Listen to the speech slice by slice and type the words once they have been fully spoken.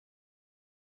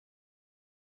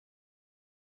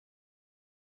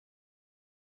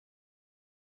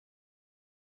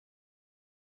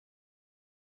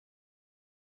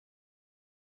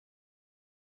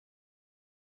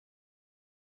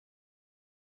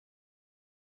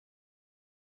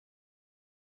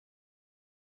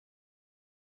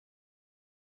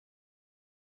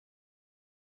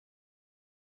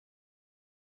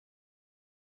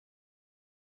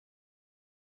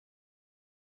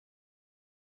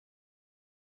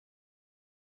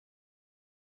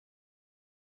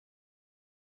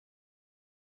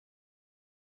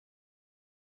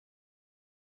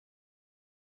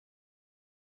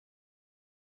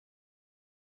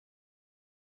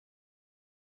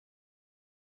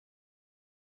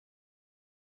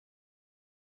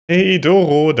Hey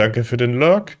Doro, danke für den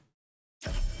Lurk.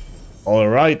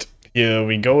 Alright, here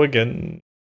we go again.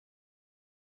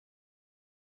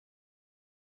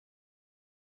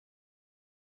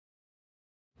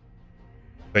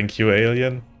 Thank you,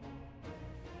 Alien.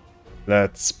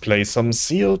 Let's play some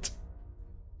Sealed.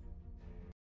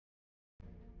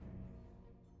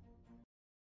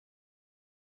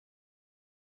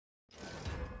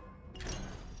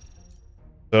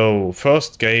 So,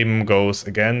 first game goes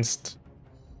against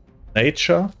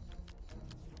nature.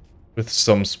 With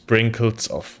some sprinkles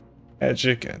of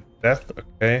magic and death,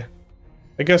 okay.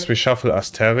 I guess we shuffle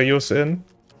Asterius in.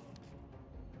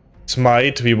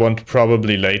 Smite we want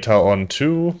probably later on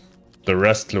too. The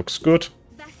rest looks good.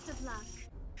 Best of luck.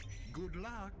 Good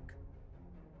luck.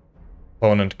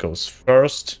 Opponent goes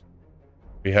first.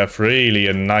 We have really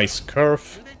a nice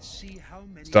curve. Let's see how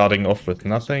many Starting off with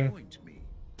nothing. disappoint me.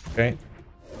 Okay.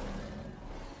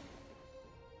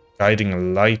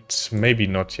 Guiding light, maybe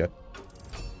not yet.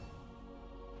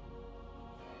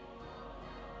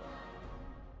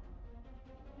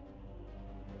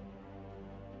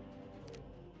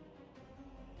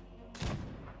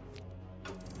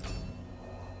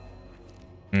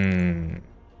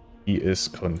 He is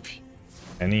confused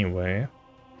anyway.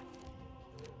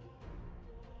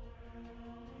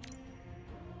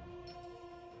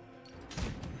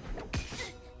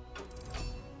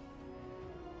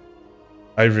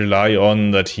 I rely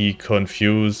on that he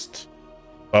confused,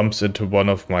 bumps into one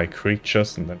of my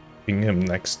creatures and then ping him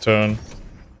next turn.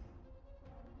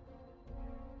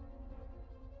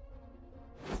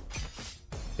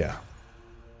 Yeah.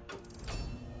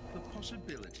 The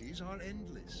possibilities are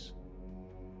endless.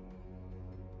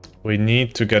 We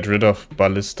need to get rid of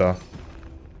Ballista.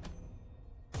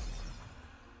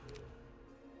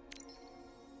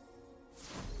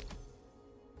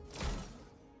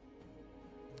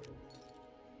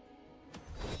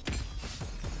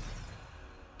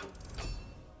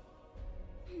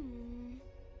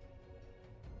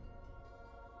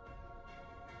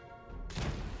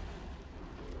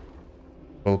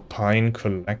 Pine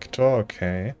Collector,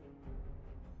 okay.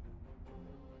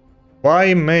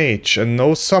 Why Mage and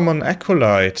no Summon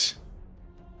Acolyte?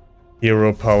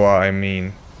 Hero power, I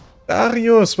mean.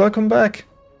 Darius, welcome back.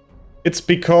 It's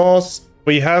because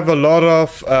we have a lot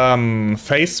of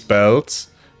face spells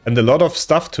and a lot of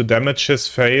stuff to damage his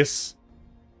face.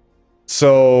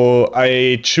 So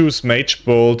I choose Mage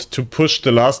Bolt to push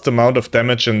the last amount of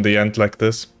damage in the end like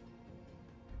this.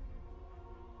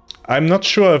 I'm not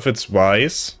sure if it's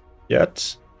wise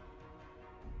yet.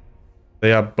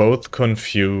 They are both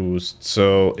confused,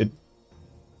 so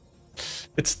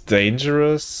it's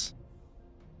dangerous.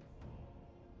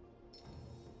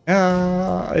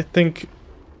 Yeah, I think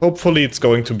hopefully it's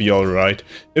going to be alright.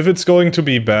 If it's going to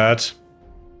be bad,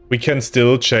 we can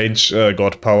still change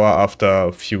God Power after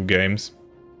a few games.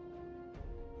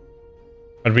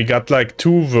 And we got like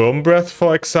 2 Worm Breath,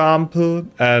 for example,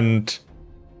 and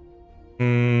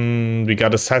we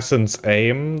got Assassin's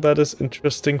Aim, that is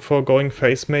interesting for going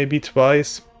face maybe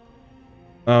twice.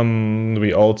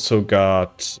 We also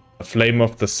got a Flame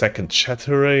of the Second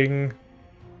Shattering.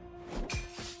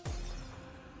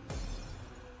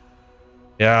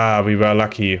 Yeah, we were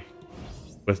lucky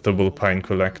with the Vulpine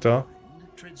Collector.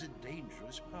 Treads a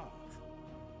dangerous path.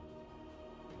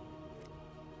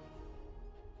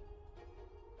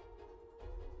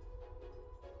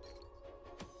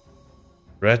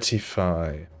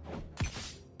 Ratify.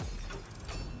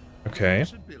 Okay.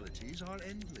 Possibilities are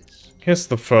endless. Here's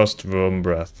the first Worm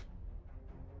Breath.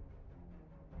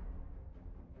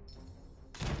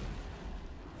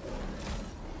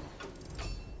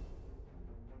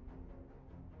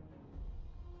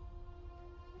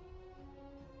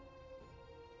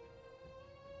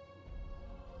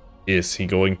 Is he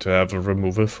going to have a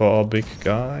removal for our big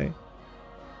guy?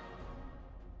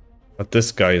 But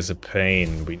this guy is a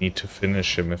pain. We need to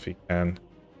finish him if we can.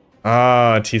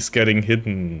 Ah, and he's getting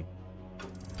hidden.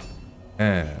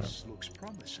 Yeah. This looks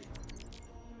promising.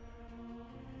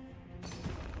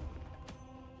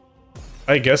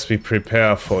 I guess we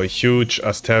prepare for a huge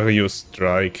Asterius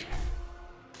strike.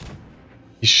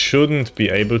 He shouldn't be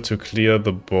able to clear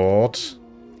the board.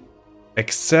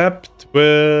 Except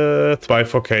with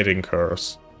Bifurcating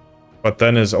Curse. But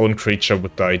then his own creature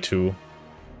would die too.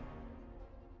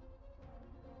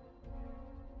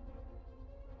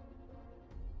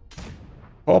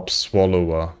 Corpse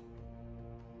Swallower.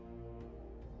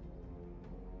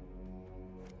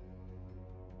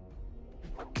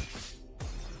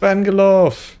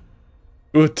 Bangalore!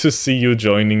 Good to see you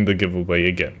joining the giveaway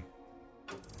again.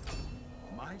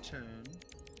 My turn.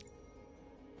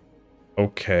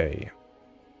 Okay.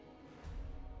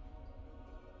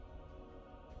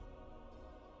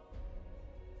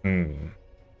 Hmm.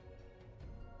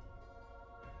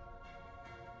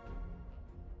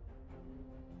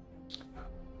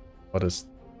 What is...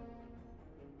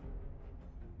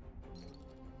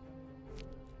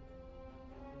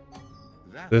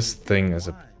 That This would be thing is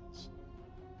a... wise.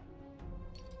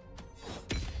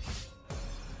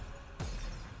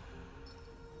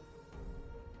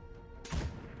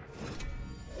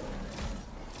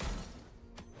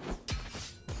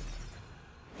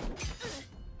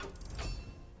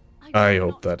 I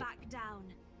hope that...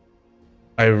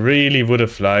 I really would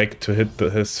have liked to hit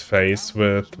his face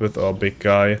with our big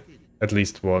guy at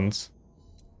least once.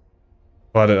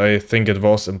 But I think it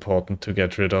was important to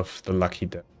get rid of the lucky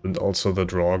death and also the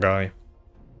draw guy.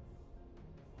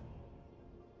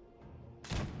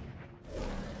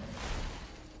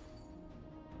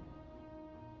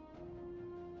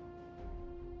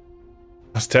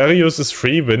 Asterios is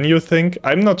free win, you think?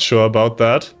 I'm not sure about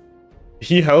that.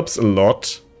 He helps a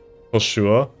lot, for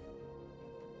sure.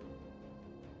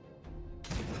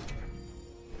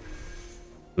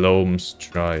 Loam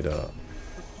Strider.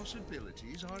 The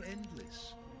possibilities are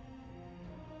endless.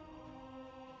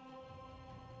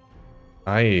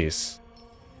 Nice.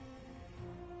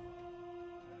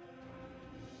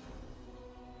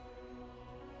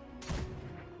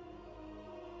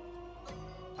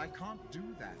 I can't do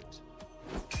that.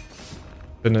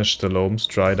 Finish the Loam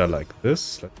Strider like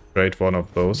this. Let's trade one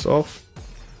of those off.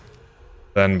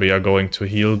 Then we are going to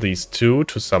heal these two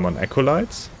to summon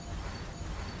Acolytes.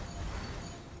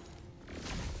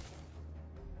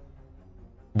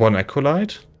 One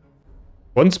Acolyte?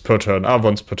 Once per turn. Ah,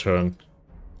 once per turn.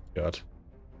 God.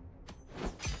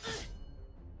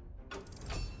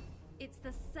 It's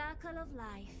the circle of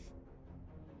life.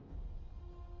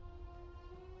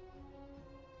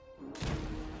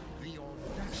 The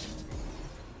audacity.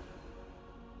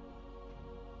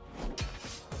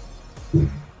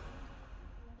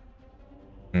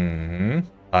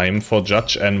 Time for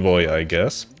Judge Envoy, I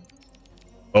guess.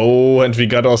 Oh, and we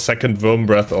got our second Worm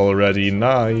Breath already.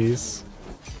 Nice.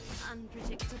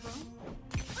 Unpredictable.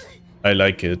 I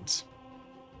like it.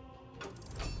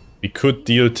 We could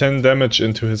deal 10 damage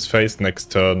into his face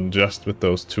next turn just with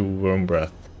those two Worm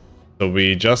Breath. So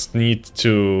we just need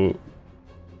to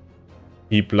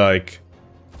keep like...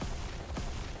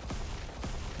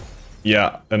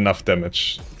 Yeah, enough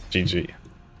damage. GG.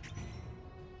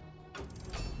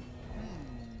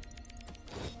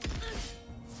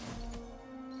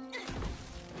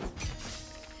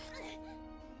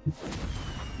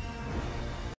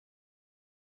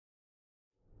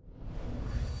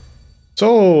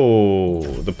 So,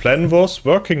 the plan was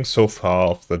working so far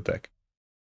of the deck.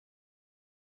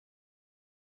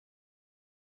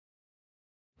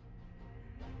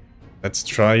 Let's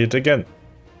try it again.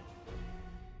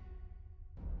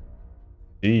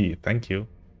 Gee, thank you.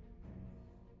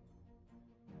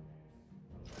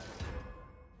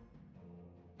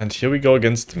 And here we go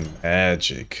against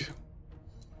Magic.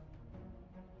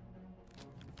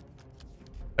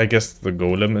 I guess the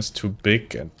Golem is too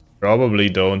big and probably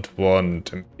don't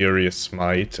want Imperious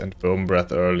Smite and Worm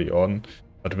Breath early on,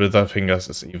 but Wither Fingers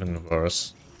is even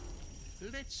worse.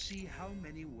 Let's see how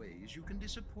many ways you can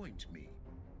disappoint me.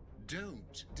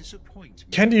 Don't disappoint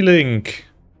me. Candy Link!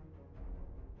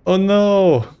 Oh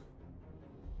no!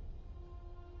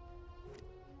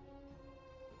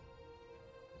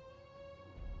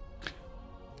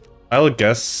 I'll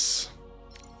guess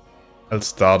I'll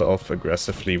start off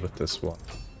aggressively with this one.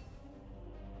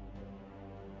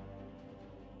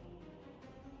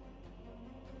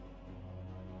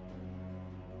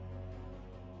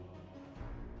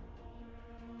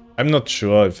 I'm not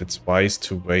sure if it's wise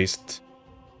to waste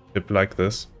tip like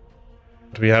this,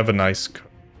 but we have a nice curve.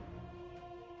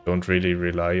 Don't really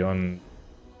rely on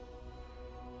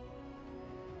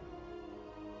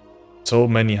so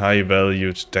many high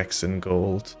valued decks in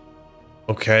gold.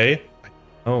 Okay.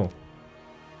 Oh.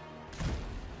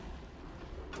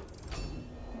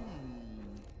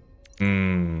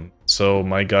 So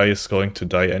my guy is going to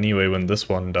die anyway when this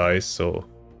one dies, so...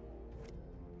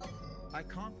 I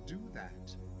can't do that.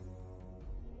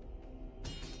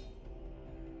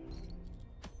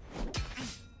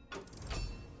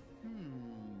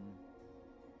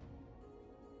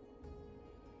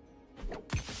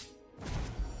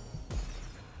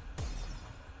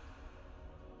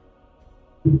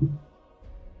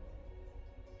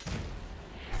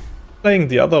 Playing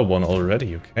the other one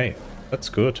already, okay. That's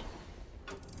good.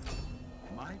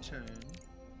 My turn.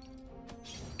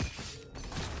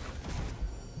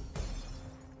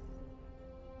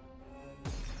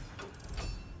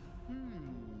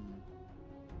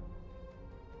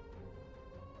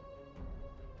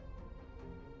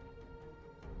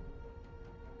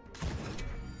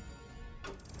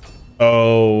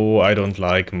 Oh, I don't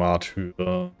like Martyr.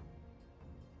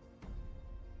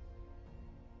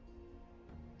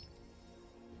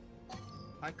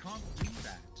 I can't do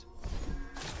that.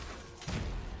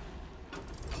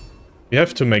 We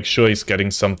have to make sure he's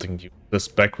getting something useless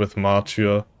back with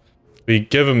Martyr. We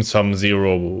give him some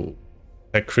 0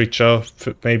 tech creature,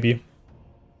 maybe.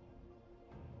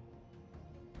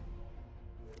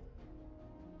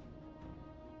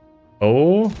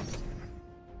 Oh.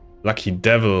 Lucky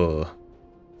devil.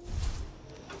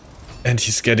 And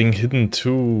he's getting hidden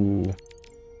too.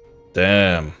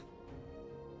 Damn.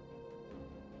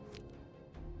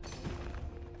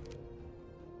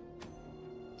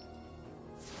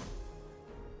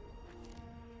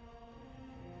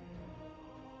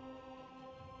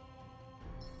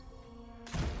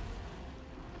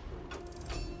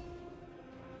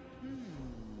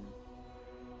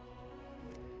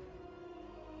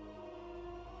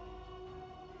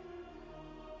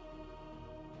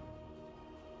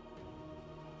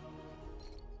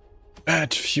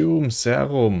 Bad fume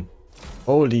serum.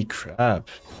 Holy crap.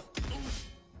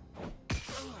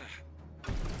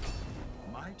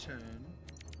 My turn.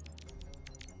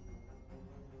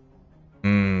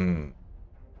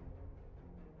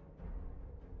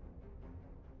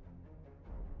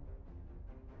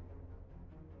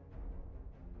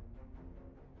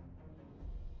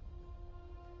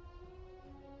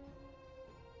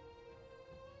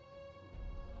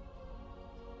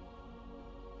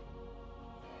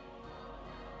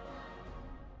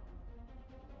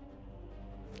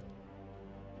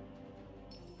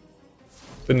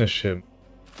 Finish him.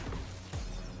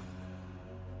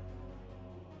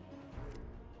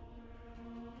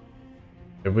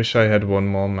 I wish I had one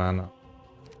more mana.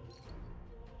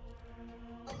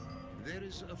 There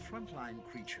is a frontline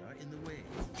creature in the way.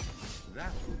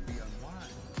 That would be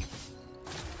unwise.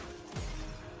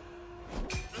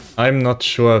 I'm not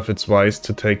sure if it's wise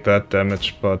to take that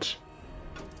damage, but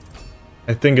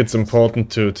I think it's important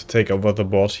to take over the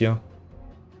board here.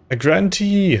 A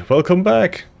grantee, welcome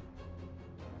back.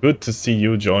 Good to see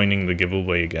you joining the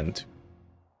giveaway again too.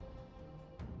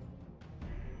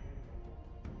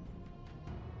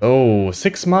 Oh,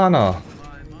 6 mana.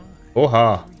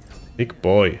 Oha, big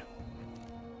boy.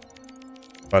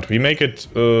 But we make it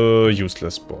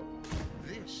useless board.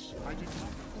 This I did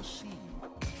not foresee.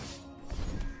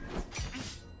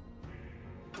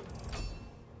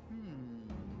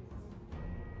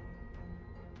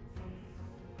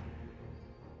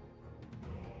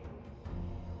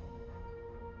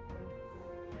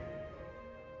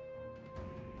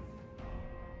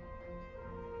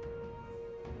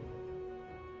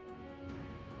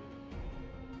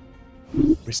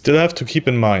 We still have to keep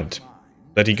in mind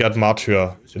that he got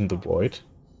Martyr in the void.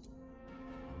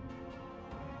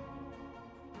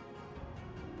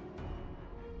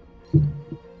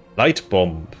 Light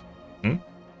bomb.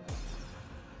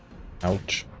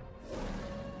 Ouch.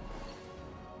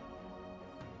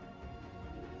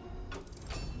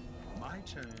 My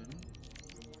turn.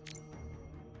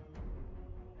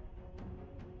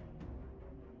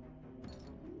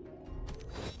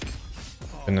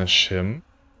 Finish him.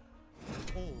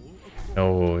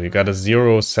 Oh, you got a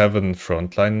 0-7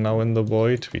 frontline now in the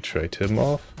void. We trade him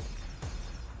off.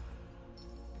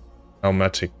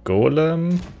 Pneumatic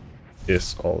Golem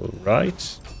is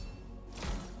alright.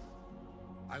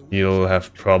 He'll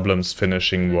have problems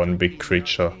finishing one big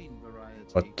creature,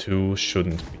 but 2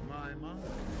 shouldn't be.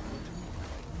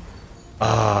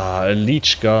 Ah, a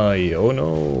leech guy. Oh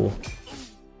no.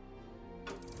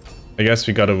 I guess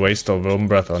we gotta waste our Worm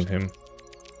Breath on him.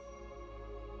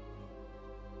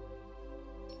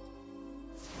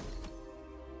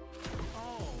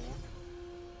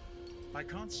 I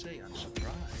can't say I'm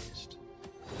surprised.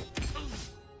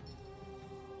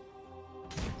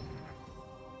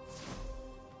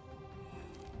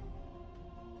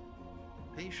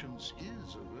 Patience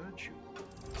is a virtue.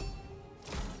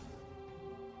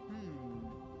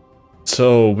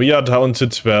 So we are down to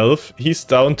 12. He's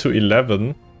down to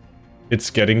 11. It's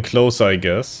getting close, I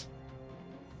guess.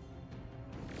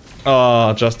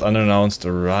 Ah, just unannounced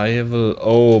arrival.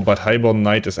 Oh, but Highborn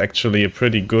Knight is actually a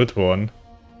pretty good one.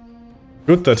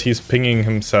 Good that he's pinging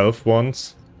himself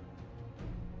once.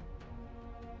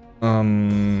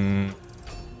 The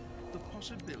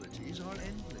possibilities are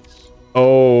endless.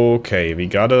 Okay, we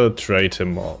gotta trade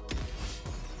him off.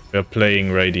 We're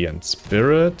playing Radiant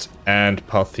Spirit and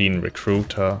Parthene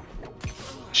Recruiter.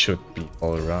 Should be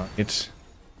alright.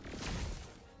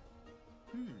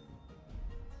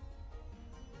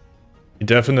 He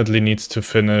definitely needs to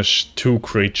finish 2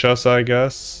 creatures, I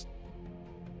guess.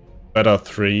 Better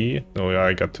 3. No, yeah,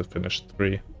 I got to finish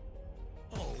 3.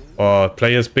 Oh, Or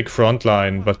play his big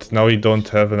frontline, but now he don't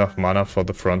have enough mana for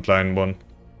the frontline one.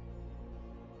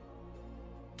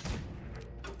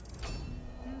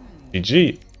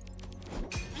 GG.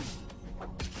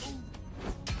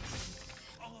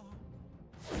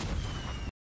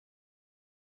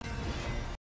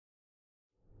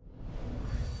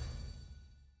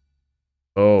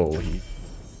 Oh.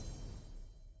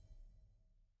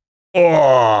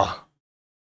 Oh.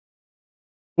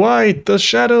 White, the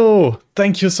shadow.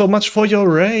 Thank you so much for your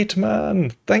raid,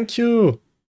 man. Thank you.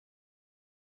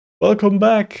 Welcome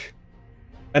back.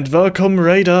 And welcome,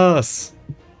 raiders.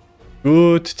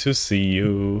 Good to see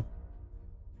you.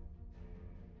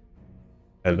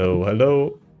 Hello,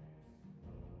 hello.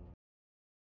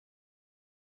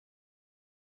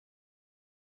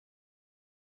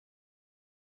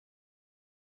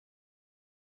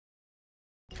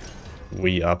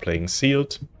 We are playing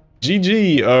sealed.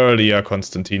 GG earlier,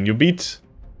 Konstantin. You beat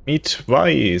me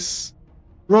twice.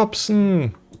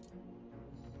 Robson.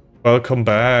 Welcome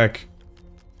back.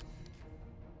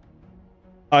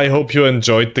 I hope you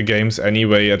enjoyed the games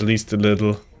anyway, at least a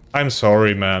little. I'm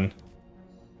sorry, man.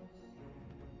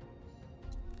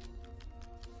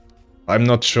 I'm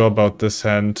not sure about this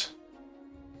hand.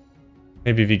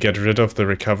 Maybe we get rid of the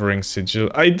recovering sigil.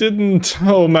 I didn't!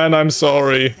 Oh man, I'm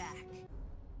sorry.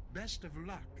 Best of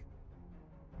luck.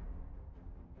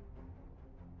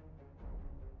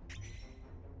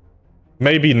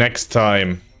 Maybe next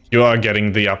time you are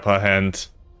getting the upper hand.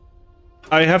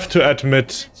 I have to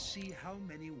admit,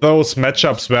 those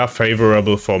matchups were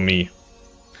favorable for me.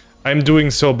 I'm doing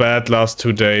so bad last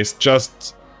 2 days,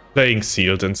 just playing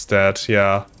sealed instead,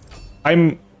 yeah.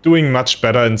 I'm doing much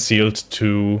better in sealed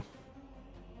too.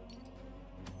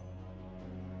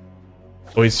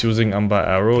 Oh, he's using Amber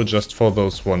Arrow just for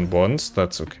those 1/1s,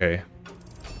 that's okay.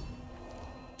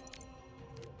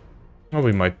 Oh,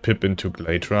 we might pip into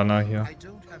Blade Runner here.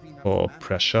 For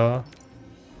pressure.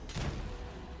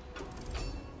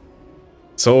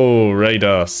 So,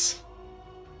 Raiders.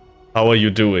 How are you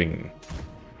doing?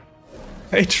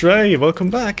 Hey Trey, welcome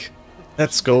back.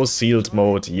 Let's go sealed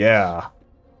mode, yeah.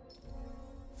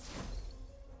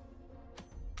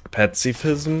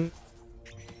 Pacifism.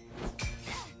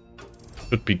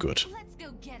 Should be good. Let's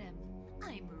go get him.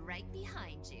 I'm right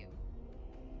behind you.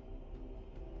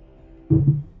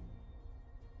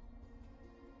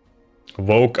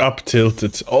 Woke up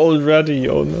tilted already,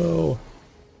 oh no.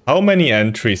 How many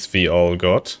entries we all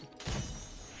got?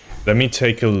 Let me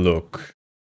take a look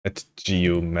at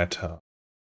GeoMeta.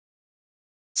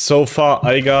 So far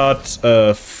I got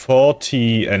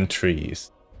 40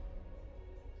 entries.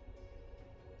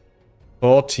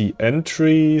 40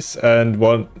 entries and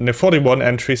 41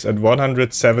 entries and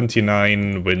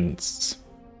 179 wins.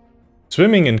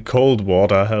 Swimming in cold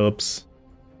water helps.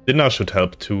 Dinner should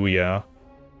help too, yeah.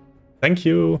 Thank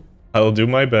you. I'll do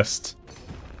my best.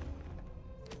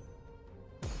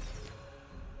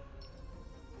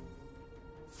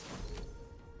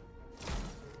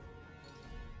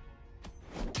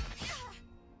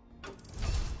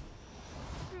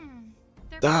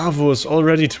 Davos,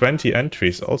 already 20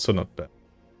 entries, also not bad.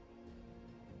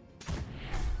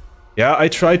 Yeah, I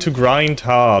try to grind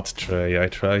hard, Trey. I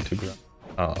try to grind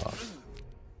hard.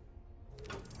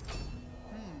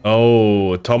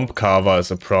 Oh, Tomb Carver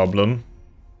is a problem.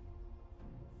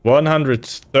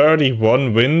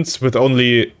 131 wins with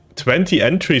only 20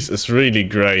 entries is really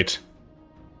great.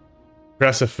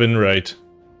 Impressive win rate.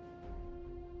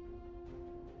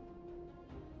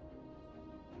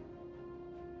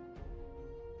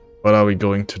 What are we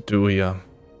going to do here?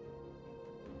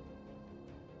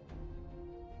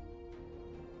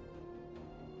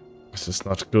 This is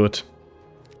not good.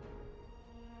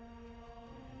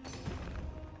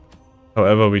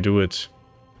 However we do it,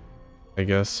 I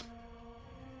guess.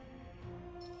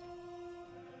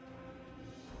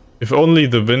 If only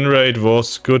the win rate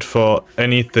was good for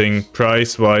anything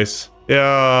price-wise.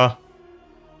 Yeah.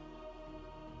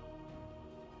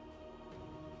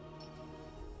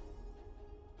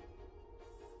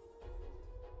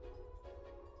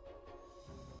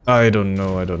 I don't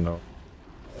know, I don't know.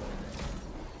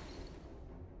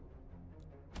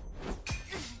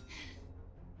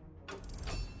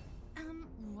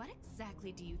 What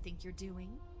exactly do you think you're doing?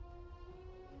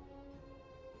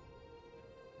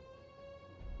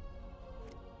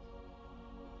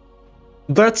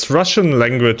 That's Russian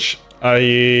language.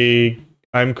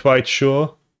 I'm quite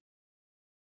sure.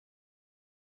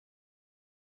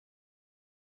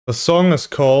 The song is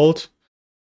called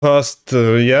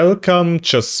Пострелкам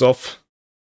часов.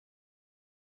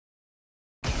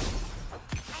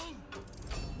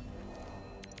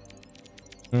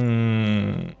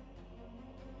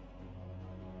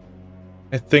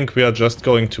 I think we are just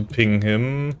going to ping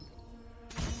him.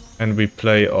 And we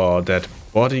play our dead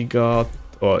bodyguard.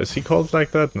 Or is he called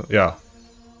like that? No, yeah.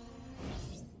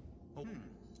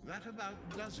 That about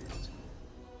does it.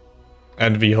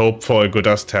 And we hope for a good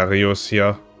Asterios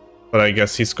here. But I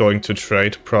guess he's going to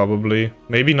trade, probably.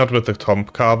 Maybe not with the Tomb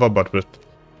Carver, but with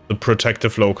the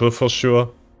Protective Local for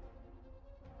sure.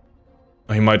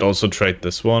 He might also trade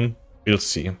this one. We'll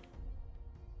see.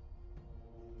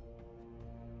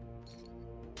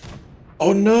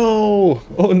 Oh no!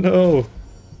 Oh no!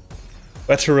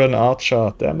 Veteran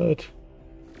Archer, damn it.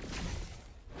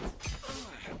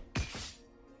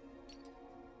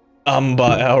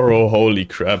 Amber Arrow, holy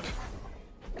crap.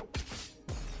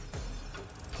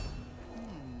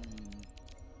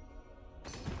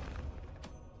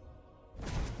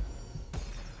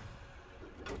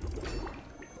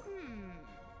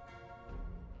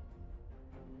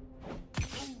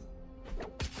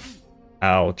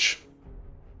 Ouch.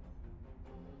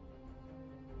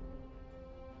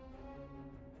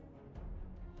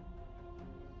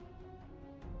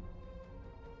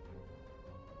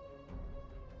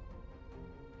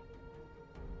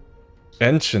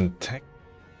 Ancient tech.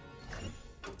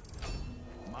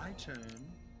 My turn.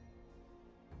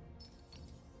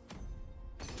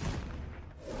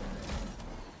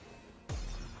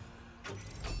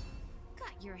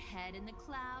 Got your head in the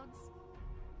clouds.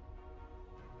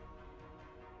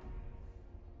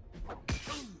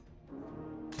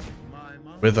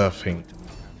 Wither thing.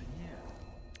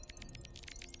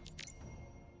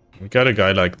 We got a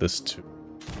guy like this too.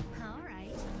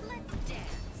 Alright, let's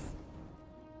dance.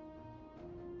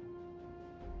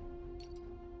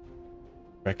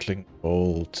 Crackling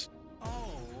bolt.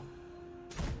 Oh,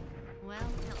 Well,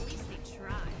 at least they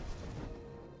tried.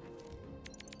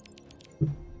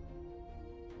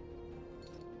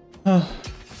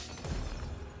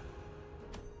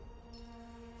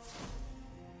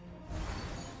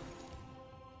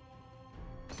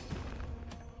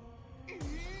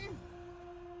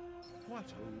 what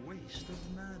a waste of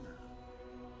mana.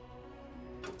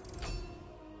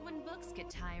 When books get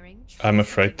tiring, I'm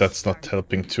afraid that's not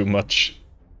helping too much.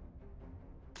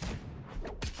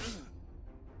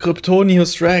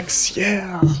 Kryptonius Rex,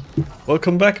 yeah!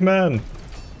 Welcome back, man!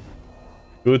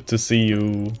 Good to see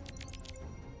you.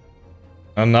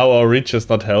 And now our reach is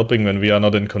not helping when we are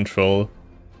not in control.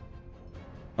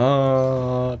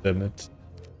 Ah, damn it.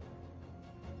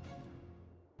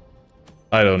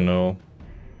 I don't know.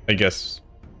 I guess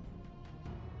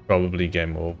probably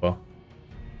game over.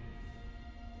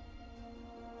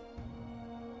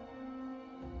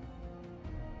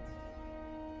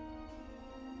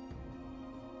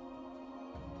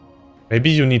 Maybe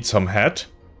you need some hat?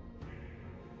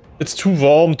 It's too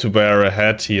warm to wear a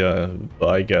hat here,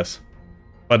 I guess.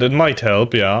 But it might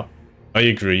help, yeah. I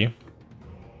agree.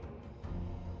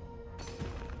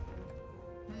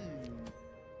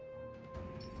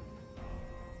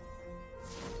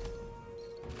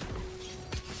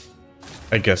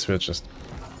 I guess we're just...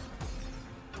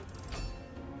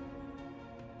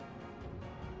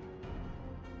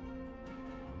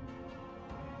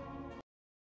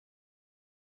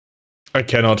 I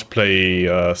cannot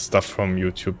play stuff from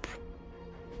YouTube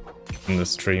in the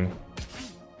stream.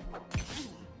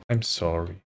 I'm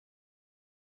sorry.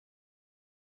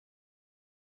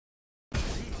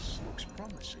 This looks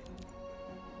promising.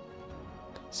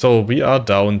 So we are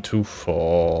down to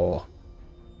 4.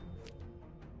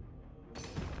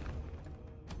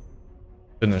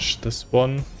 Finish this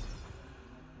one.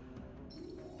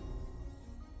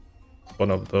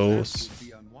 One of those. Would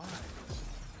be unwise.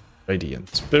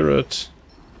 Radiant Spirit.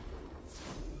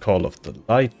 Call of the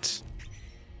Light.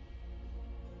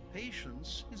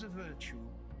 Patience is a virtue.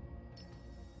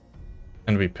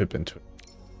 And we pip into it.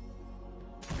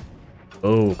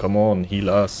 Oh, come on, heal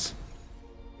us.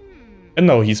 And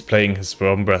now he's playing his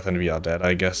Worm Breath and we are dead,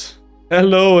 I guess.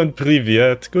 Hello and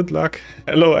Privyet. Good luck.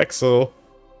 Hello, Exo.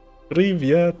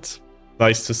 Privyet.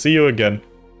 Nice to see you again.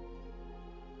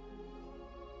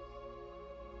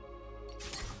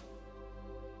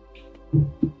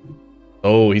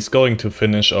 Oh, he's going to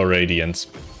finish our Radiance.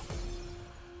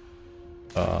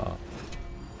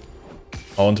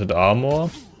 Haunted Armor.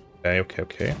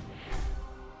 Okay.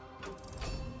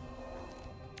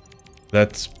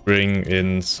 Let's bring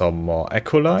in some more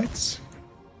Acolytes.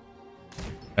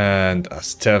 And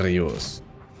Asterios.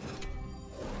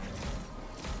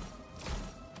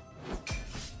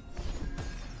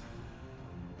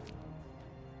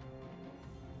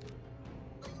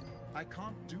 I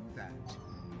can't do that.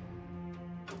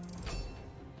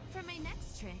 For my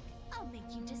next trick, I'll make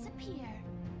you disappear.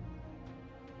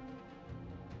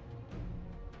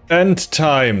 End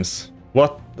times.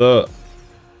 What the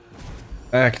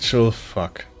actual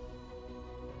fuck?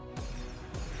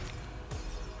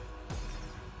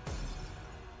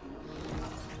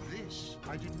 This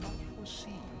I did not foresee.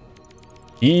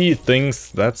 He thinks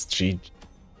that's GG.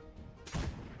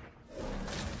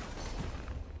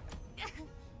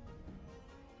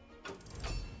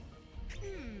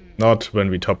 Not when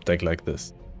we top deck like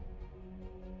this.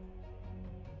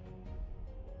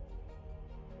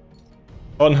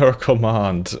 On her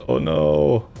command. Oh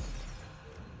no.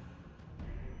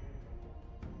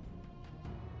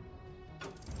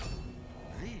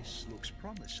 This looks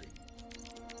promising.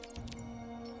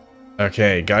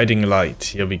 Okay, guiding light.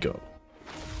 Here we go.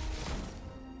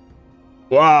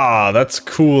 Wow, that's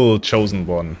cool, chosen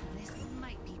one. This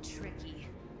might be tricky.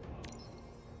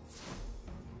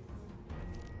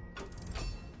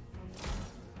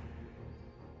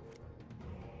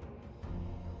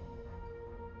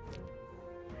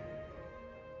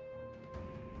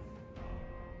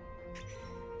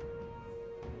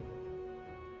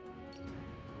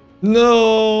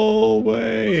 No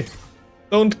way.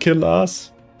 Don't kill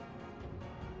us.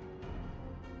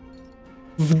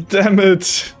 Damn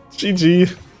it.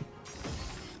 GG.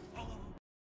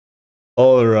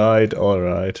 Alright,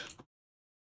 alright.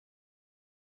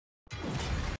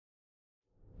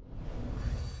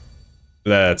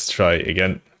 Let's try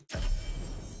again.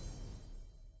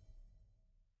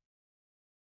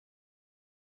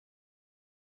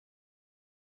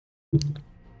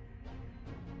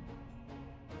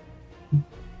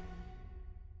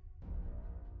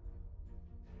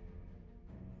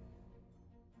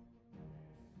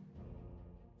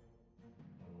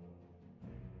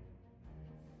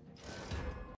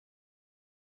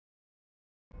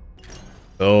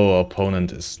 So,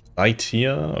 opponent is light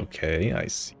here. Okay, I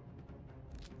see.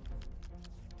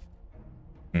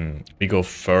 We go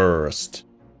first.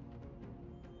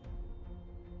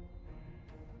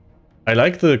 I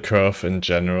like the curve in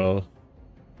general.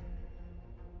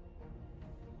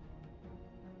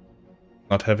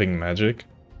 Not having magic.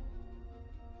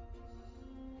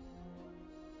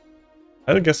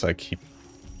 I guess I keep.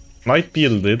 Might be a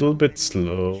little bit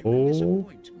slow.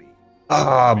 Disappoint me.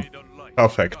 Ah,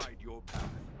 perfect.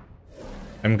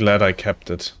 I'm glad I kept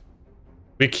it.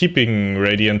 We're keeping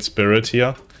Radiant Spirit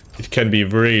here. It can be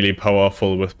really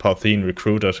powerful with Parthene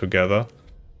Recruiter together.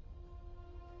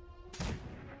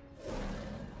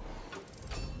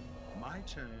 My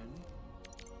turn.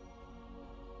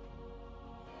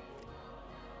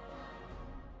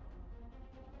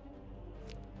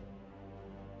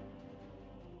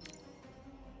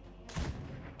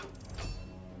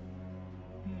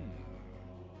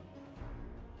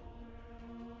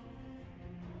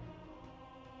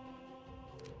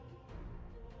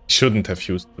 Shouldn't have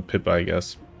used the pip, I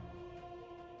guess.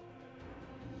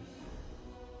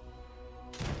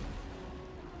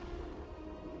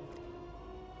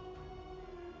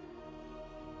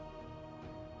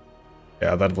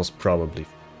 Yeah, that was probably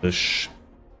foolish.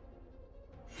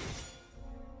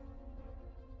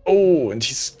 Oh, and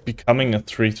he's becoming a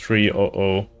 3-3.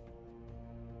 Uh-oh.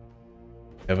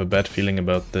 I have a bad feeling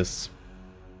about this.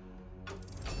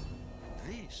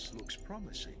 This looks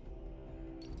promising.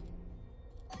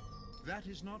 That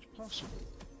is not possible.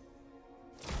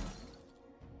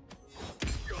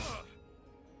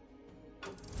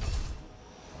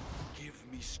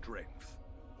 Give me strength.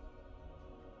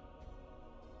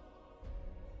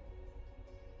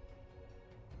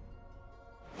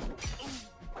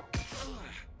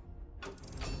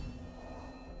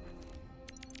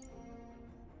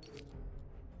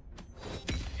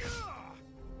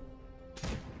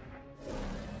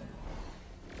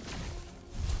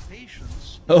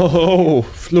 Patience. Oh,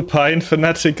 Lupine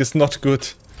Fanatic is not good.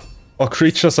 Our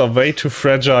creatures are way too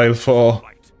fragile for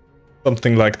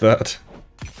something like that.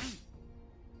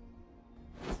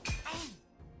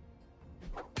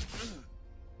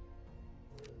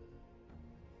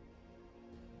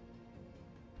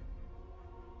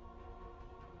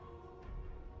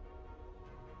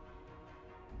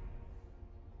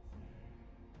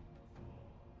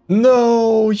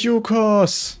 No,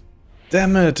 Yukos!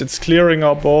 Damn it, it's clearing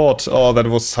our board. Oh, that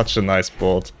was such a nice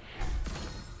board.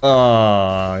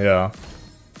 Ah, yeah.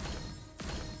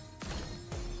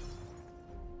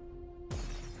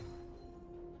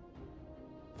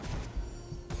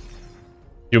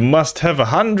 You must have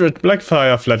 100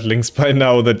 Blackfire Flatlings by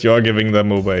now that you're giving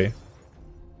them away.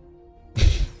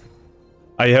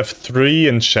 I have 3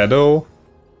 in Shadow,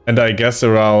 and I guess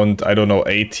around, I don't know,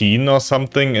 18 or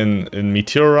something in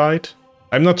Meteorite.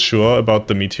 I'm not sure about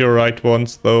the Meteorite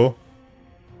ones, though.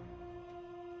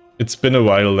 It's been a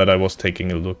while that I was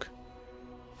taking a look.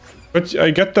 But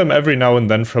I get them every now and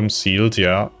then from Sealed,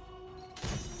 yeah.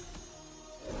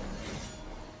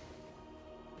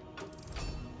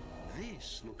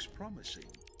 This looks promising.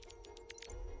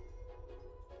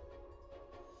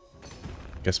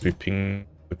 Guess we ping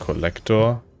the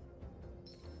Collector.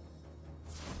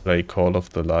 Play Call of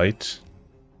the Light.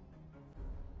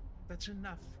 That's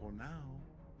enough for now.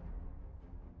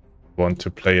 Want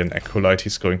to play an Acolyte,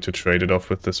 he's going to trade it off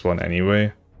with this one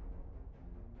anyway.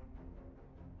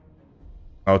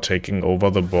 Now taking over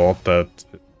the board, that's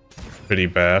pretty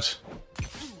bad.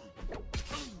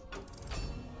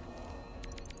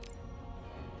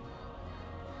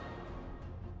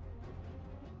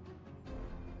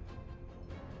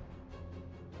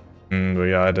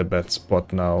 We are at a bad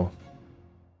spot now.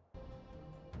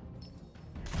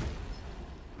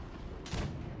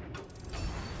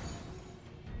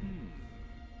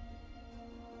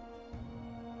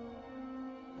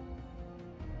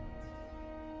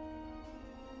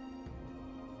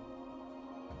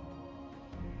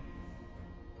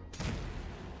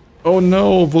 Oh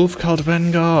no, Wolf Cult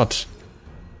Vanguard!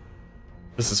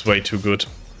 This is way too good.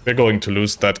 We're going to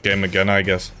lose that game again, I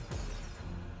guess.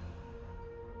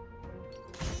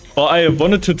 Well, I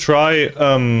wanted to try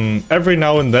every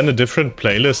now and then a different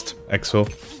playlist,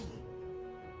 Exo.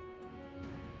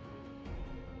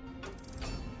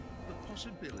 The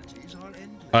possibilities are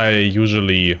endless. I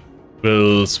usually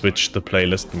will switch the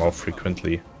playlist more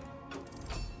frequently.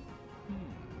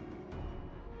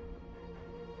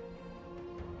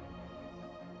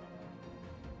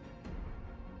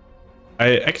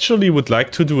 I actually would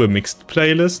like to do a mixed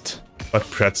playlist, but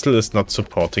Pretzel is not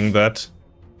supporting that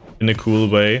in a cool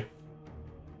way.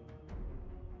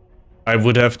 I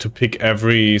would have to pick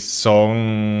every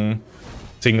song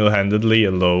single-handedly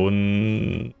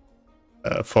alone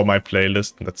for my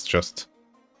playlist. That's just...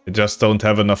 I just don't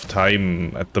have enough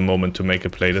time at the moment to make a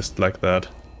playlist like that.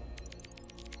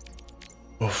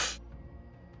 Oof.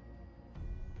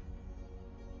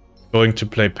 Going to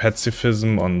play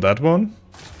Pacifism on that one.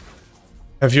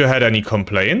 Have you had any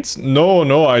complaints?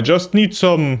 No, I just need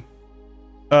some...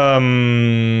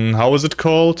 how is it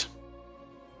called?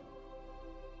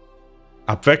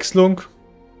 Abwechslung?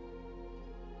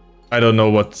 I don't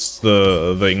know what's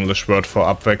the English word for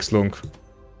Abwechslung.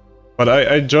 But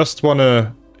I just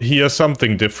wanna hear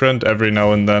something different every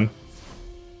now and then.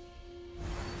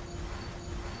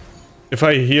 If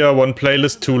I hear one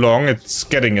playlist too long, it's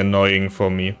getting annoying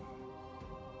for me.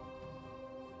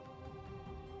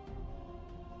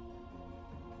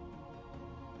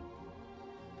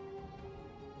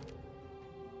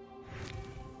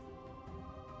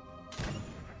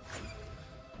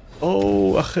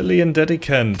 Oh, Achillean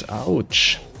Dedicant.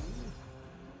 Ouch.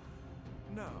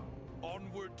 Now,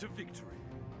 onward to victory.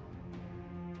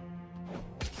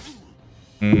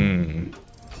 The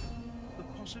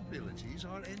possibilities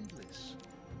are endless.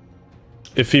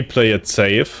 If we play it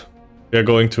safe, we are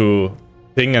going to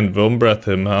ping and worm breath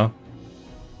him, huh?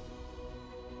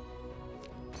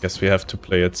 Guess we have to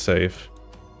play it safe.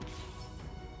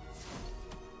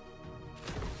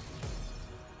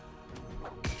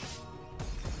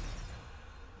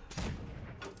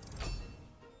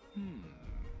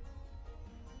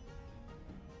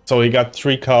 So he got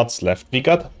 3 cards left. We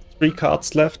got 3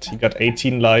 cards left. He got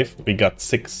 18 life. We got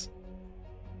 6.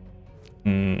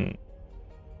 I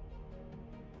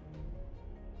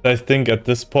think at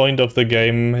this point of the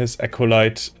game, his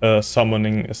Acolyte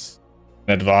summoning is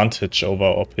an advantage over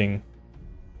opping.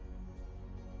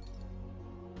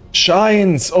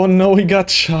 Shines! Oh no, he got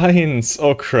shines!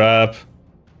 Oh crap.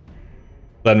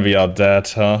 Then we are dead,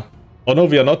 huh? Oh no,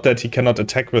 we are not dead. He cannot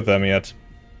attack with them yet.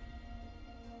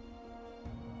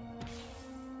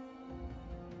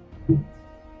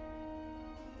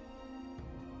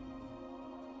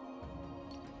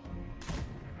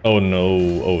 Oh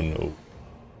no, oh no.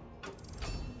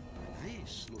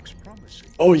 This looks promising.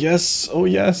 Oh yes, oh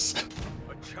yes.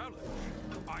 A challenge.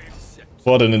 I accept.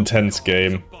 What an intense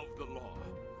game. Above the law.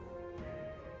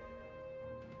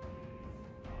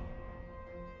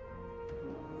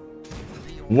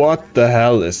 What the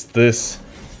hell is this?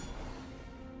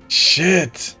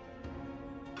 Shit.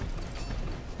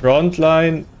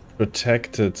 Frontline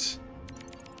protected.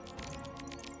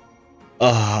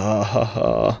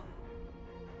 Ah.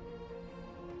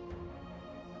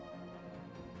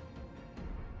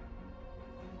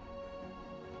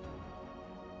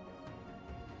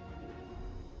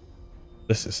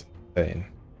 This is insane.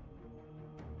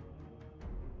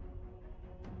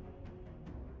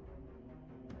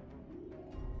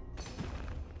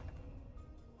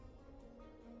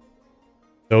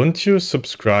 Don't you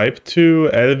subscribe to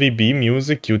LVB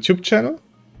Music YouTube channel?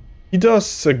 He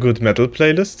does a good metal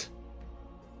playlist.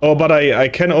 Oh, but I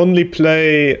can only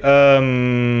play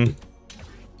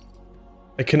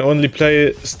I can only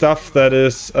play stuff that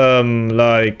is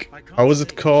like, how is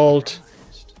it called?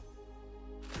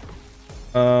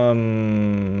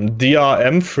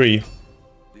 DRM free.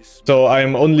 So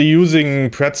I'm only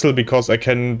using Pretzel because I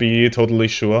can be totally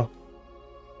sure.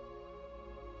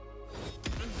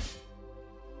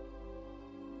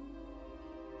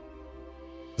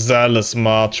 Zealous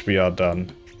March, we are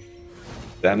done.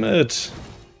 Damn it.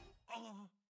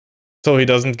 So he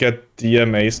doesn't get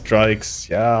DMA strikes.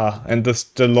 Yeah, and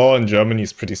the law in Germany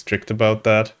is pretty strict about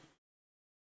that.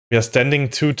 We are standing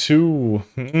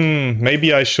 2-2.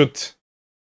 Maybe I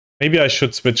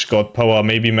should switch God Power.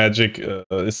 Maybe Magic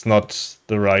is not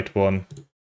the right one.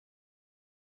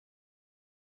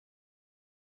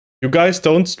 You guys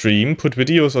don't stream, put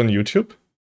videos on YouTube?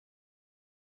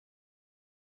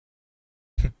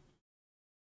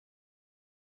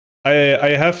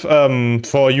 I have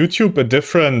for YouTube a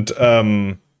different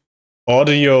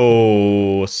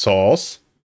audio source.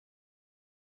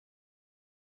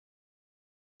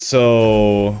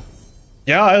 So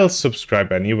yeah, I'll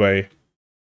subscribe anyway.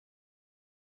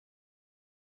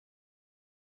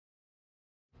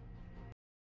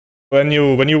 When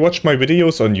you watch my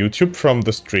videos on YouTube from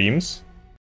the streams,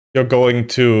 you're going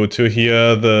to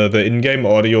hear the in-game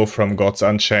audio from Gods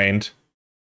Unchained,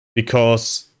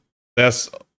 because there's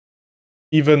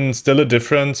even still a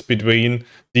difference between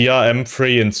DRM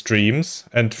free in streams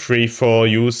and free for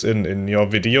use in your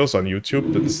videos on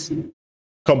YouTube. It's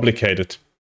complicated.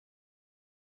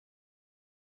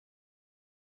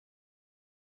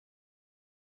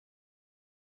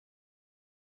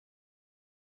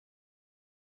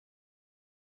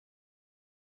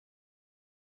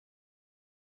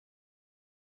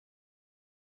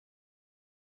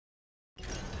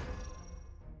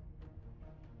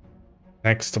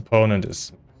 Next opponent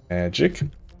is Magic.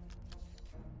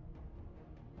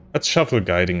 Let's shuffle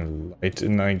Guiding Light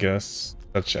in, I guess.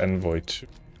 Touch Envoy 2.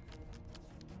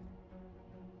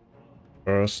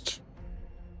 First.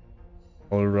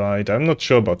 Alright, I'm not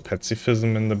sure about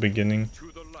pacifism in the beginning.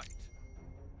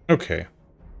 Okay.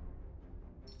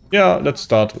 Yeah, let's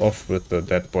start off with the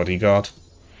Dead Bodyguard.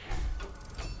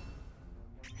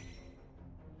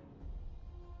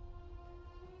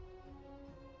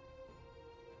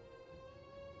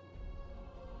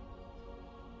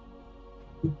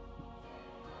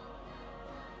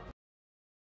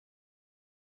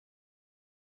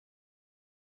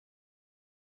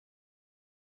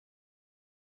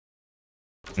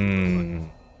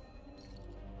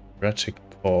 Erratic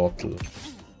Portal.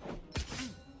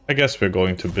 I guess we're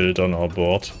going to build on our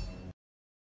board.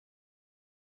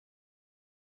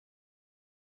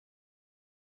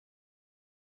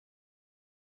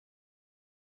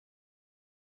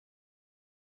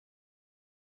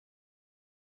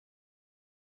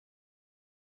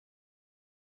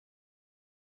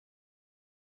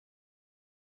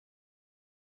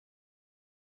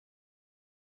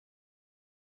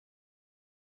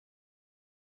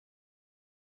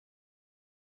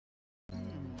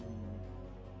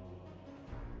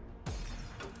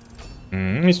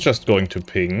 He's just going to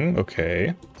ping,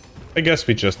 okay. I guess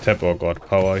we just tap our God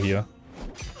Power here.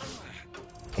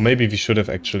 Or maybe we should have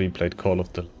actually played Call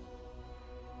of the...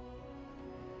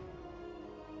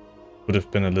 Would have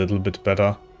been a little bit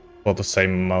better for the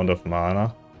same amount of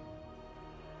mana.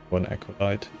 One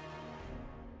Acolyte.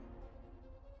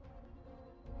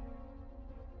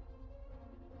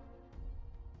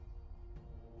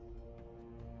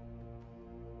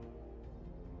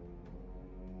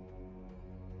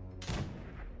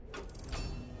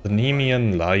 The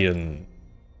Nemean Lion.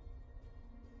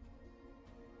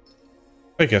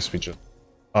 I guess we just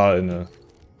are in a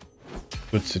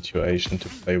good situation to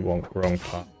play wrong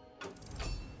path.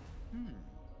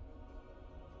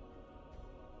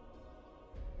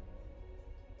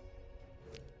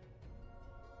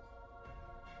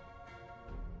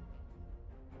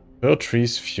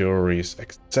 Tree's Fury is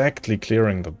exactly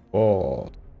clearing the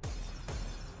board.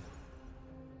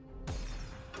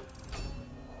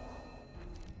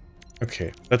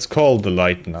 Okay, let's call the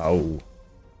light now. We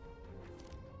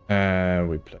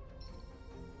play.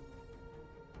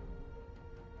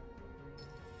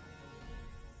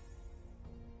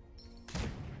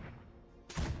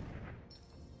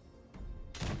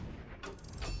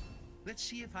 Let's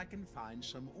see if I can find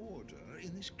some order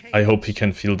in this case. I hope he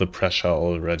can feel the pressure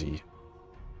already.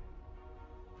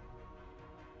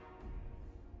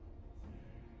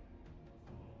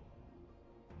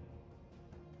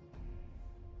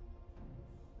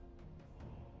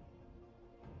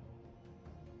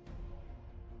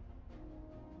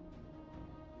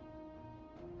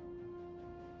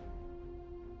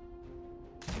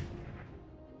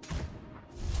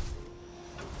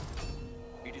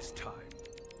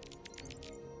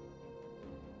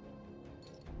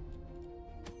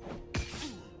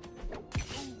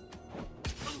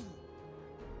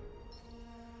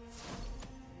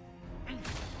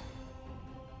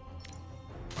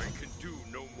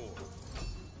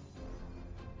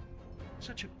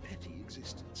 such a petty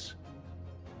existence.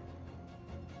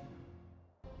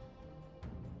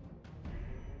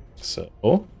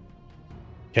 So,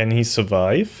 can he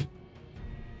survive?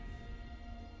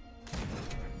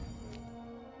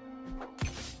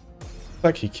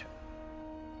 Like he can.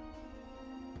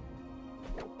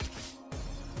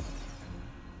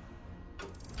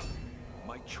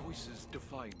 My choices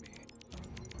define me.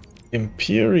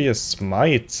 Imperious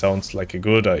Smite sounds like a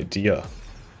good idea.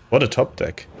 What a top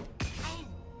deck.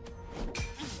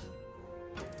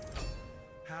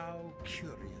 How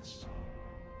curious.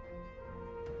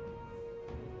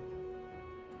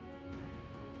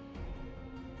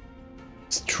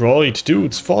 Destroyed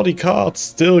dudes, 40 cards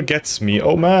still gets me.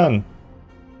 Oh man.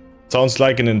 Sounds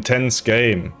like an intense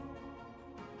game.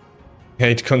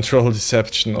 Hate control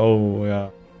deception. Oh yeah.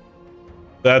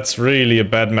 That's really a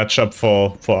bad matchup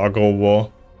for Aggro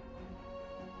War.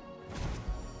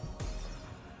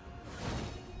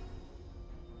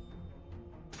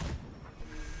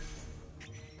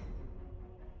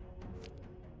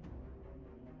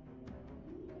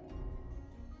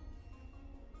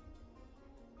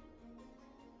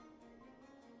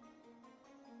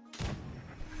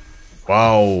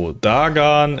 Wow,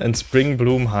 Dagon and Spring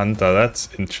Bloom Hunter. That's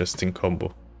interesting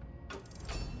combo.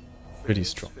 Pretty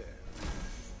strong.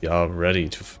 We are ready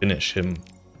to finish him.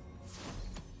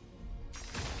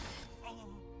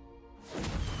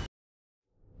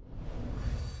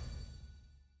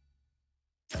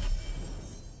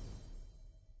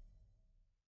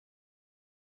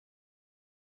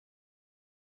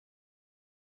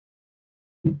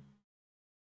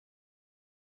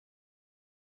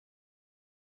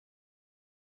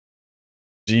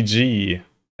 GG.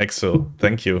 Exo,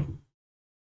 thank you.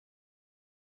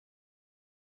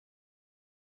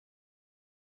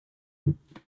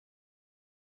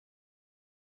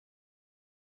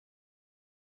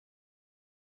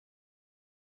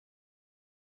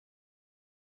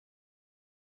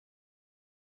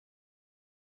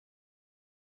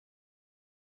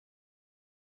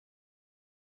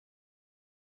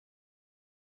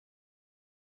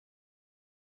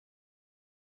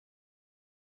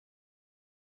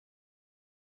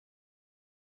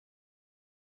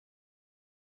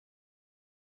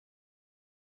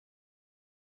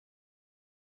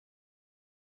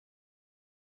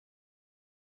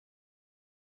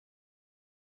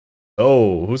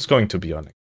 Oh, who's going to be on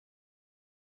it?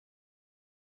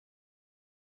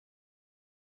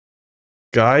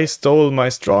 Guy stole my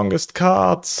strongest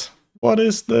cards. What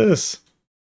is this?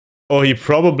 Oh, he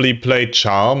probably played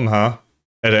Charm, huh?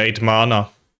 At 8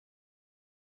 mana.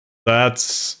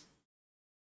 That's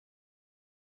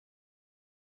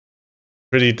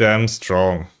pretty damn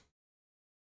strong.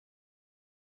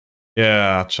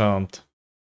 Yeah, Charmed.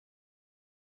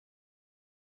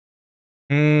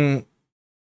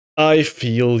 I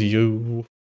feel you.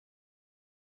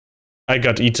 I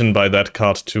got eaten by that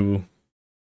card too.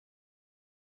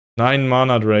 9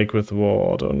 mana Drake with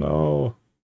Ward, oh no.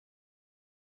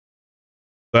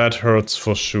 That hurts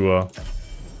for sure.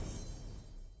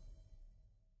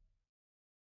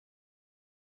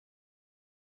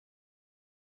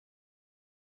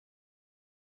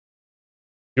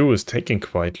 You is taking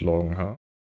quite long, huh?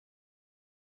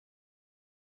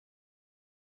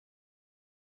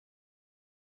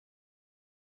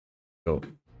 Go.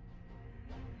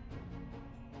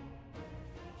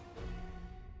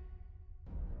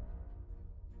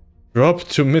 Drop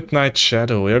to Midnight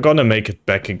Shadow. You're gonna make it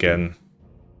back again.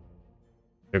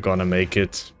 You're gonna make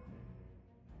it.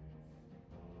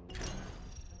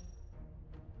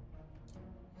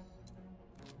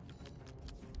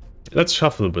 Let's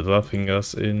shuffle with our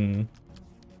fingers in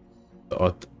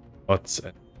the odds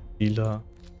and healer.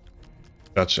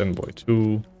 Judge Envoy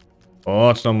 2.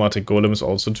 Oh, Pneumatic Golem is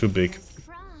also too big.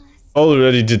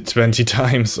 Already did 20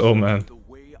 times, oh man. The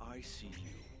way I see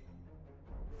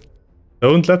you.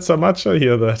 Don't let Samacha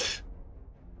hear that.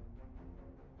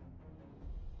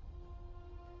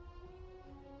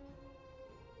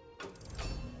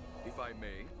 If I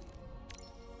may.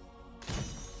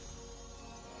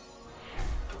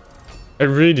 I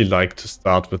really like to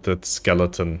start with that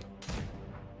skeleton.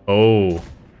 Oh.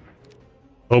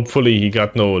 Hopefully he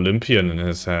got no Olympian in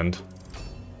his hand.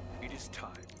 It is time.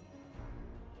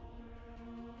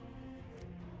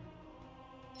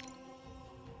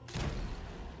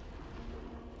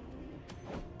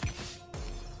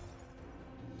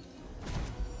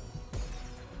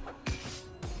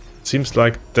 Seems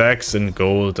like decks in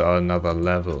gold are another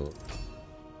level.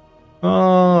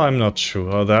 Oh, I'm not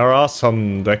sure. There are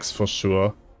some decks for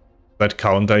sure that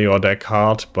counter your deck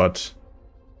hard, but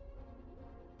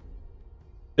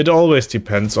it always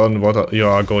depends on what you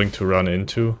are going to run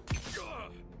into.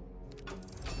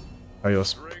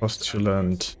 Chaos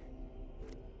Postulant.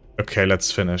 Okay,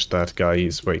 let's finish that guy.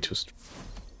 He's way too strong.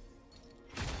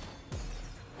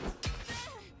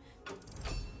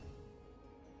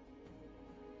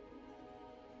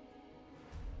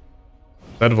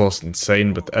 That was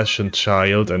insane with Ashen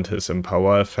Child and his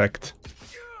Empower effect.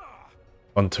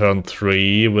 On turn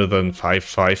 3 with a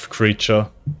 5/5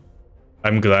 creature.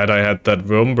 I'm glad I had that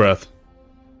Worm Breath.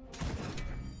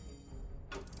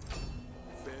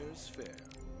 Fair's fair.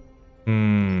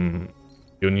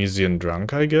 Dionysian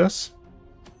Drunk, I guess?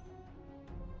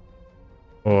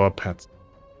 Or Pets.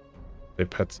 Play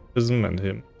Pacifism and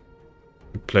him.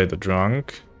 We play the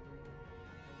Drunk.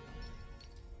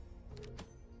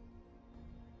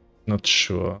 Not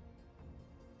sure.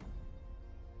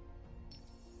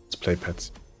 Let's play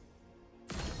Pets.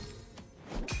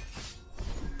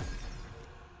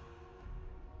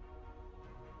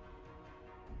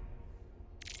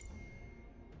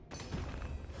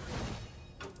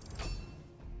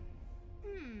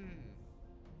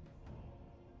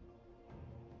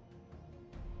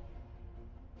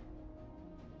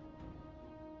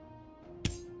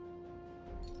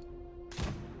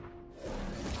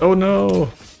 Oh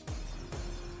no!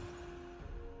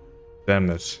 Damn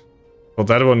it. Well,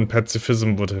 that one,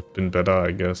 Pacifism, would have been better,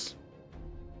 I guess.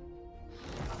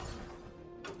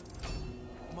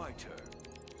 My turn.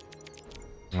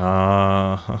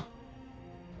 Ah.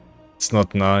 It's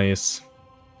not nice.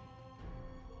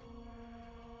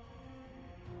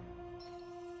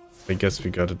 I guess we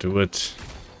gotta do it.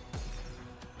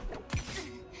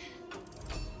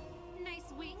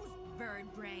 Nice wings, bird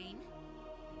brain.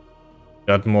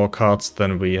 Got more cards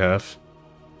than we have.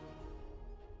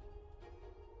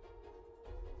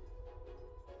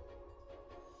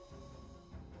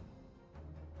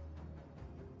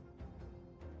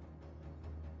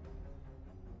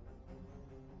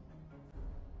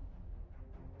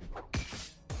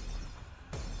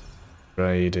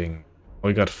 Raiding.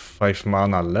 We got 5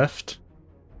 mana left.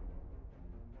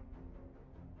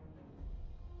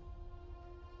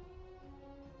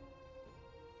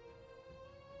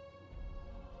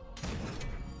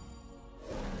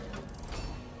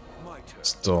 My turn.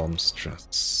 Storm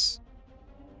Stress.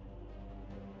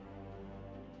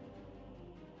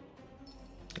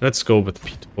 Let's go with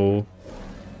Pito.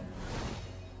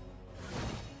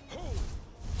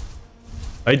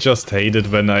 I just hate it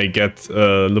when I get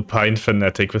Lupine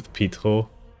Fanatic with Petro.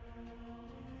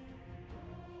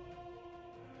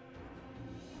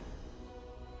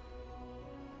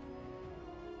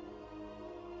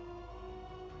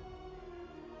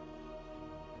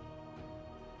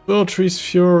 Tree's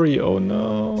Fury, oh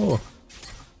no.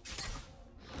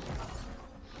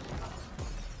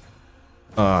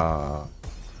 Ah.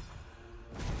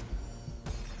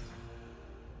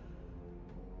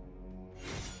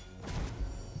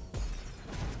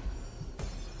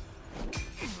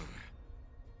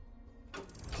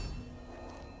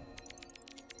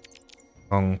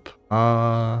 Wrong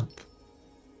path.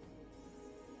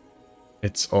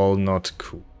 It's all not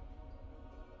cool.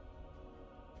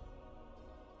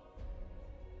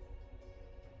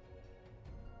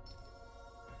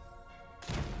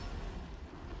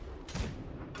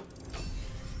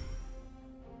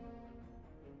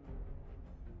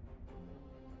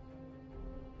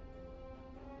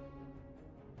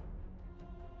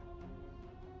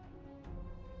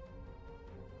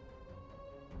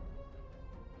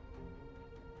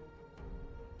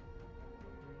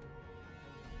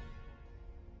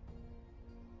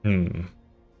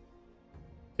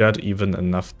 Got even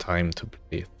enough time to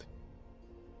play it.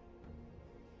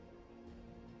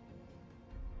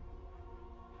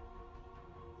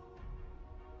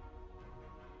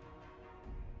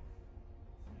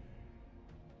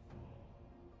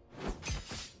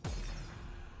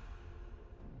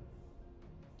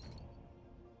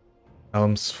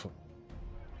 Helm's full.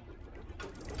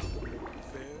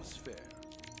 Fair's fair.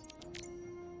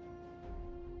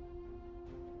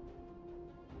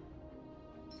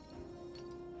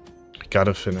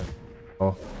 Gotta finish.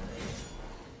 Oh.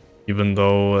 Even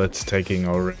though it's taking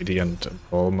our Radiant and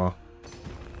Bulma.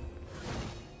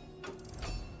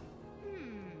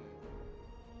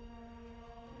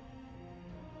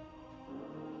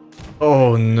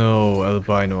 Oh no,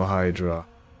 Albino Hydra.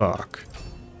 Fuck.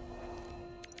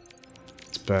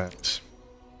 It's bad.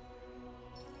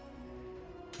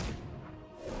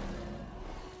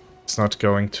 It's not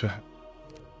going to happen.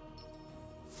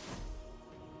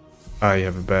 I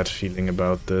have a bad feeling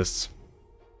about this.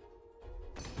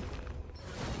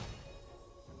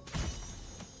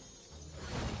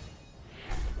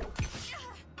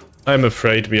 I'm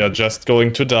afraid we are just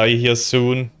going to die here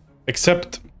soon.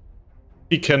 Except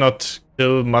he cannot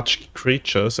kill much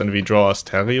creatures and we draw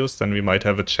Asterios, then we might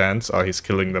have a chance. Ah, he's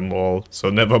killing them all, so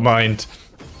never mind.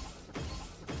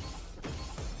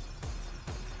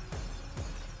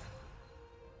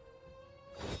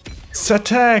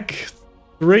 Satek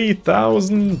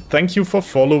 3000, thank you for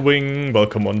following,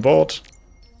 welcome on board.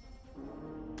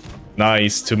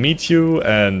 Nice to meet you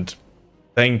and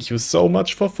thank you so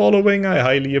much for following, I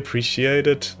highly appreciate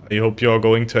it. I hope you are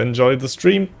going to enjoy the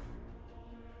stream.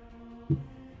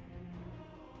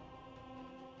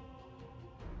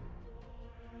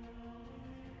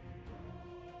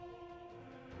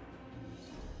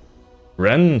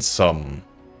 Ransom.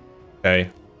 Okay.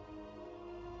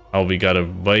 Oh, we got a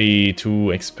way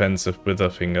too expensive Wither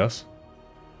Fingers.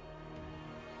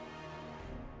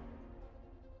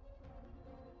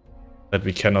 That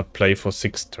we cannot play for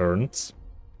 6 turns.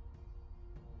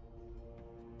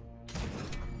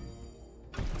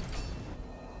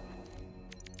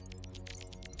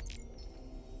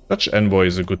 Dutch Envoy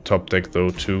is a good top deck though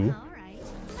too. All right,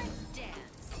 let's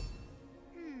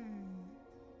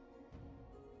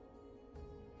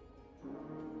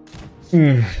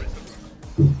dance.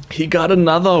 He got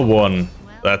another one.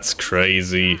 That's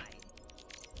crazy.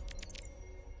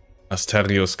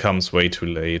 Asterios comes way too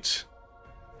late.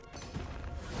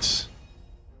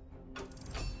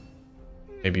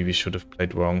 Maybe we should have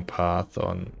played wrong path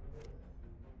on...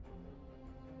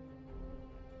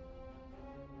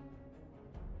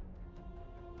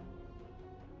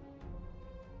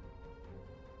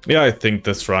 Yeah, I think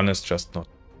this run is just not...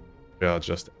 We are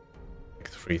just like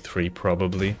 3-3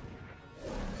 probably.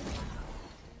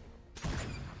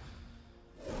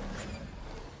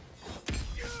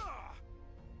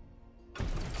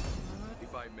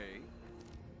 If I may,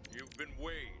 you've been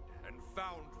weighed and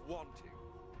found wanting.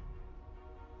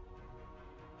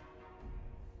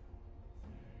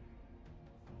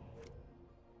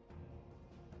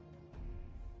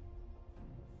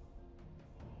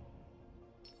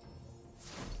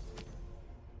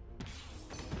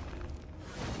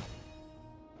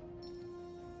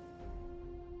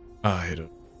 I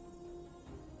don't...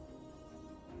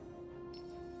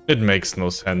 It makes no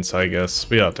sense, I guess.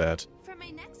 We are dead. For my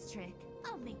next trick,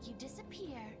 I'll make you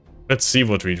disappear. Let's see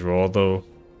what we draw, though.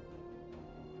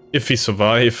 If we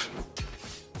survive.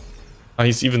 Ah,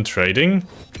 he's even trading?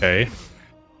 Okay.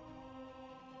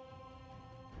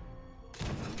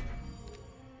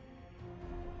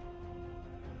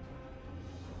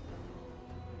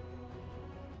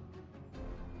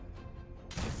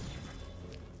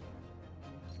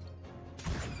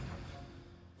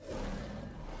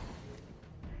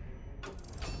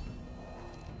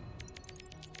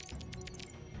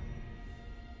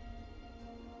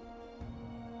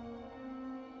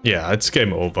 Yeah, it's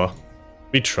game over.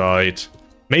 We tried.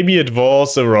 Maybe it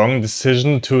was a wrong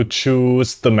decision to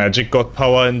choose the magic god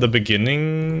power in the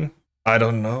beginning. I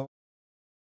don't know.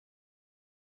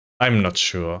 I'm not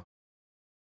sure.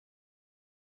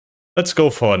 Let's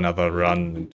go for another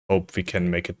run and hope we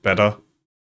can make it better.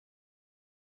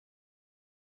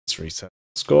 Let's reset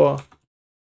the score.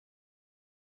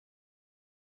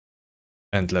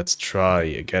 And let's try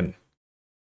again.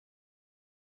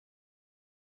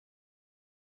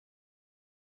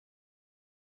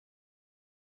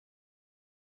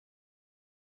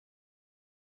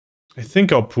 I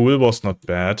think our pool was not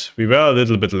bad. We were a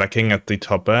little bit lacking at the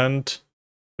top end.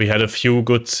 We had a few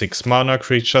good 6 mana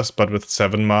creatures, but with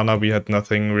 7 mana we had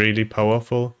nothing really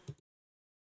powerful.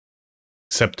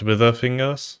 Except Wither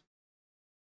Fingers.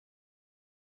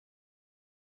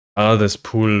 Ah, this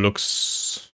pool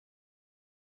looks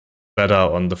better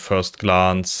on the first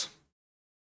glance.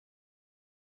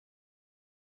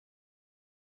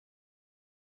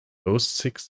 Those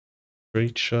 6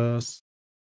 creatures.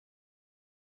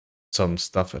 Some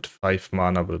stuff at 5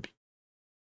 mana will be.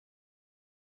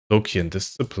 Lokian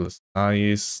Disciple is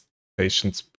nice.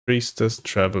 Patience Priestess,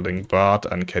 Traveling Bard,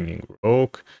 Uncanny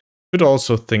Rogue. Could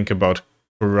also think about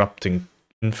Corrupting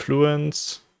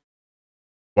Influence.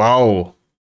 Wow.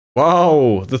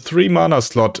 Wow, the 3 mana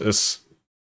slot is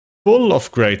full of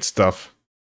great stuff.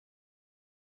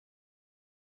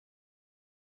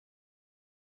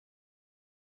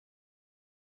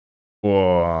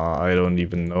 Whoa, I don't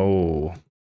even know.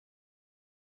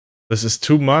 This is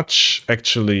too much,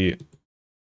 actually.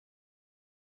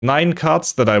 9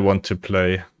 cards that I want to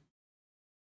play.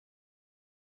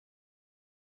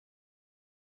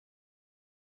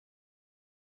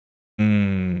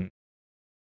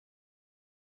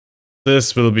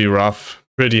 This will be rough.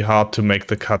 Pretty hard to make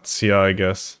the cuts here, I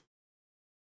guess.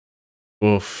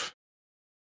 Oof.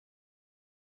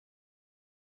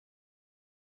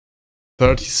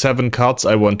 37 cards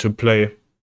I want to play.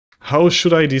 How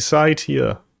should I decide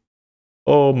here?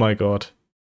 Oh my god.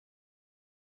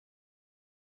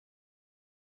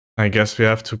 I guess we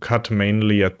have to cut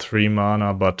mainly at 3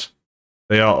 mana, but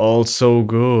they are all so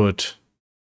good.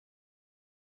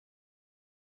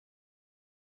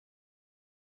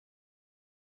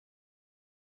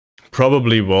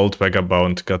 Probably Vault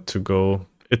Vagabond got to go.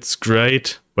 It's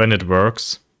great when it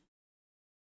works.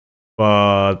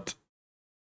 But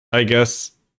I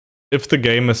guess if the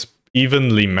game is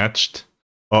evenly matched,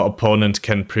 our opponent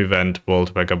can prevent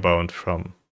Vault Vagabond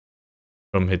from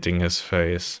hitting his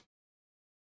face.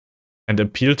 And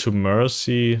Appeal to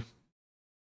Mercy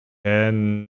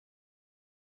can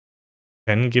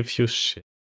give you shit.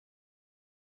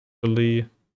 Actually.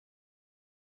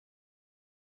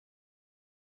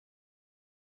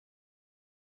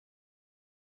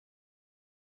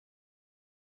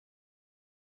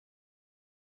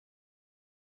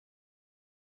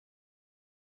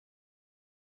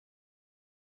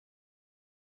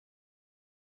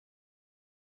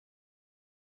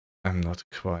 I'm not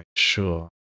quite sure.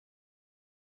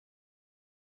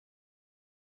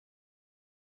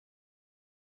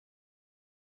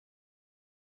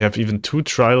 You have even 2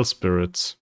 Trial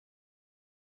Spirits.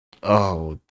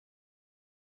 Oh.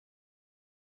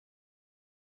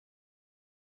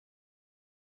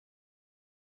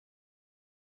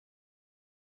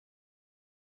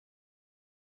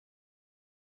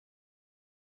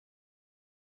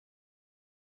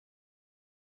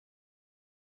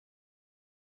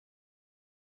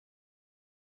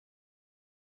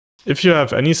 If you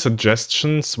have any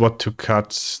suggestions what to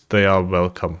cut, they are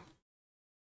welcome.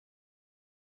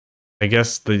 I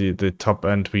guess the top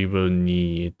end we will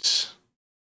need,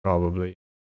 probably.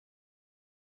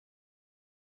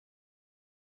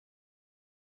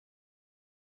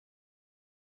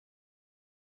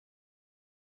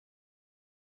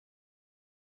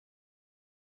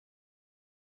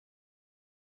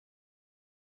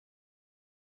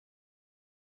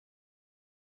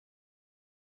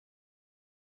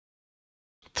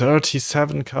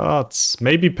 $37 cards.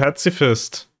 Maybe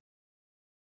Pacifist.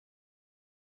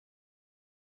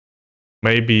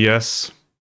 Maybe yes.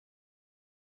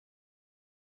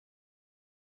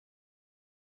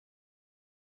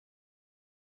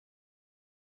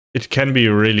 It can be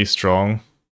really strong,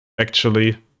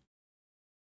 actually.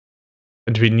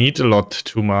 And we need a lot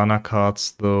 2 mana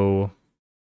cards, though.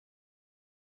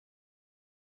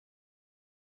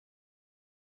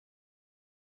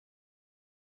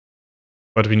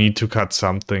 But we need to cut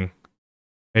something.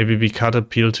 Maybe we cut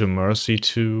Appeal to Mercy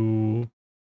too.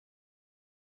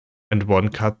 And 1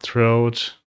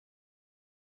 Cutthroat.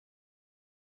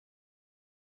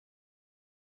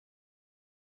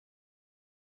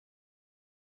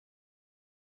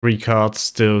 Three cards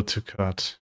still to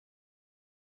cut.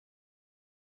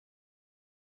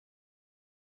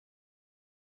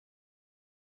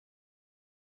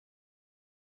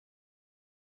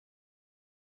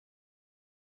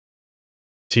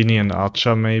 Teeny and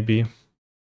Archer, maybe.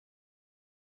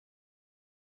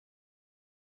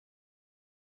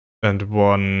 And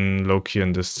 1 Loki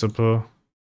and Disciple.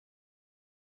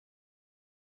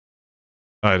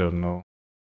 I don't know.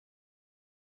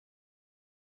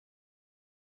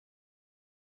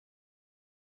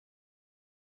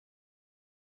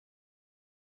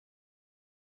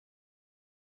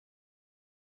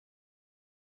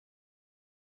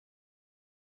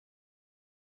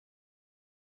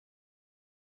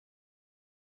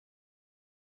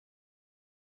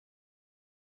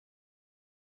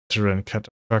 Veteran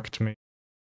Cataphract me.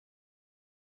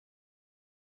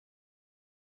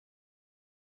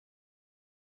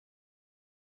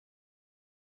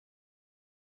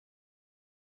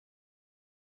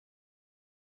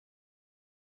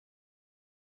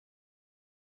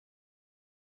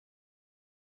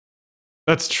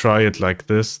 Let's try it like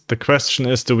this. The question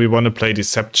is, do we want to play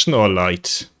Deception or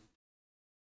Light?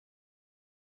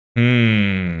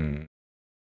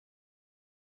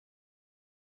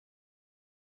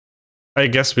 I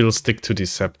guess we'll stick to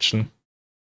Deception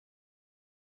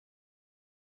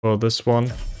for this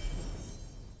one.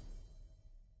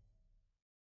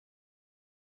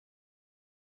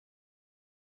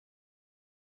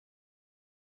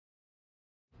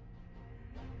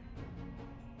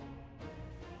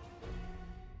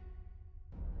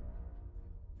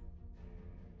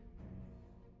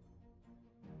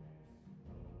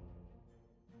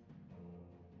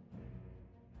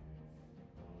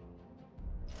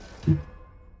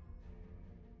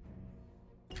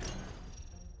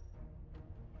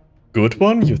 Good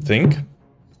one, you think?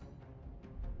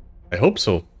 I hope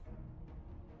so.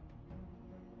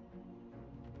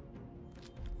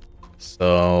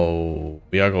 So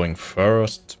we are going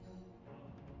first.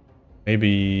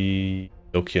 Maybe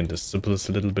Loki Indisible is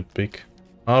a little bit big.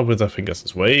 Ah, Wither Fingers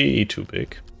is way too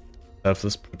big. Have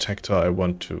this protector I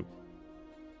want to.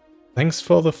 Thanks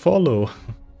for the follow.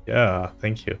 Yeah,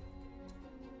 thank you.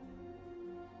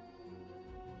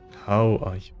 How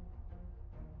are you?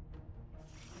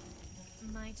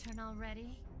 My turn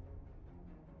already?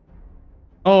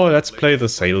 Oh, let's play the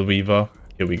Sail Weaver.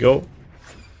 Here we go.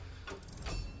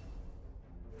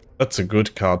 That's a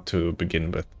good card to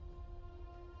begin with.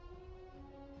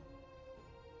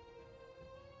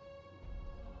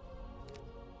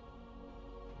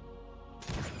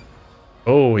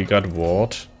 Oh, he got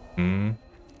Ward.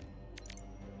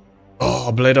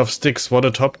 Oh, Blade of Sticks, what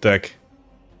a top deck.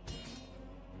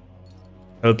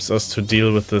 Helps us to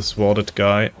deal with this warded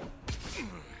guy.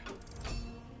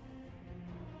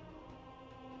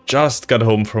 Just got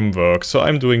home from work, so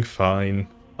I'm doing fine.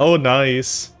 Oh,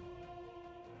 nice.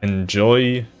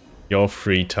 Enjoy your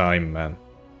free time, man.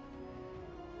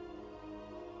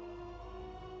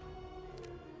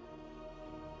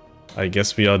 I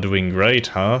guess we are doing great,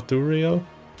 huh, Duriel?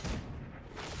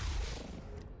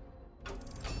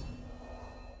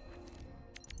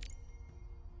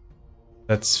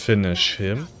 Let's finish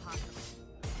him.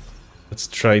 Let's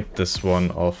trade this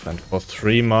one off, and for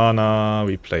 3 mana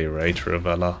we play Raid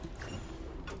Reveller.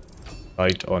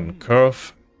 Right on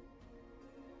curve.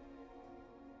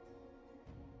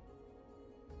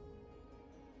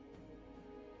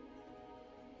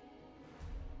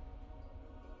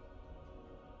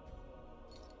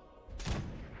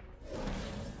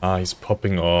 Ah, he's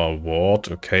popping our ward.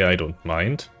 Okay, I don't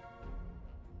mind.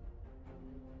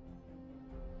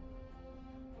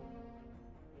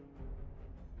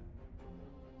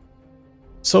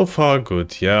 So far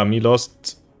good. Yeah, me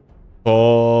lost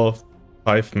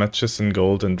 5 matches in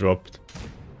gold and dropped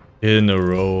in a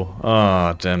row.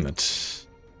 Ah, damn it.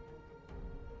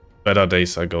 Better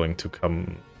days are going to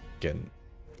come again.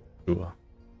 Sure.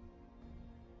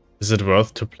 Is it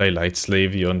worth to play Light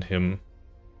Slavey on him?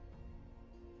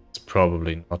 It's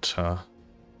probably not, huh?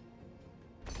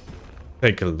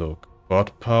 Take a look.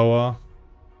 God power.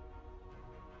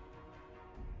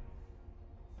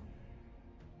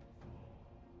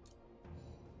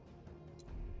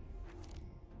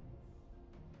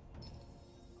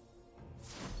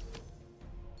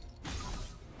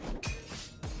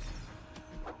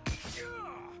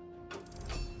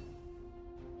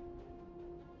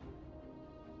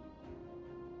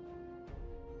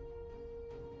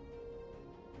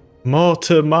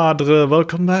 Morte Madre,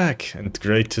 welcome back, and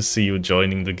great to see you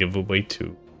joining the giveaway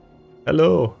too.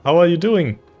 Hello, how are you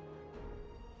doing?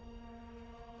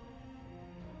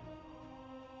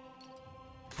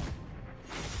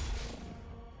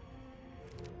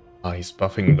 Ah, he's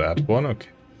buffing that one, okay.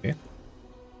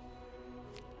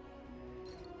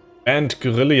 And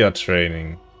guerrilla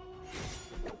training.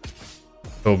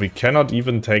 So we cannot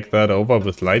even take that over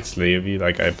with Light Slavey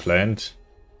like I planned.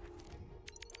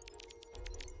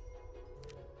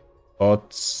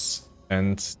 Bots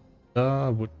and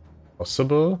would be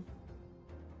possible.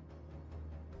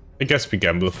 I guess we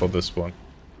gamble for this one.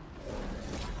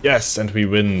 Yes, and we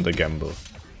win the gamble.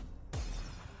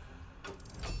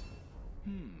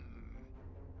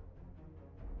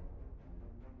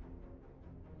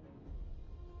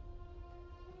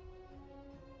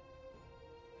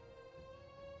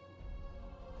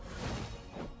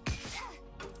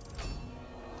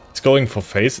 It's going for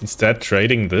face instead,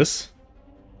 trading this.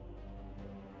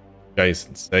 Guy is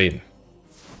insane.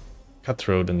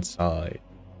 Cutthroat inside.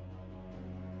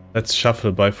 Let's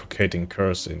shuffle bifurcating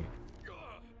cursing.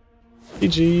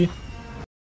 GG.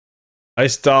 I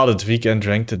started weekend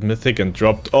ranked at Mythic and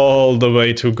dropped all the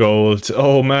way to gold.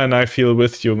 Oh man, I feel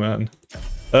with you, man.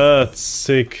 That's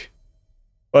sick.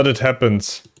 But it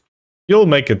happens. You'll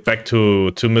make it back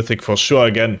to Mythic for sure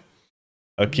again.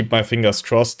 I'll keep my fingers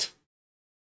crossed.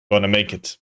 Gonna make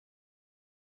it.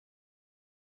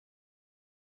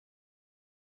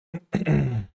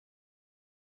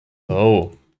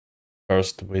 So,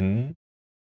 first win.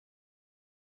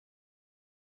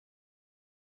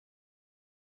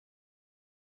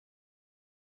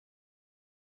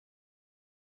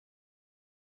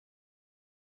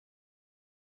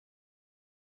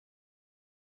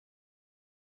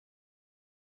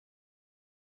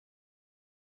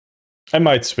 I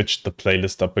might switch the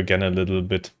playlist up again a little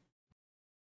bit.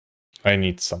 I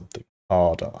need something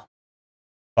harder,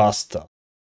 faster.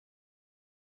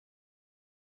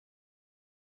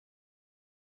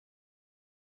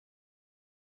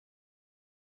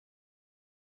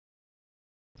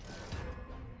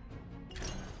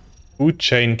 Food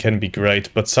chain can be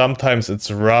great, but sometimes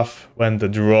it's rough when the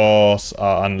draws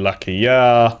are unlucky.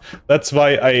 Yeah, that's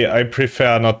why I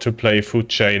prefer not to play food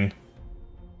chain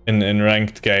in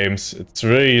ranked games. It's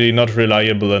really not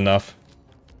reliable enough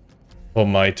for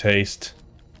my taste.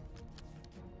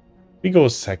 We go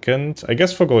second. I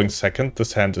guess for going second,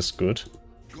 this hand is good.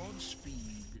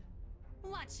 Godspeed.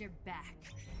 Watch your back.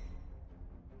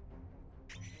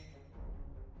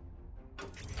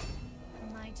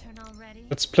 My turn already.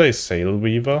 Let's play Sail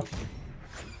Weaver.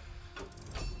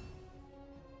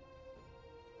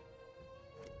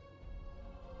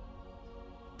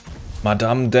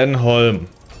 Madame Denholm.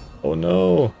 Oh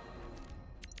no.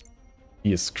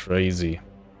 He is crazy.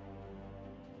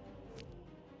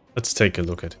 Let's take a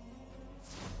look at it.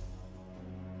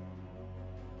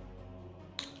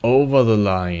 Over the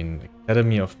Line.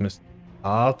 Academy of Mystic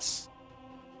Arts.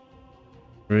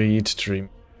 Read Dream.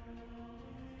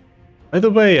 By the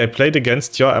way, I played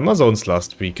against your Amazons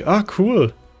last week. Ah,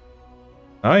 cool.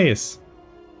 Nice.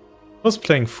 I was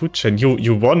playing Food Chain.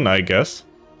 You won, I guess.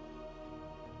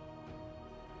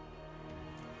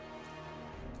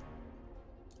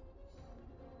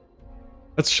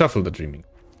 Let's shuffle the Dreaming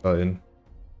in.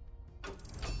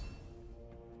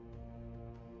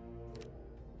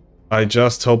 I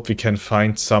just hope we can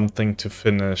find something to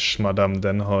finish Madame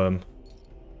Denholm.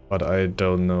 But I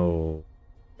don't know.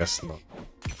 Guess not.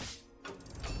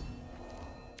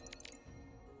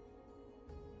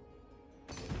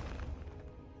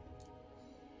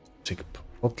 Take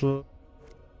Portal.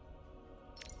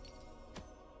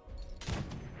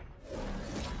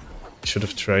 Should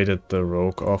have traded the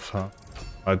Rogue off her.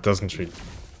 It doesn't really.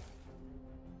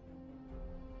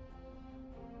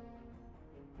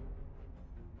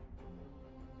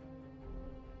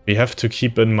 We have to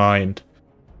keep in mind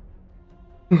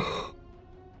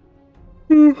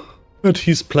that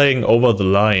he's playing Over the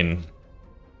Line.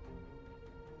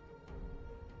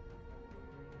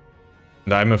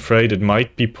 And I'm afraid it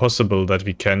might be possible that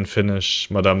we can finish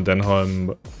Madame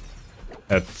Denholm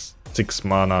at 6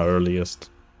 mana earliest.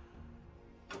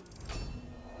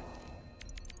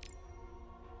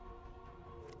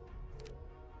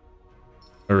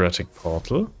 Erratic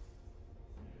Portal.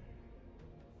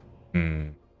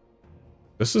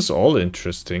 This is all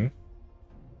interesting.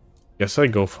 Guess I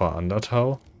go for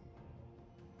Undertow.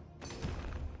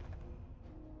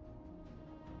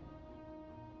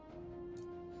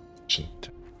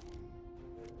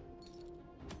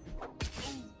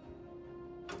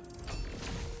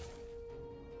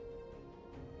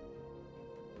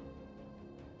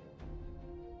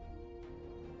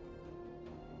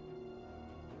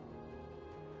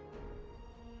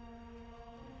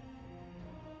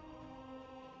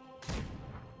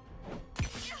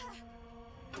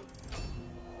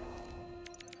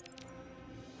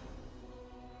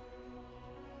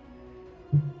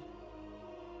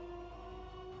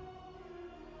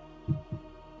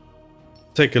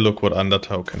 Take a look what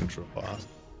Undertow can draw us.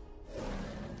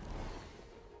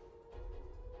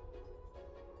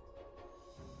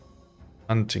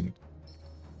 Hunting.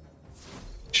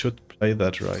 Should play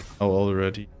that right now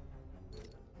already.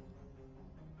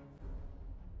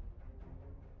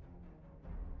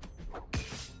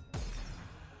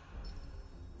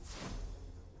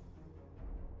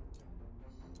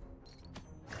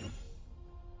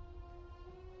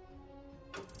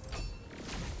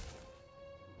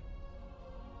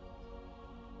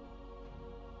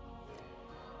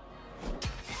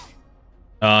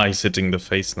 Ah, he's hitting the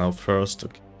face now first.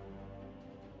 Okay.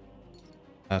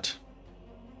 That.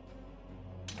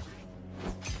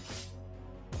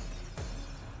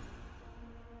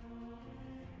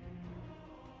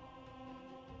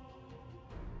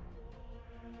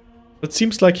 It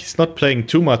seems like he's not playing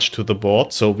too much to the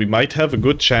board, so we might have a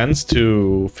good chance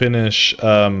to finish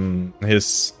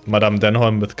his Madame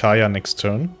Denholm with Kaya next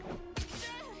turn.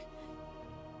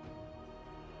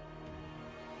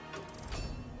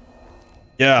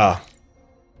 Yeah.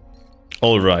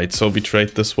 Alright, so we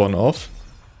trade this one off.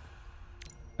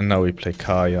 And now we play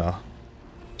Kaya.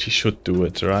 She should do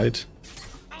it, right?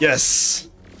 Yes!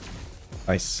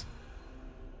 Nice.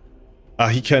 Ah,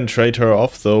 he can trade her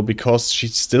off though, because she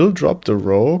still dropped a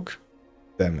rogue.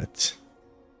 Damn it.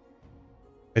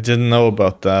 I didn't know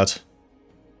about that.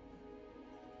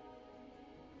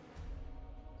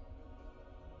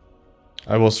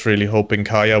 I was really hoping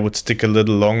Kaya would stick a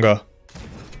little longer.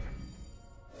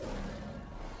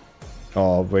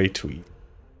 Oh, way too easy.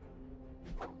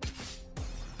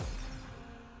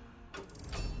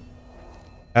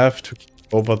 Have to keep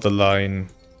Over the Line.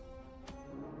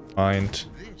 Mind.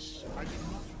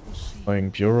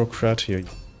 Annoying bureaucrat here.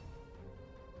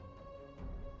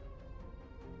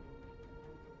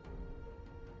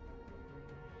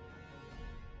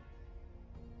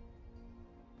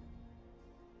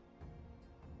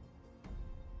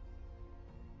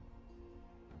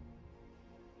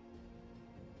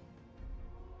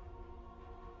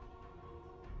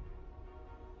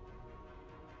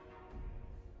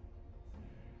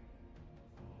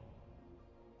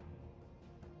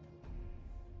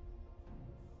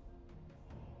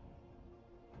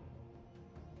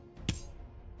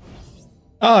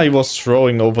 Ah, he was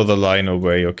throwing over the line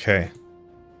away, okay.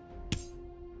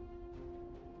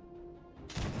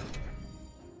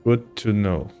 Good to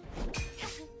know.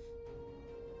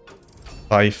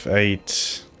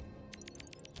 5-8.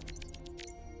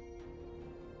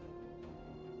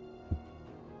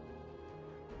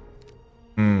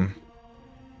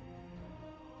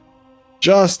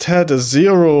 Just had a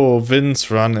 0 wins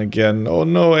run again. Oh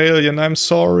no, Alien, I'm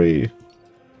sorry.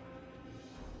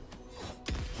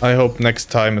 I hope next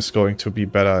time is going to be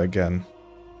better again.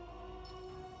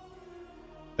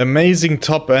 Amazing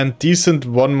top end, decent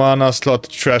 1 mana slot,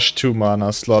 trash 2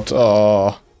 mana slot.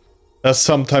 Oh, there's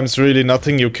sometimes really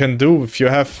nothing you can do if you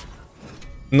have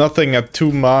nothing at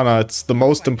 2 mana. It's the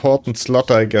most important slot,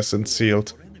 I guess, in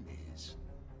sealed.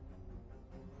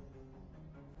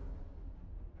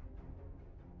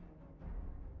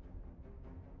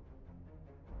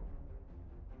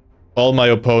 All my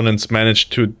opponents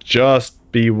managed to just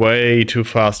be way too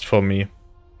fast for me.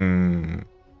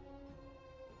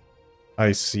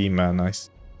 I see, man. I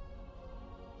see.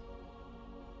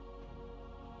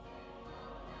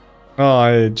 Oh,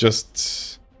 I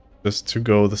just to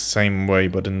go the same way,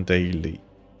 but in daily.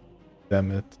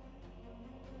 Damn it.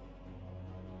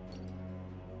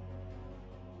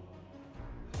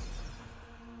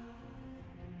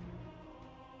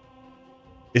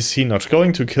 Is he not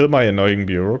going to kill my annoying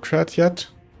bureaucrat yet?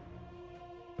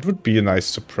 It would be a nice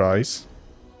surprise.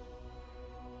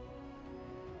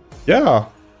 Yeah.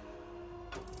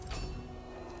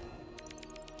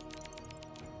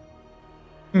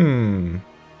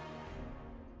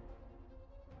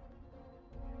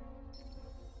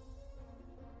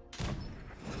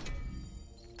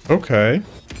 Okay.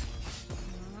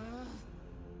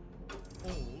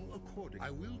 All according.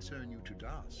 I will turn you to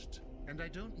dust, and I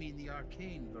don't mean the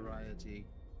arcane variety.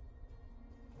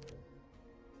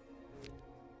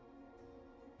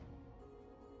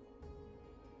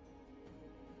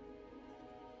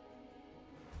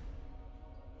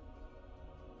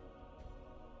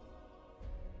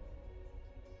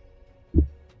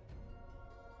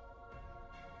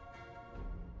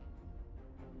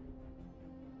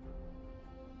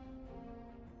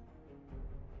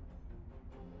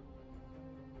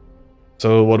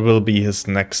 So what will be his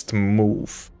next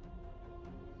move?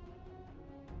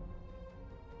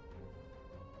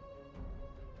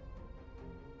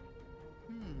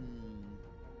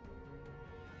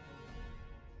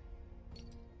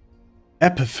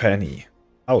 Epiphany.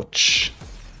 Ouch.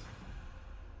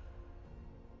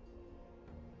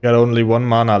 Got only 1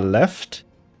 mana left.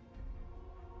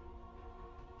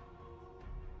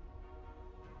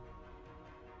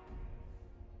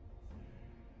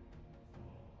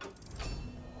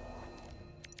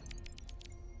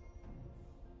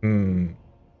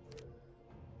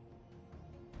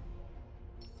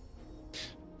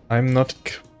 I'm not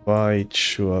quite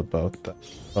sure about that,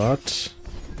 but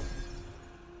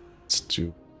let's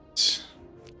do it.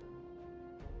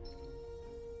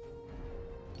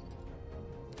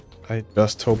 I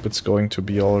just hope it's going to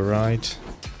be alright.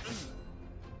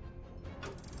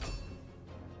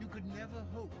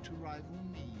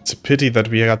 It's a pity that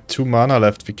we got 2 mana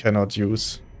left we cannot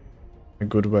use in a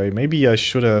good way. Maybe I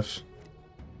should have...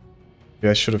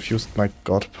 Maybe I should have used my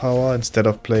god power instead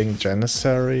of playing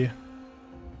Janissary.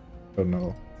 I don't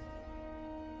know.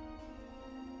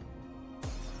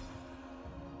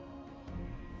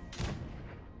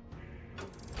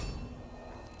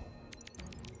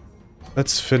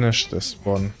 Let's finish this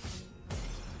one.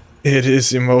 It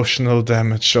is emotional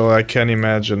damage, so I can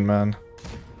imagine, man.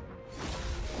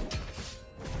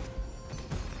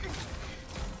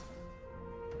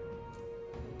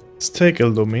 Let's take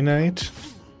Illuminate.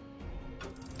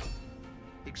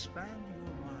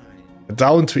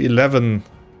 Down to 11.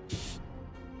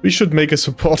 We should make a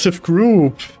supportive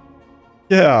group.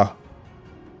 Yeah.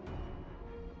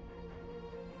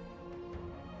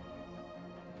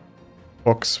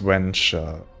 Fox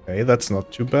Venture. Okay, that's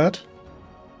not too bad.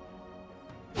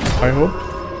 I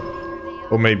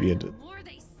hope. Or maybe it did.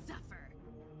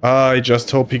 I just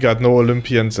hope he got no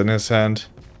Olympians in his hand.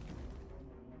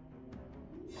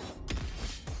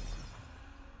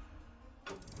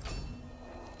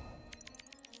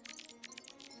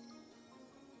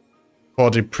 For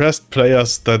depressed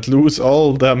players that lose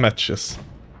all their matches.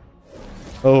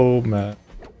 Oh man.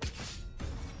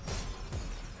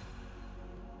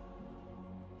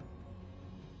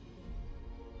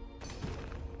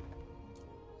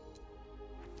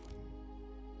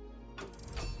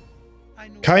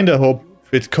 Kinda hope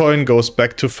Bitcoin goes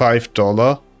back to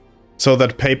 $5 so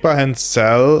that paper hands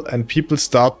sell and people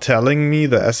start telling me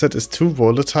the asset is too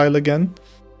volatile again.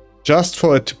 Just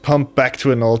for it to pump back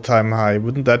to an all-time high.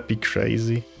 Wouldn't that be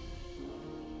crazy?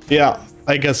 Yeah,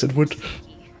 I guess it would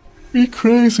be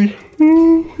crazy.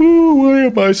 Why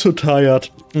am I so tired?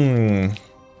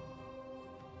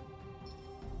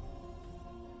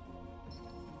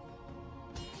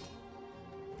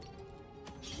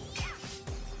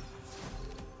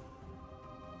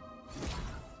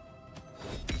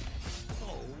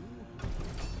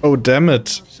 Oh, damn it.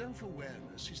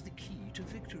 Self-awareness is the key to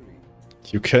victory.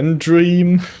 You can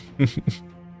dream.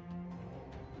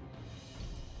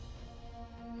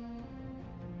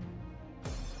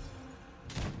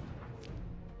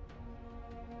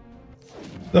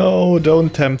 No,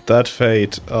 don't tempt that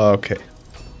fate. Okay.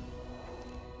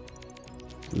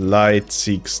 Light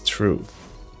seeks truth.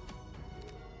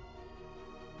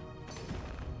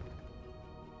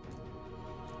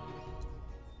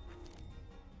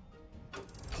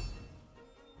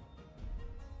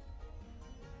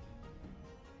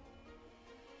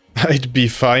 I'd be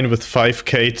fine with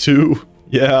 5k too.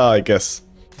 Yeah, I guess.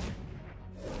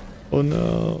 Oh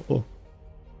no.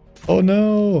 Oh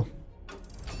no.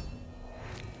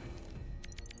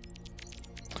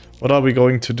 What are we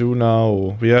going to do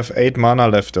now? We have 8 mana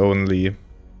left only.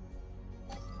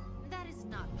 That is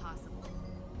not possible.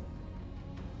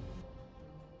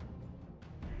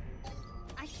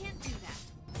 I can't do that.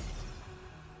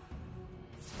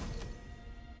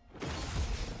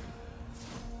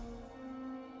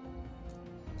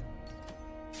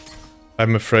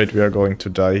 I'm afraid we are going to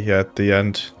die here at the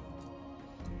end.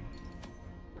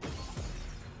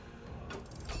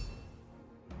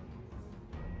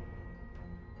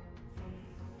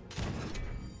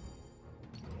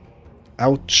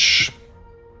 Ouch.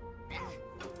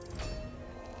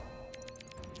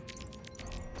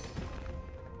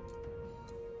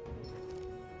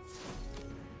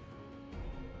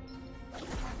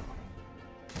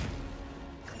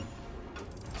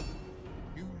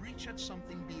 You reach at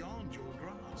something beyond your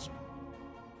grasp.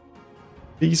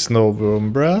 Please no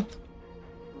worm breath.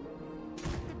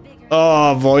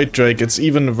 Oh, Void Drake, it's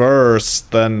even worse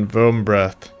than worm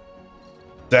breath.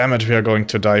 Damn it, we are going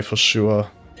to die for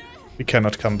sure. We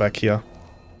cannot come back here.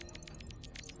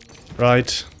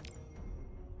 Right.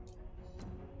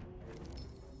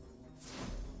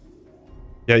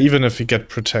 Yeah, even if we get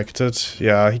protected,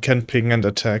 yeah, he can ping and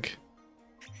attack.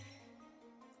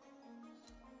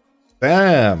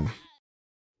 Damn.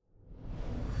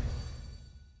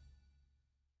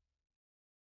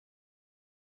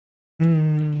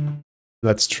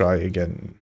 Let's try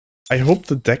again. I hope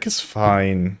the deck is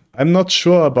fine. I'm not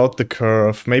sure about the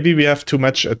curve. Maybe we have too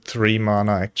much at 3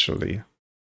 mana, actually.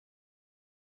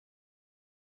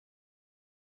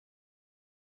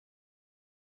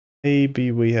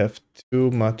 Maybe we have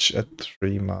too much at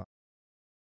 3 mana.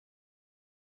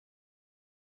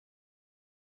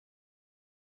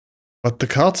 But the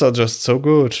cards are just so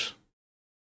good.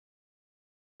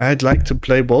 I'd like to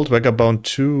play Bolt Vagabond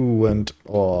 2 and...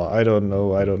 Oh, I don't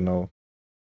know.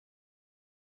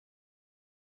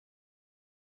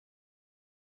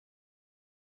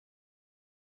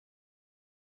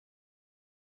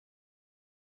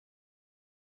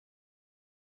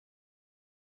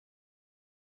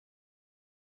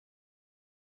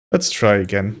 Let's try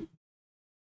again.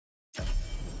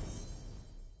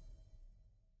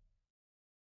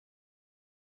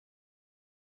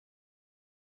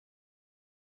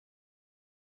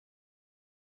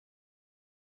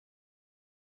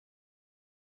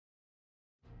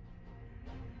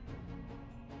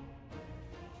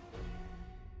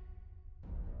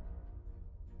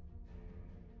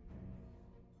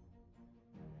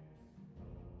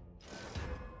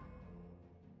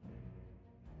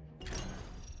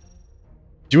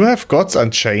 Do you have Gods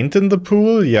Unchained in the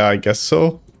pool? Yeah, I guess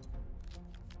so.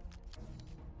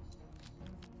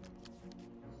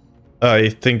 I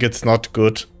think it's not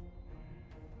good.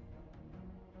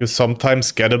 You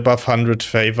sometimes get above 100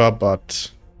 favor,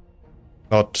 but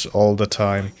not all the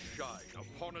time. Shine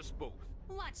upon us both.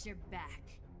 Watch your back.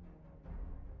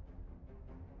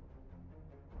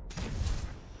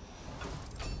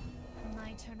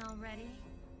 My turn already?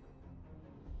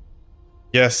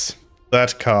 Yes,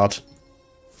 that card.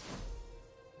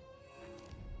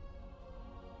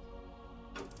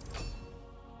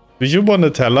 Do you want to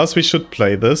tell us we should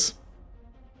play this?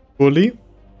 Fully?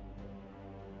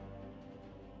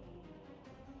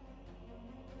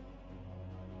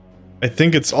 I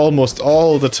think it's almost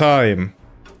all the time.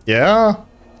 Yeah?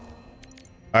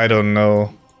 I don't know.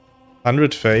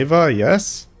 100 favor,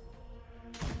 yes?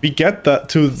 We get that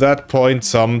to that point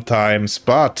sometimes,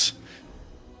 but...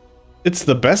 It's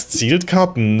the best sealed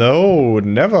card? No,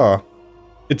 never.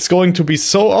 It's going to be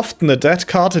so often a dead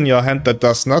card in your hand that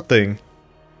does nothing.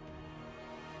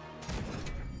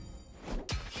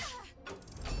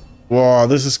 Wow,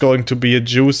 this is going to be a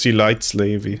juicy light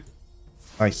slavey.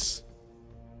 Nice.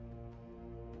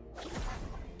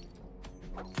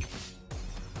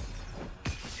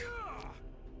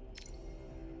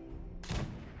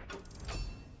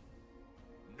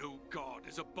 No god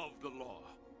is above the law.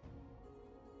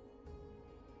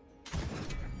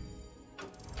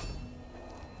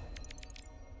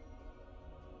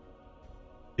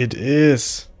 It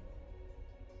is.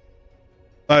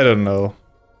 I don't know.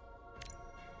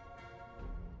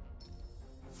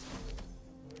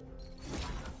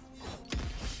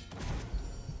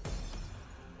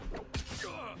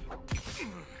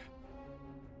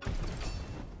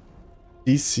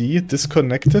 DC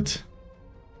disconnected?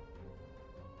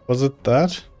 Was it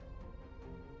that?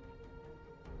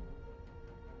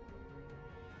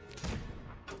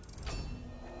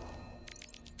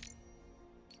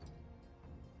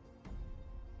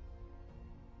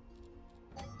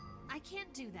 I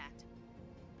can't do that.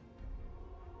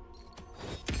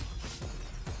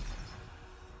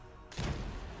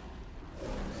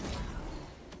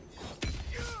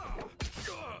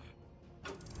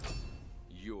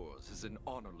 Yours is an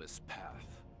honorless path.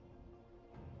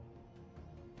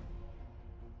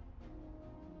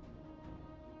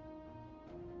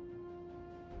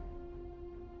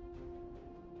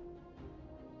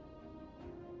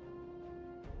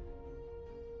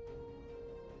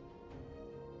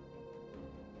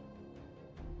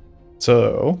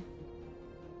 So...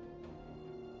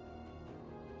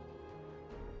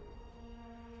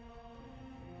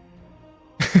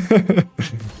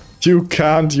 You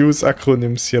can't use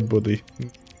acronyms here, buddy.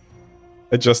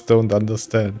 I just don't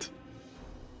understand.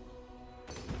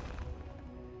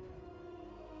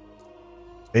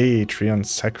 Patreon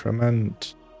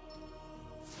Sacrament.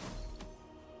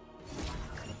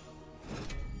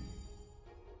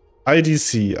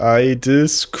 IDC, I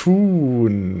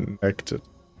disconnected.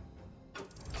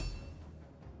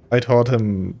 I taught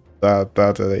him that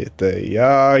day.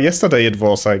 Yeah, yesterday it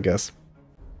was, I guess.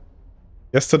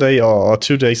 Yesterday or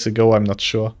 2 days ago, I'm not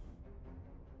sure.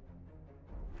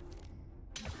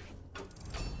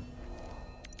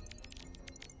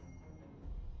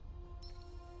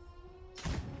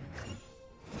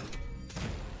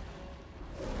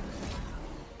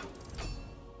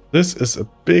 This is a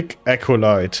big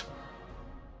acolyte.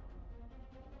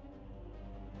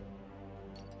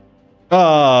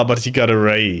 Ah, but he got a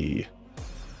ray.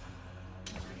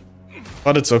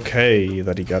 But it's okay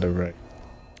that he got a ray.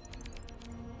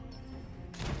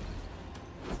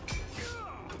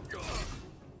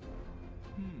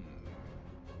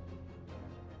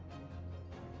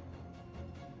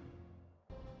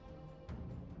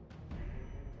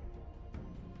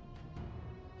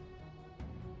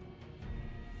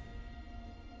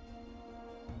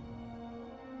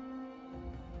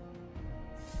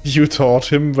 You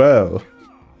taught him well.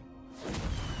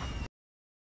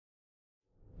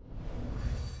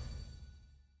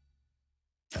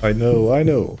 I know, I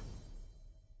know.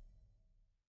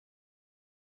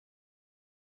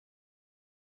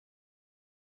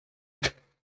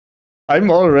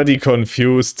 I'm already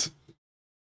confused.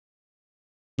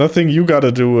 Nothing you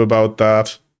gotta do about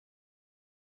that.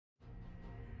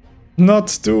 Not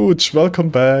Stooge, welcome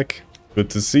back. Good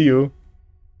to see you.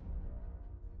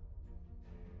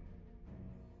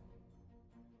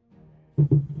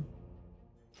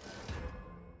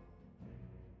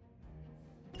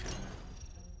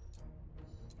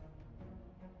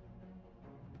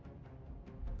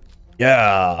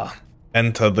 Yeah,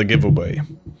 enter the giveaway.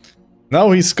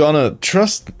 Now he's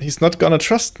not gonna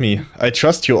trust me. I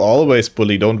trust you always,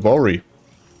 bully, don't worry.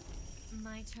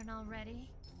 My turn already?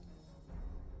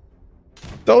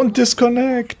 Don't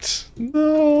disconnect!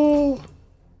 No!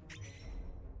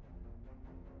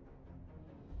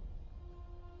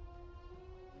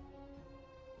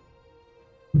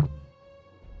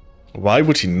 Why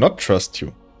would he not trust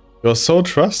you? You're so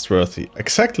trustworthy.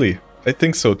 Exactly. I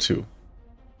think so too.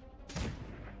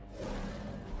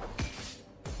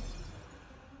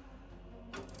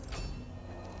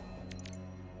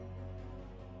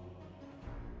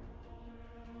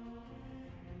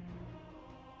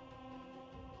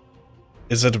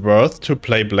 Is it worth to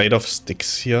play Blade of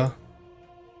Styx here?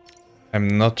 I'm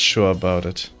not sure about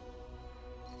it.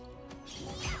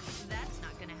 That's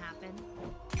not gonna happen.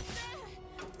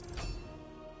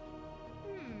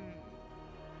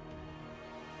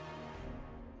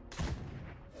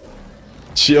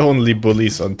 She only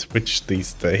bullies on Twitch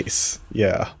these days.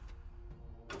 Yeah.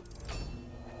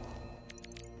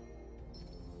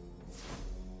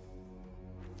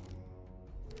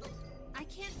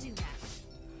 can't do that.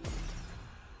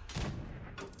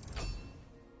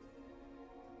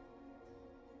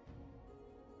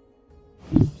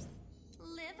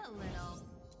 Live a little.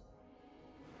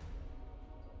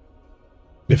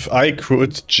 If I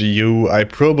could GU, I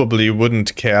probably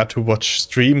wouldn't care to watch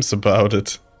streams about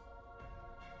it.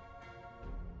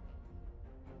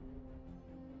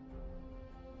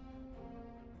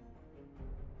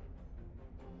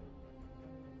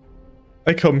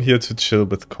 I come here to chill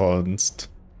with Const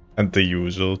and the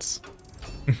usuals.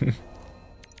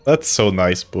 That's so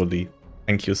nice, Bully.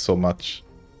 Thank you so much.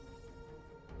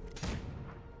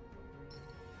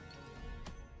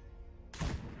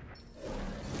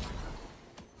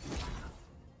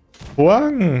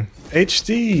 Huang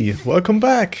HD, welcome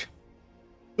back.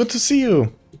 Good to see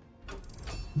you.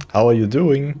 How are you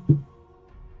doing?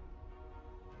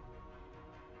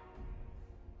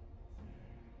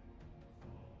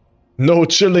 No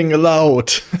chilling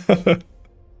allowed.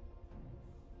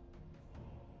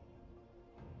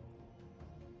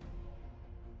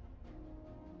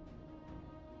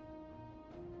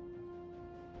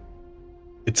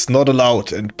 It's not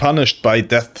allowed and punished by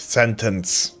death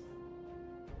sentence.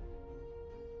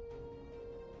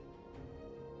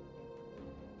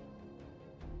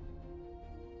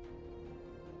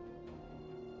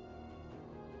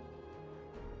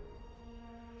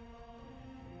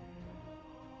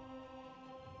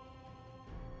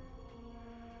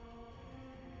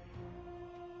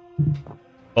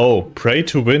 Oh, pray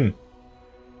to win.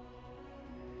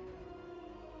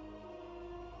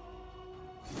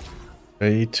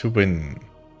 Pray to win.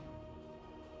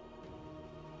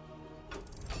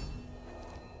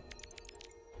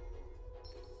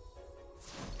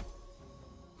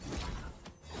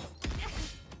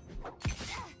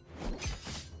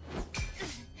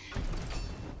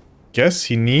 Guess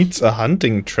he needs a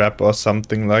hunting trap or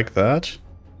something like that.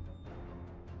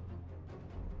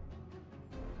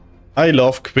 I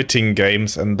love quitting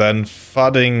games and then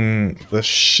fudding the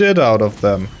shit out of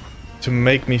them to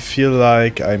make me feel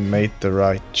like I made the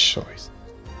right choice.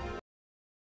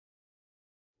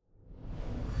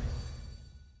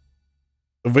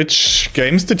 Which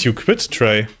games did you quit,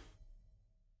 Trey?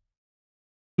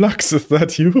 Lux, is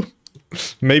that you?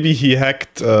 Maybe he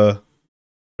hacked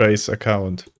Trey's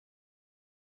account.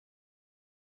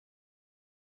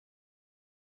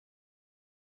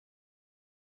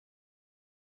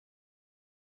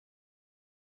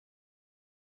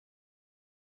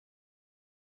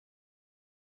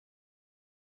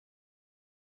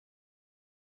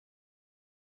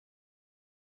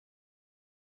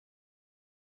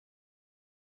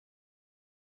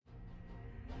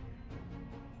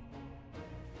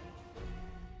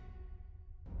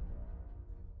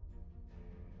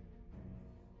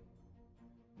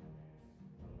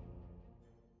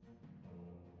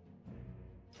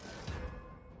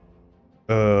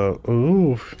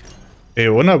 Ooh.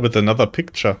 Aeona with another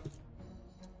picture.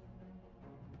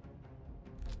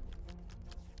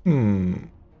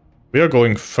 We are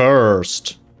going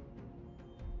first.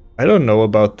 I don't know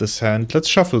about this hand. Let's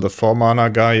shuffle the 4 mana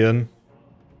guy in.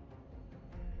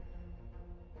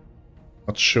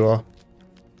 Not sure.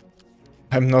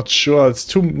 I'm not sure. It's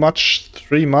too much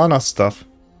 3 mana stuff.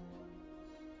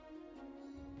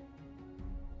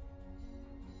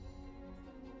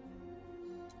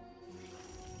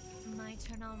 My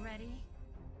turn already.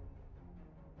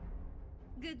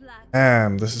 Good luck.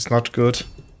 Damn, this is not good.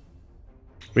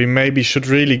 We maybe should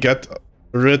really get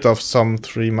rid of some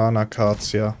 3 mana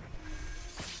cards here.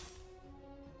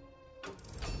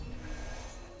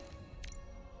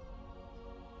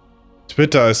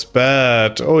 Twitter is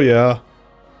bad. Oh yeah.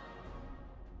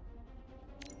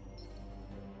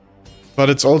 But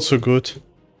it's also good.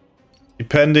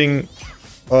 Depending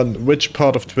on which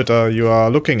part of Twitter you are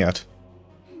looking at.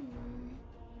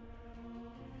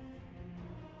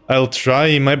 I'll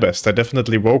try my best. I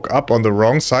definitely woke up on the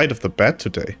wrong side of the bed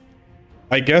today.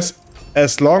 I guess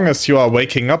as long as you are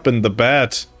waking up in the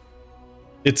bed,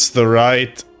 it's the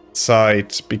right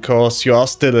side, because you are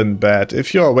still in bed.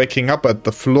 If you are waking up at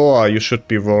the floor, you should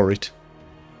be worried.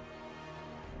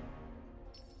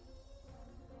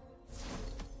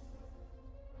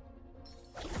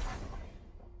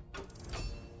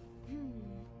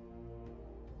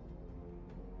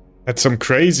 Had some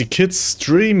crazy kids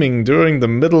streaming during the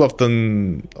middle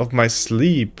of my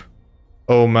sleep.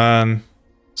 Oh man,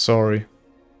 sorry. It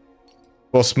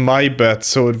was my bed,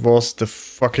 so it was the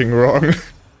fucking wrong.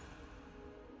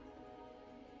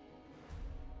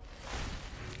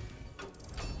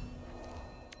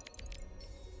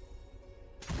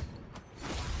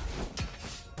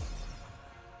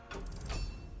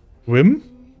 Wim?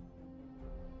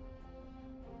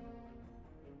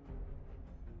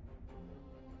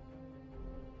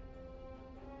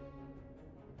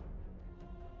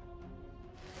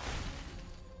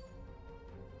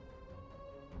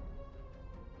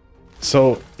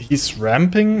 So he's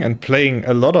ramping and playing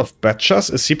a lot of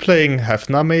Batchas. Is he playing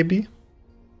Hefner maybe?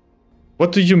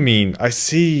 What do you mean? I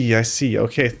see, I see.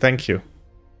 Okay, thank you.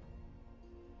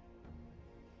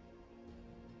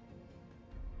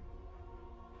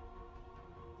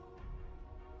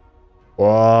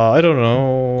 Well, I don't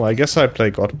know. I guess I play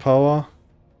God Power.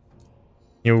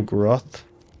 New Groth.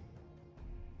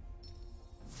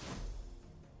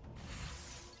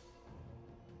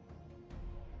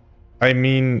 I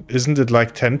mean, isn't it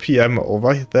like 10 PM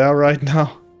over there right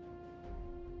now?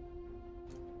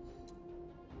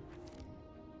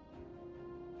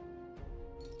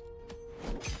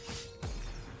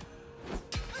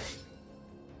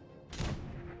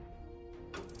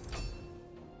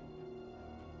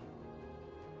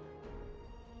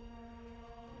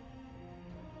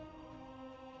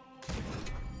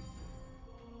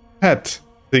 Hat.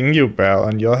 Thing you bear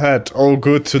on your head. Oh,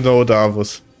 good to know,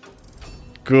 Davos.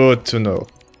 Good to know.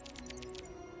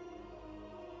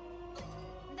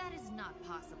 That is not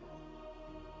possible.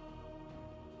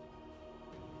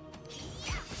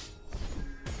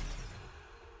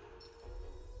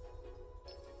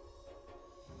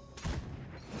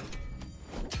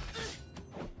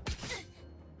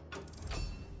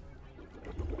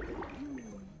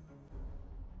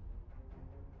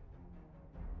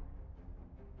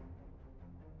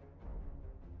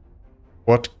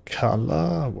 What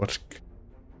color? What?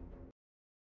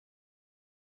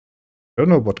 I don't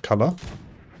know what color.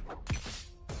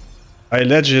 I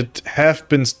legit have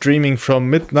been streaming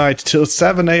from midnight till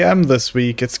 7 AM this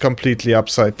week. It's completely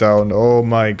upside down. Oh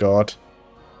my god.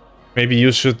 Maybe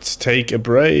you should take a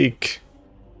break.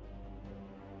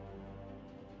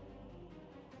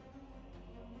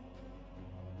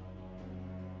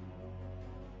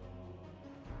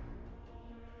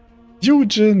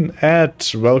 Eugen, Ed,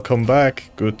 welcome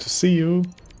back. Good to see you.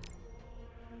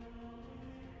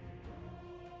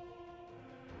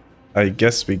 I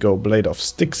guess we go Blade of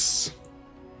Sticks.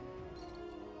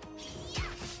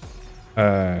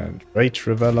 And Rage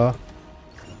Reveller.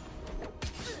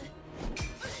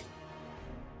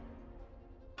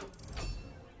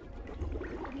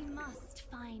 We must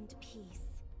find peace.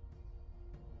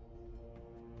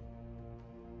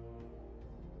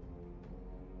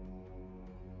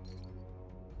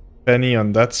 Penny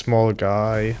on that small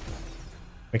guy.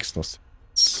 Makes no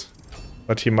sense.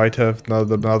 But he might have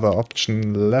another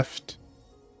option left.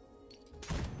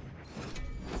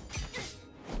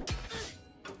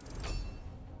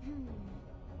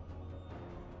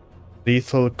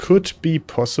 Lethal could be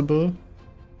possible.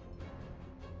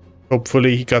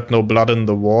 Hopefully he got no blood in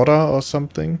the water or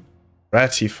something.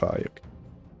 Ratify.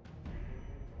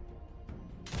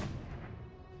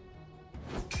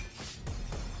 Okay.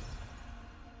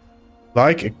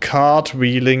 Like a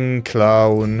cartwheeling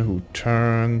clown who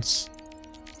turns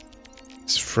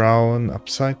his frown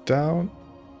upside down.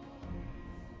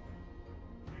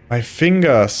 My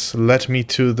fingers led me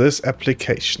to this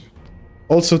application.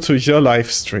 Also to your live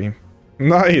stream.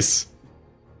 Nice!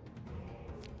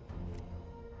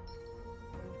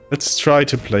 Let's try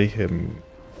to play him.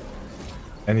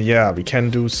 And yeah, we can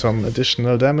do some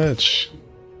additional damage.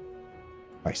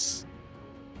 Nice.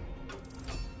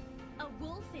 A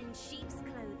wolf in sheep's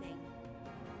clothing.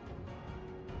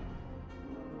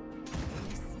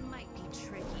 This might be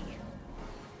tricky.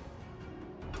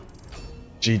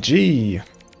 GG.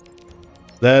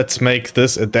 Let's make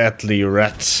this a deadly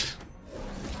rat.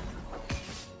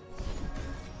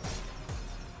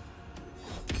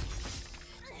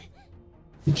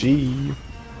 GG.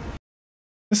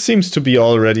 This seems to be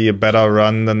already a better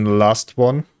run than the last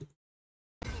one.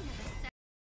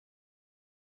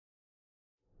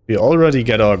 We already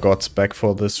get our gods back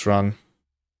for this run.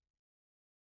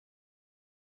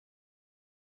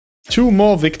 2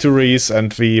 more victories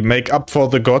and we make up for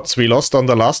the gods we lost on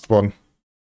the last one.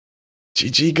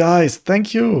 GG guys,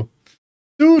 thank you.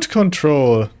 Dude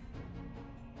control.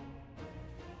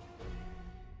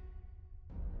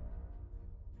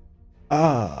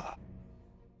 Ah.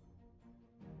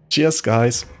 Cheers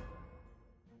guys.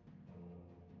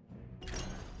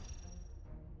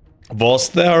 Was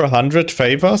there 100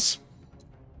 favors?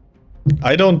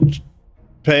 I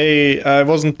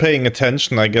wasn't paying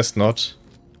attention, I guess not.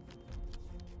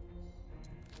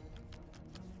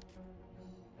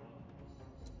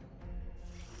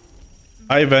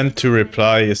 I went to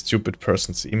reply a stupid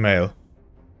person's email.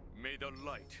 May the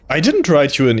light. I didn't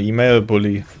write you an email,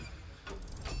 bully.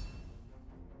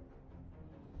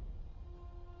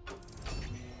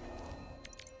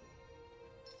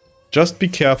 Just be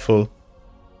careful.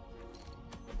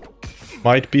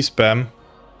 Might be spam.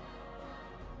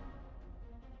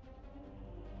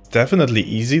 definitely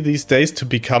easy these days to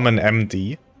become an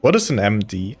MD. What is an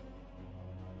MD?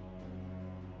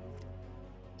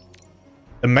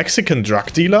 A Mexican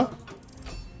drug dealer?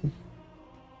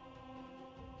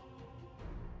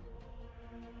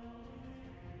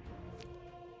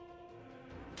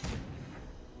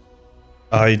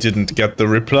 I didn't get the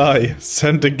reply.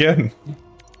 Send again.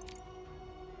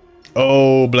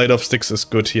 Oh, Blade of Sticks is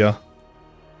good here.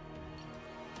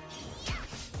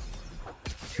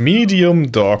 Medium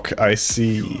dog, I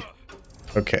see.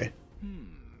 Okay.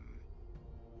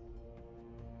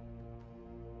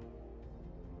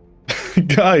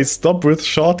 Guys, stop with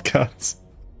shortcuts.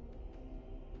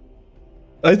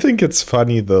 I think it's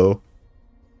funny though.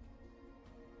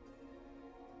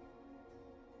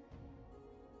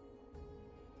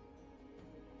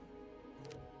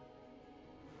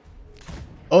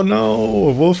 Oh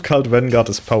no, Wolf Cult Vanguard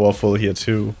is powerful here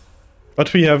too.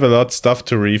 But we have a lot of stuff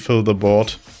to refill the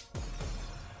board.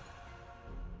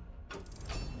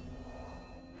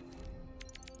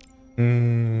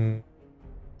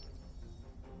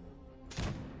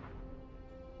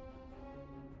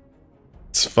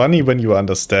 It's funny when you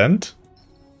understand.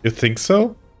 You think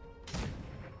so?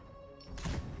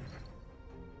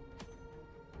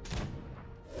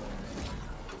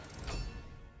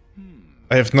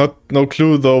 I have no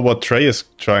clue though what Trey is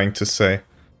trying to say.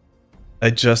 I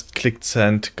just clicked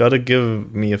send. Gotta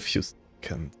give me a few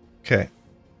seconds. Okay.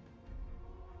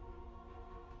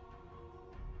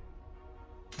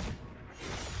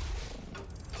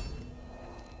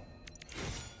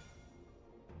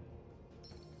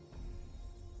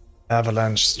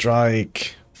 Avalanche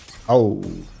strike. Oh.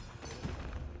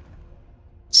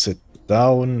 Sit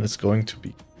down is going to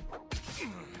be.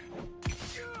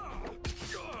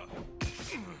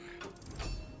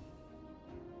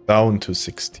 Down to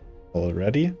 60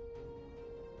 already.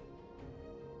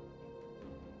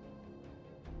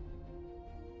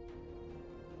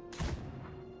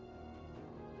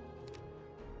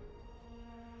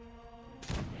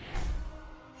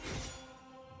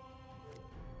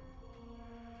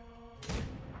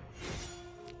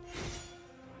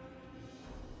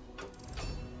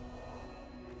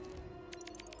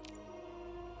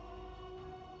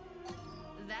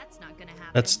 That's not gonna happen.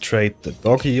 Let's trade the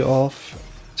doggy off.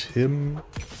 Him.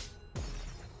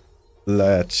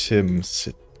 Let him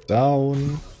sit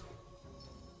down.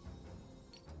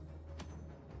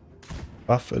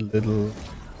 Buff a little.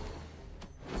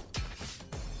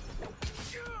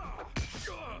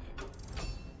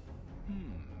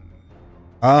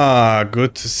 Ah,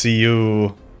 good to see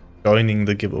you joining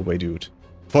the giveaway, dude.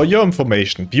 For your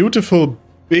information, beautiful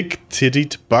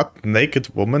big-tittied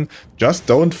butt-naked woman just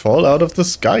don't fall out of the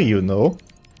sky, you know.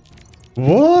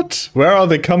 What? Where are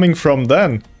they coming from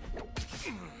then?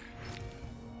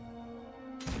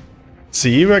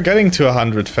 See, we're getting to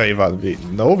 100 favor.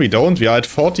 No, we don't. We are at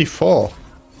 44.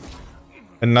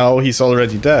 And now he's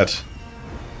already dead.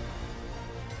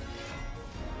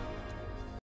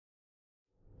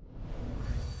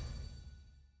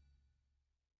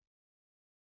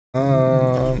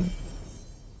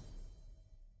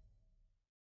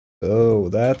 So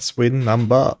that's win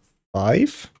number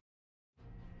 5.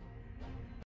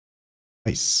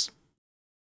 Nice.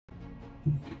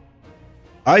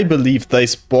 I believe they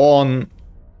spawn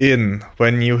in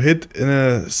when you hit in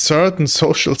a certain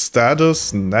social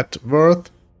status, net worth.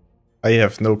 I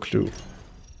have no clue.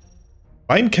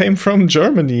 Mine came from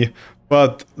Germany,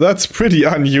 but that's pretty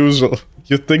unusual.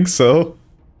 You think so?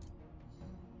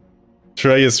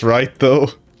 Trey is right though.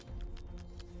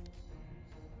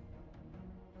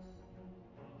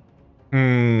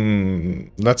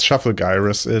 Let's shuffle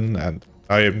Gyrus in and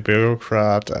I am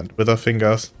Bureaucrat and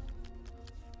Witherfingers.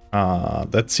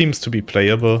 That seems to be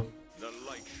playable. The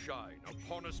light shine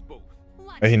upon us both.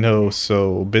 I know,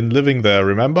 so been living there,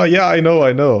 remember? Yeah, I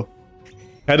know.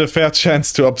 Had a fair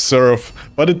chance to observe,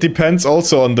 but it depends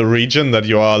also on the region that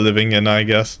you are living in, I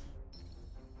guess.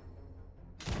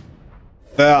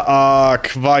 There are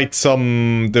quite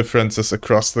some differences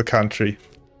across the country.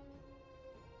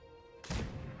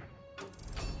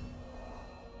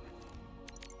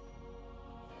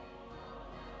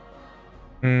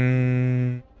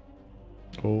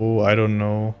 Oh, I don't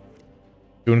know.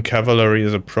 Dune Cavalry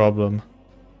is a problem.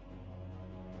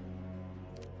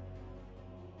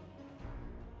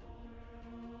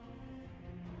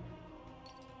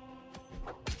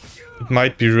 It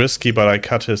might be risky, but I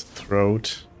cut his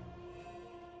throat.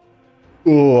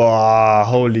 Ooh,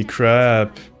 holy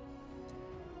crap.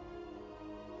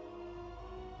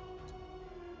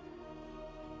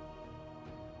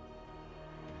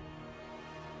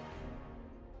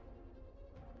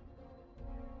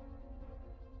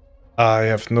 I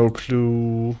have no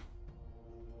clue.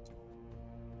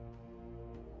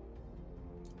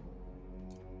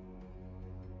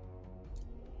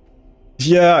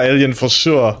 Yeah, alien for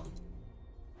sure.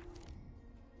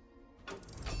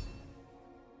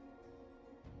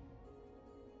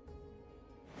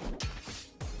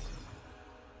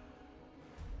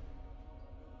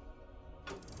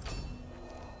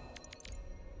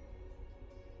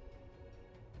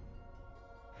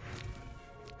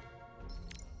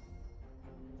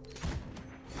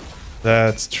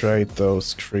 Let's trade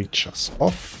those creatures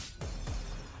off.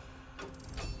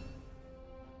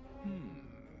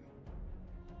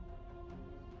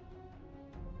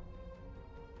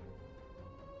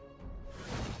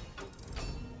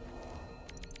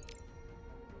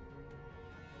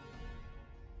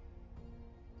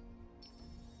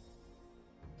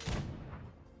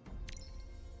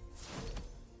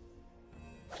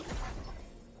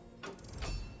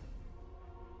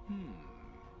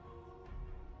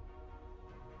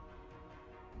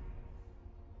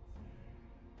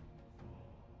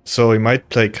 So we might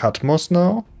play Katmos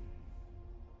now.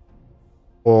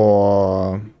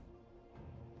 Or...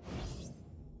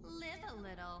 Live a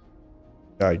little.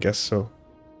 yeah, I guess so.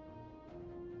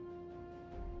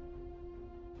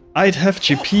 I'd have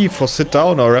GP for sit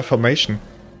down or reformation.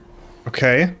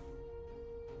 Okay.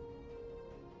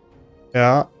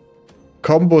 Yeah.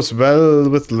 Combos well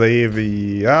with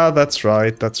Levi. Yeah, that's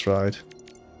right, that's right.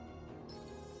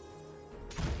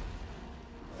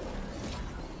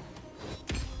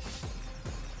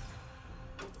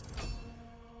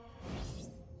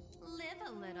 Live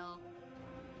a little.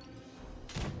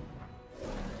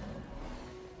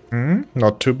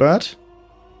 Not too bad.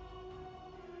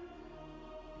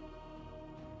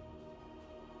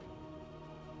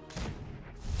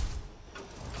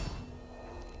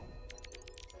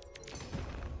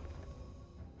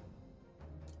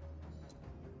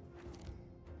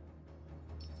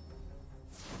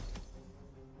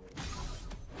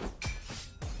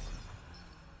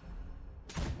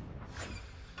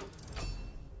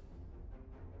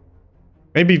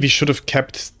 Maybe we should have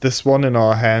kept this one in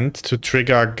our hand to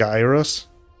trigger Gyros.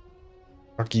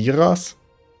 Or Giras?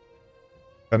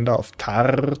 Defender of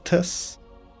Tartes.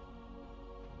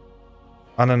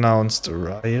 Unannounced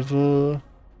arrival.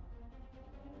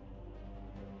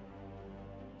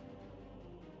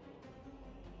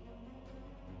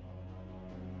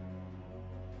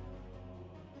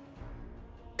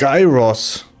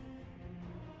 Gyros.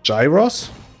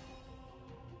 Gyros?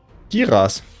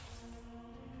 Giras.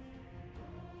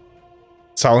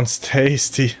 Sounds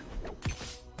tasty.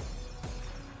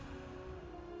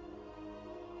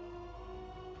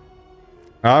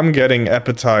 I'm getting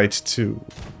appetite too.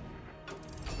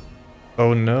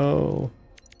 Oh no.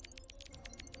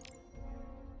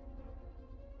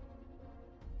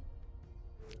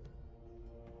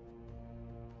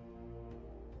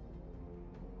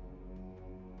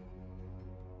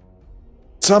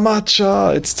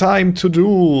 Samacha, it's time to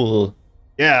duel.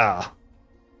 Yeah.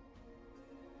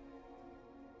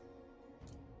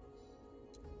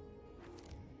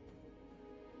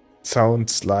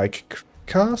 Sounds like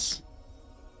cars.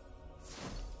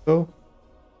 So.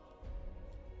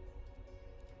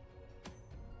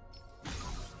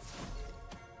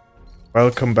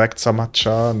 Welcome back,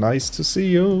 Samacha. Nice to see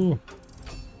you.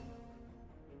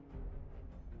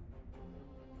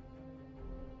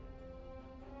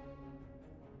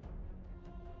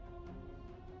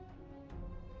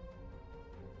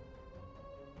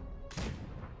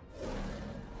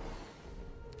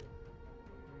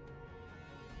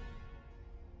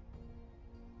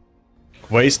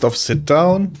 Waste of sit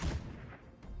down?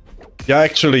 Yeah,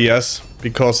 actually yes,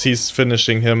 because he's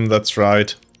finishing him, that's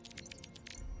right.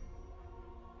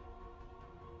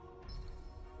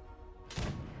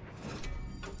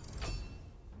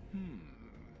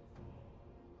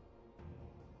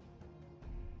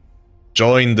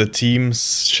 Join the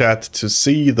team's chat to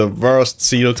see the worst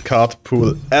sealed card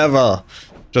pool ever.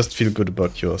 Just feel good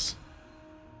about yours.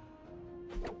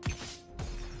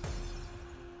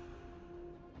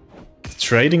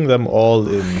 Trading them all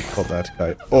in for that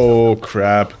guy. Oh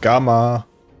crap, Gamma.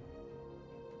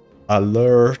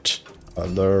 Alert.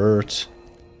 Alert.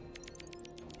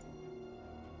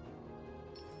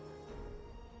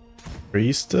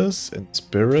 Priestess,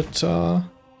 Inspiritor.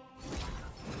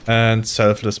 And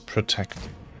Selfless Protect.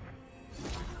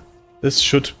 This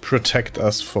should protect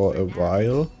us for a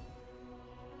while.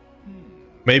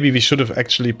 Maybe we should have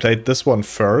actually played this one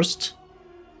first.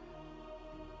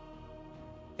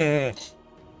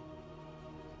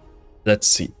 Let's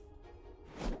see.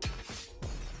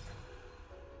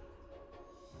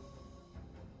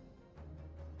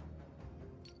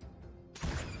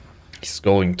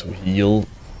 going to heal.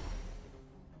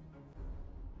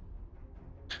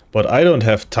 But I don't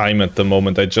have time at the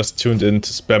moment. I just tuned in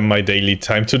to spam my daily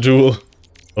time to duel.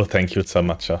 Oh, thank you,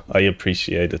 Tsamacha. I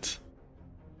appreciate it.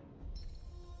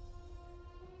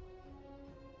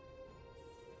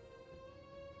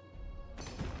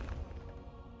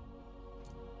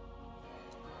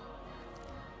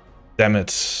 Damn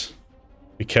it.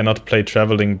 We cannot play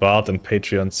Traveling Bard and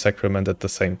Patreon Sacrament at the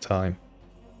same time.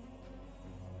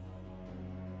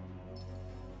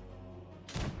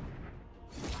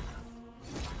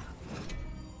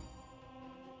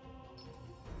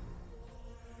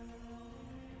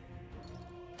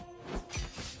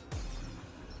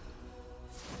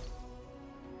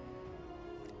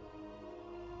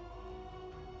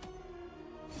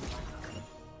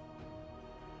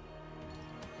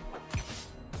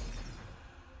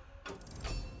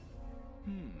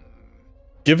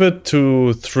 Give it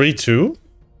to 3-2.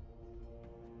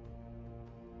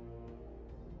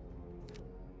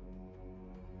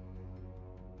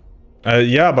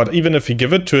 Yeah, but even if we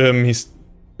give it to him, he's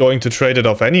going to trade it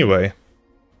off anyway.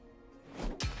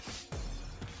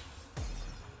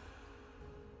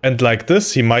 And like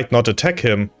this, he might not attack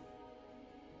him.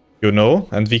 You know?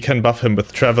 And we can buff him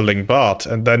with Traveling Bard,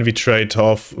 and then we trade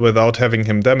off without having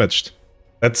him damaged.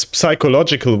 That's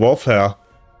psychological warfare.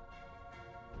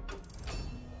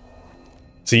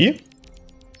 See?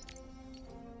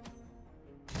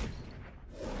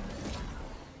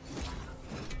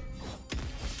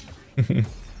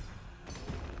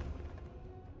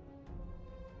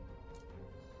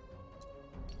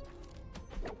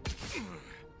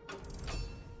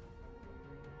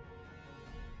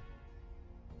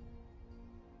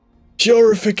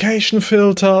 Purification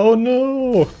filter, oh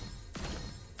no!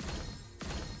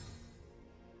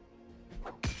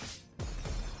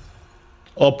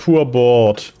 Oh, poor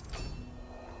board.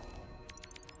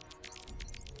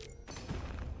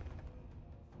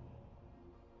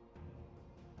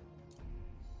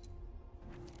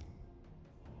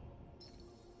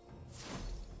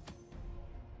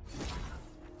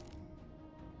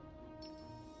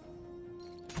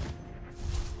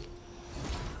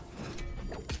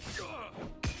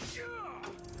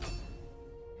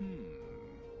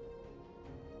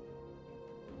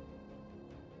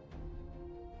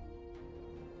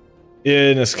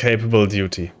 Inescapable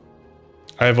duty.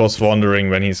 I was wondering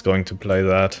when he's going to play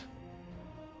that.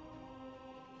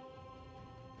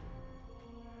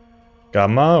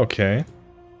 Gamma, okay.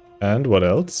 And what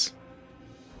else?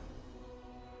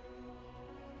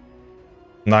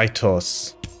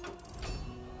 Nitos.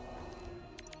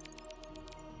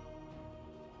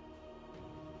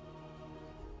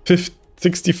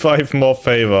 65 more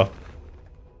favor.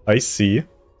 I see.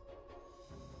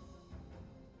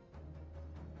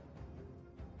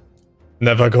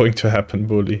 Never going to happen,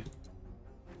 bully.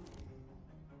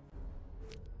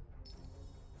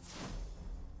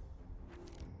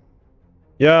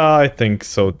 Yeah, I think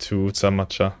so too,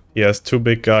 Tsamacha. He has two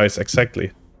big guys,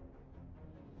 exactly.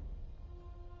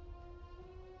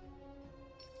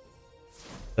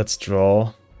 Let's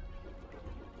draw.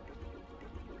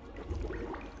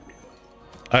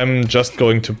 I'm just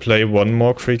going to play one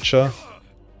more creature,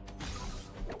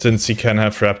 since he can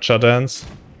have Rapture Dance.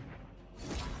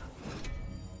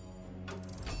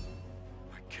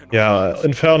 Yeah,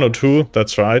 Inferno too,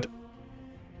 that's right.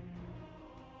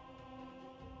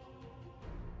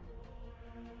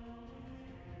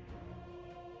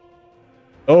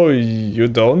 Oh, you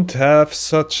don't have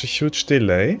such a huge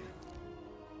delay?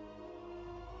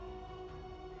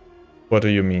 What do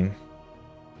you mean?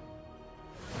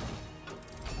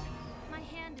 My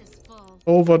hand is full.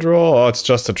 Overdraw? Oh, it's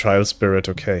just a Trial Spirit,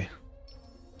 okay.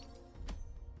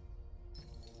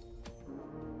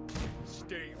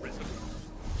 Stay resolute.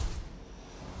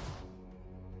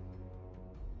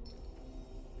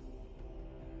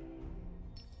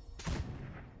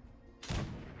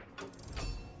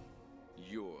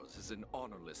 Yours is an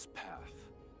honorless path.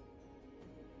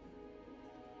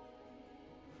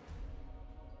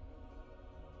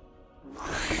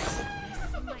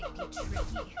 This might be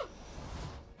tricky.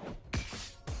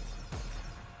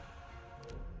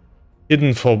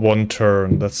 Hidden for one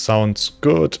turn, that sounds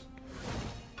good.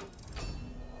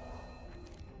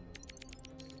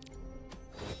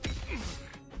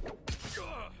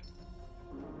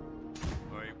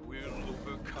 I will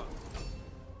overcome.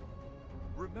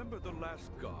 Remember the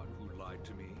last god who lied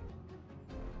to me?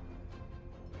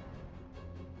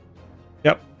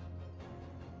 Yep.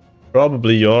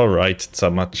 Probably you're right,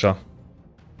 Tsamacha.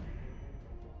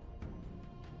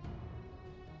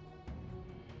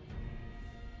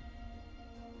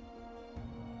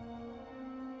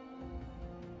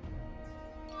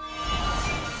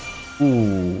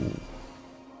 Ooh.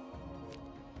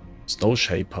 Snow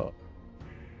Shaper.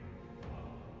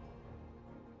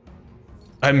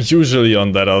 I'm usually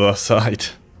on that other side.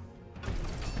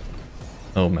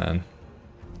 Oh man.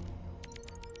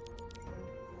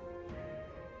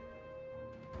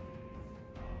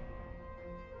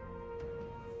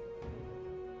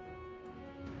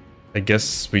 I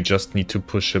guess we just need to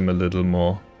push him a little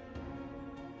more.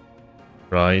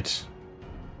 Right.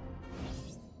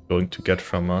 Going to get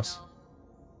from us.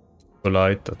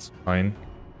 Polite, that's fine.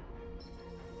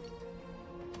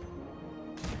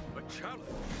 A challenge.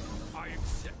 I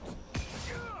accept.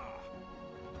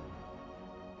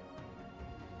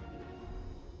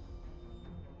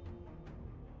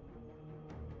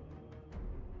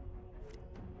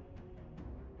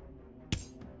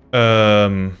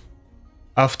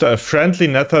 After a friendly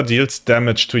nether deals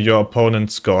damage to your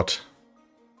opponent's god.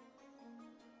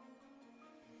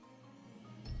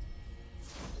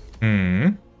 Hmm.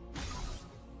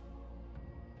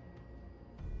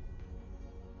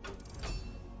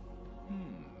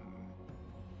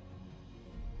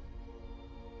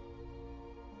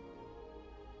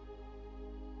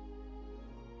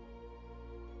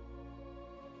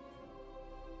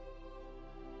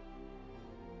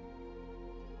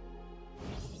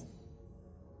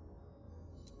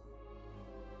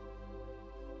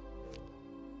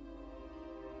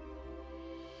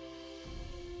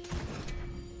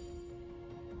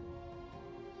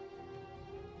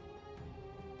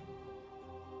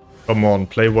 Come on,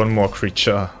 play one more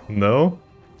creature. No?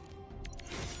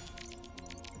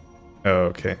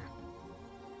 Okay.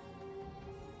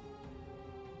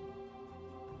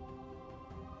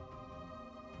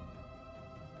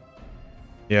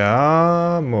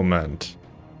 Yeah, moment.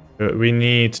 We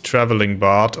need Traveling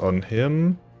Bard on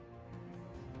him.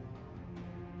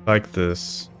 Like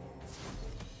this.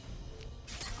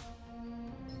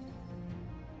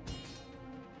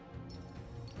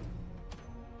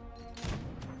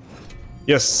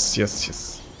 Yes, yes,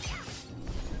 yes.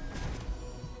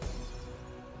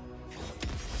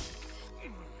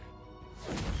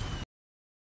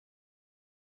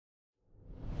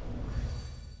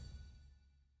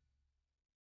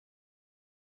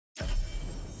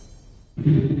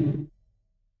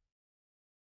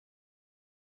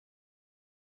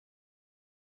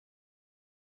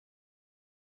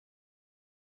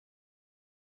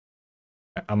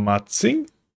 Amazing.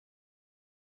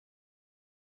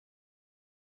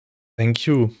 Thank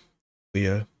you,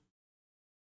 Leo.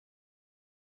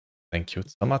 Thank you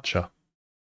so much.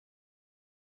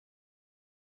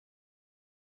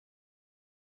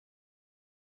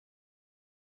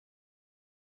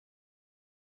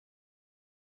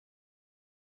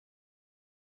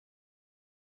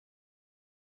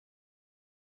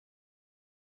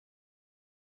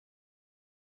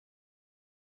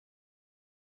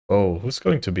 Oh, who's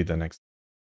going to be the next?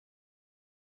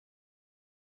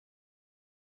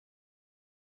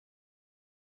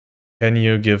 Can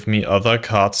you give me other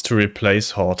cards to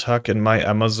replace Hortak in my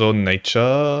Amazon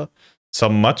Nature?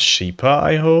 Some much cheaper,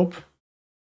 I hope.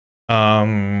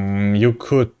 You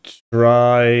could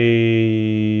try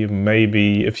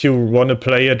maybe if you want to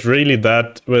play it really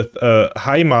that with a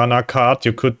high mana card,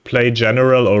 you could play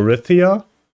General Orithia.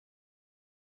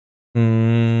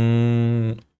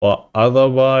 Or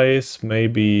otherwise,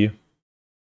 maybe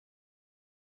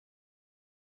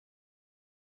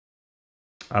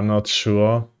I'm not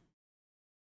sure.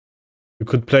 You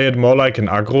could play it more like an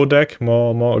aggro deck,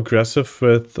 more aggressive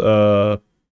with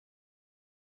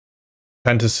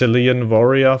Pentasilian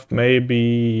Warrior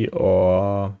maybe,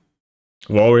 or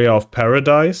Warrior of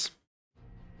Paradise.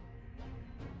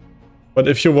 But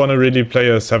if you want to really play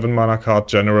a 7 mana card,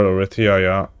 General Orithia,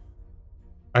 yeah.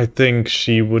 I think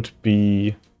she would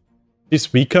be...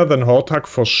 She's weaker than Hortak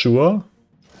for sure.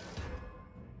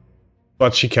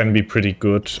 But she can be pretty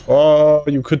good. Or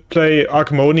you could play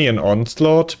Archmonian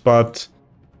Onslaught, but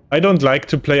I don't like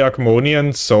to play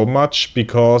Archmonian so much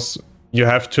because you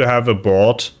have to have a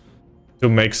board to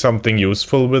make something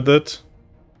useful with it.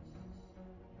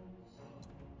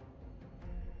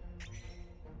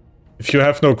 If you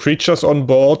have no creatures on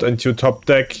board and you top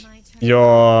deck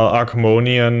your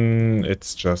Archmonian,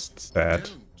 it's just sad.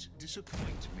 Don't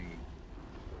disappoint me.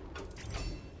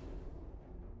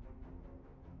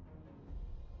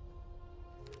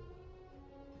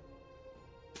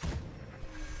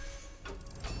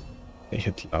 They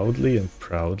hit loudly and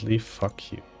proudly,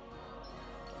 fuck you.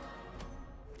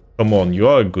 Come on,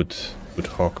 you're a good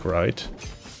hawk, right?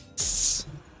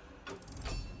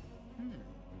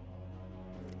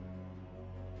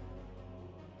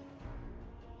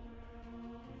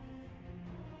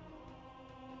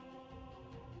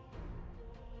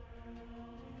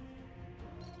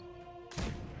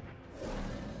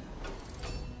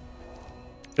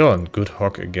 You're on good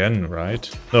hog again, right?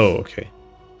 No, okay.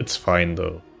 It's fine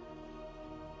though.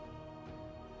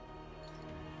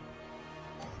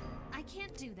 I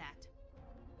can't do that.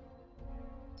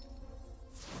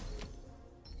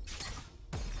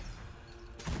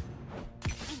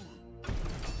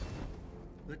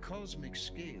 The cosmic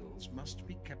scales must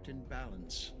be kept in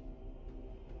balance.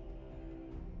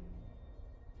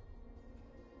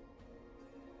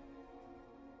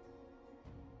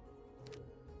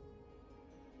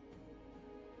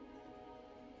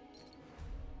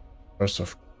 First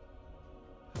of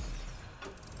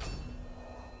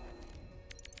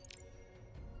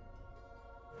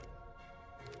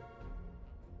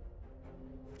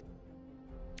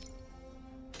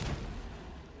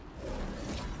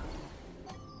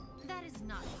That is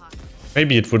not possible.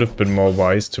 maybe it would have been more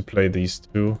wise to play these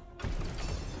two.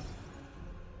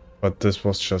 But this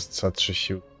was just such a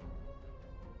huge...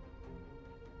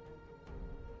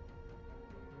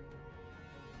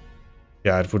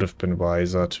 Yeah, it would have been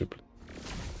wiser to play.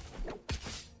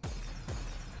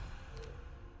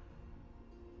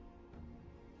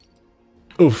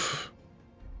 Oof.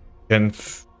 Can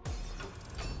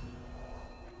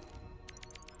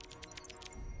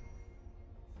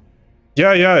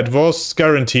yeah, it was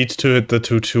guaranteed to hit the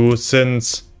 2-2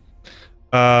 since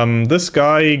this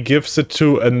guy gives it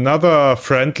to another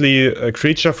friendly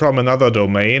creature from another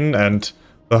domain, and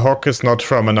the hawk is not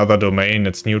from another domain,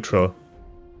 it's neutral.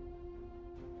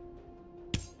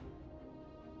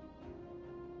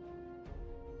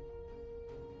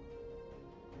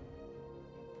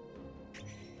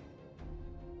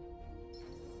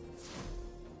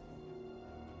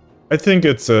 I think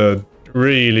it's a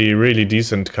really, really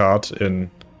decent card in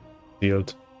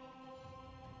field.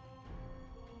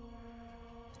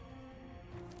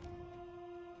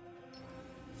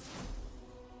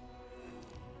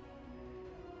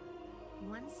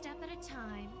 One step at a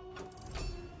time.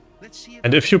 Let's see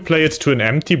And if you play it to an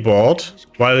empty board,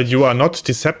 while you are not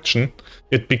Deception,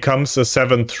 it becomes a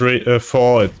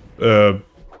 7-3-4, it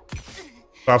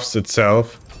buffs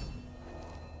itself.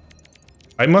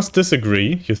 I must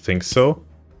disagree, you think so?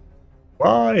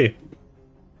 Why?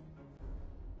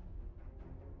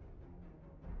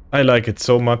 I like it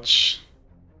so much.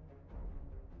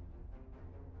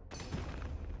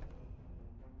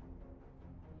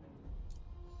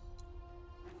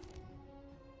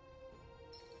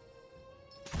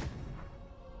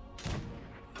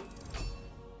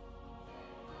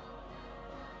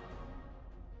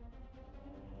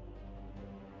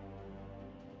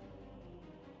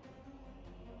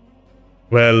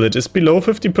 Well, it is below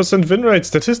 50% win rate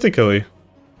statistically.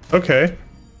 Okay.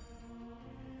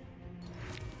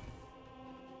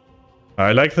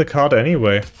 I like the card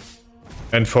anyway.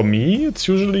 And for me, it's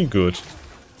usually good.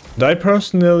 And I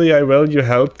value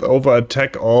health over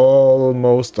attack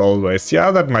almost always.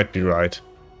 Yeah, that might be right.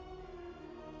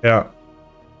 Yeah.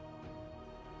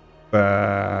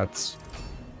 That's...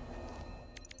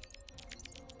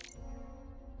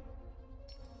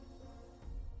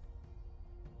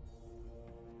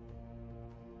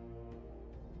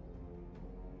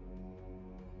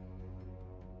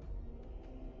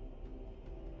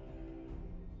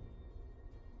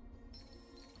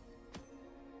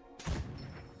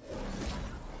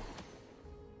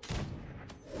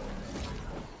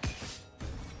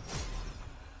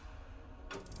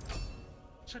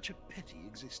 Such a petty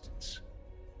existence.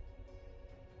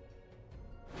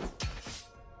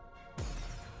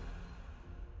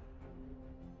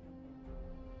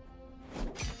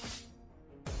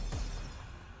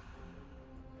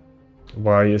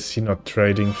 Why is he not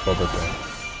trading for the day?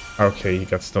 Okay, he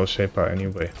got Snow Shaper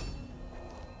anyway.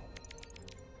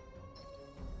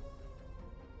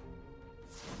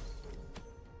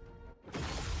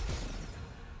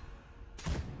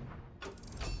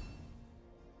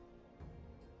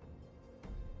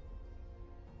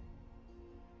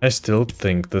 I still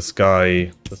think this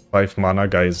guy, this 5 mana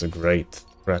guy, is a great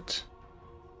threat.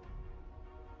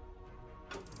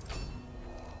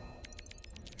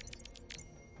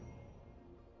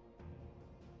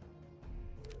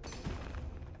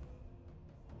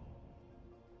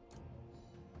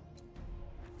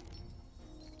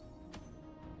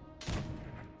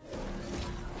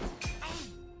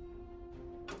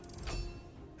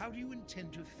 How do you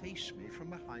intend to face me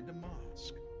from behind a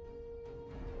mask?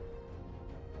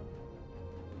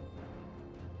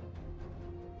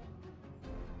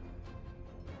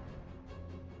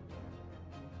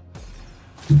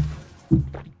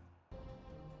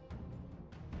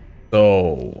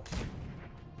 So...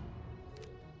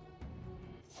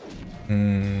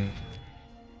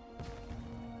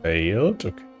 Failed?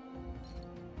 Okay.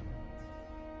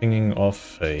 Thinking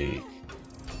of a...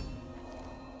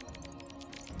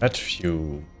 Red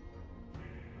View.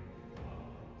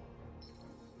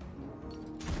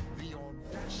 The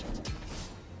audacity.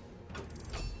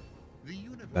 The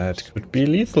universe That could be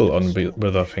lethal on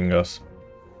Witherfingers.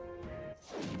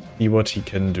 See what he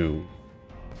can do.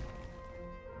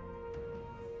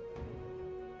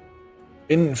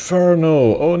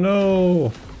 Inferno! Oh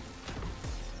no!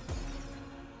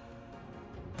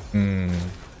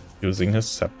 Using his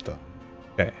scepter.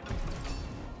 Okay.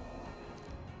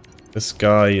 This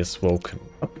guy is woken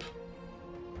up.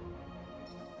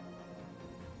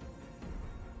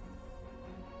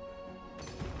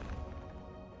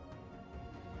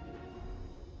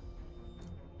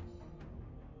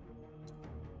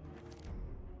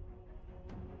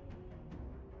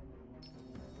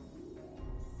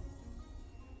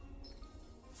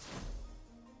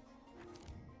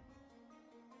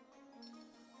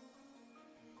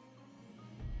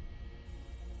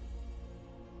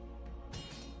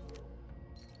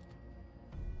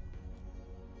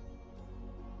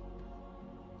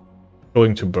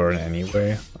 Going to burn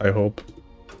anyway, I hope.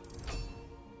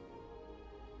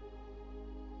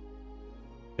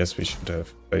 Guess we should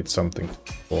have played something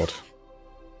to support.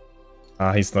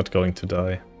 Ah, he's not going to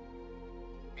die.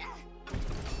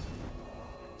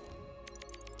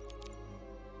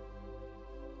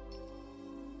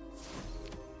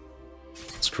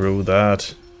 Screw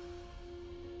that.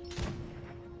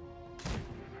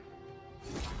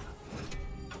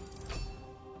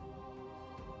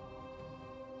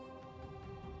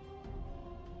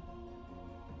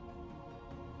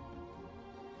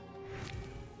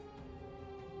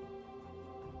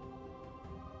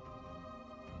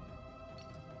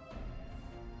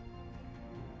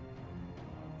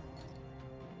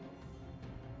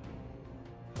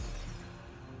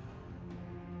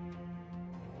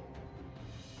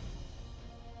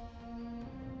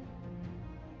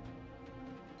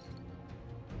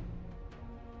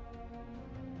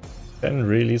 Can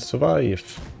really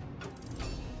survive.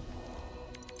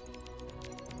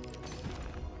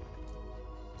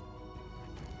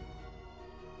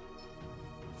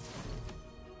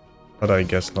 But I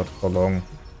guess not for long.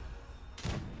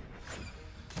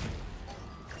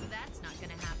 That's not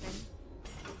gonna happen.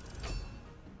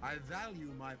 I value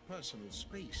my personal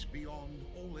space beyond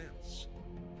all else.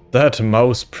 That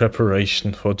mouse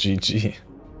preparation for GG.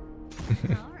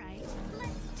 All right,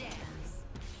 let's dance.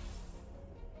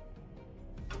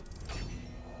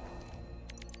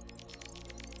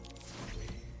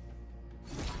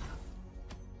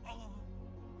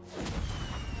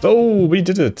 So we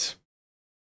did it.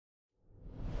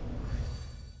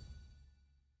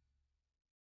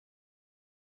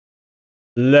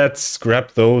 Let's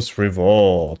grab those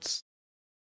rewards.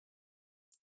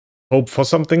 Hope for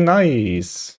something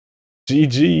nice.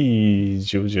 GG,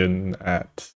 Julian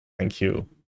at. Thank you.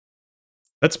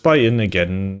 Let's buy in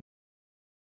again.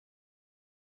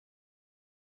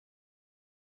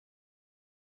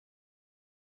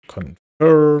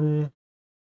 Confirm.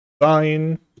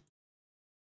 Sign.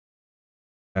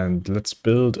 And let's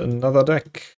build another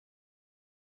deck.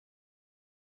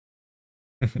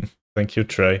 Thank you,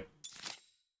 Trey.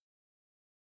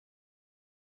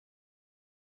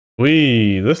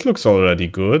 This looks already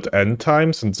good. End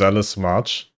Times and Zealous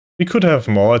March. We could have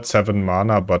more at 7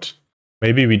 mana, but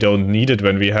maybe we don't need it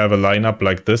when we have a lineup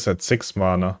like this at 6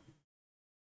 mana.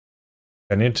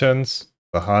 Penitence,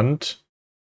 The Hunt,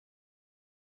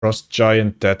 Frost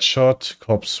Giant, Deadshot,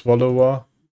 Corpse Swallower.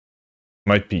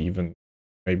 Might be even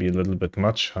maybe a little bit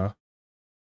much, huh?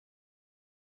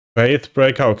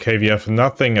 Faithbreaker, okay, we have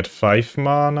nothing at 5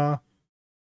 mana.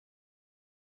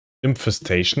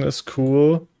 Infestation is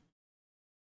cool.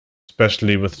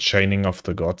 Especially with Chaining of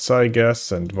the Gods, I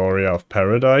guess, and Warrior of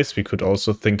Paradise. We could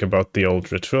also think about the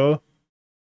old ritual.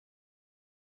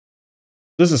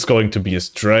 This is going to be a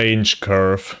strange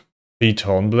curve. Beat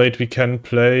Hornblade we can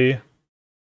play.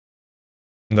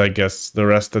 And I guess the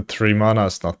rest at 3 mana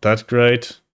is not that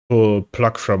great. Pull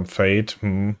Pluck from Fate.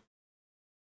 Sing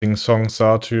Song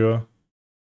Satyr.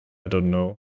 I don't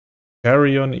know.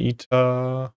 Carrion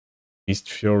Eater. Beast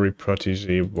Fury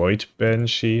Protege. Void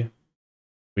Banshee.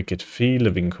 Wicked Fee.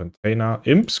 Living Container.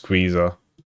 Imp Squeezer.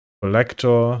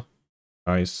 Collector.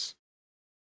 Nice.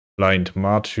 Blind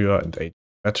Martyr and 8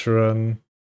 Veteran.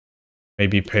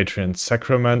 Maybe Patreon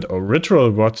Sacrament or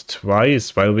Ritual Rot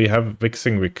twice while we have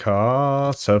Vixing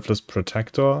Vicar, Selfless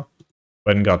Protector,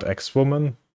 Vanguard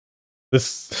X-Woman.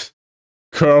 This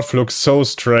curve looks so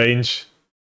strange.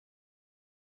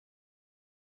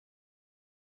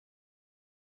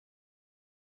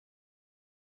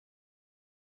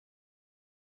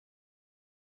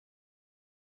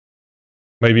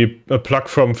 Maybe a Pluck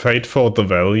from Fate for the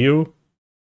value.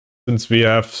 since we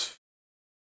have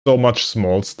so much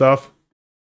small stuff.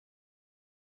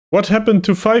 What happened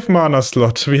to 5 mana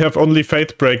slot? We have only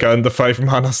Fatebreaker in the 5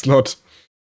 mana slot.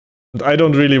 And I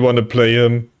don't really want to play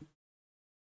him.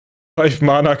 5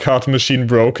 mana card machine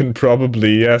broken,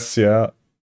 probably. Yes, yeah.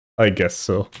 I guess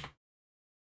so.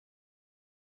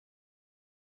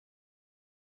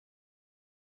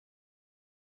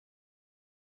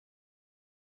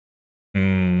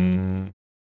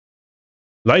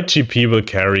 Light GP will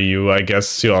carry you, I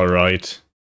guess you are right.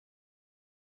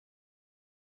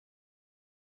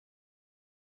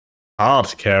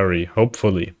 Hard carry,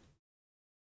 hopefully.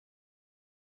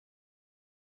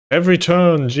 Every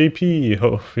turn, GP,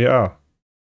 oh, yeah.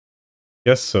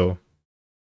 Guess so.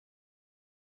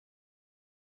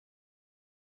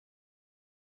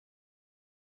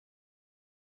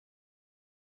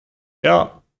 Yeah,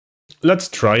 let's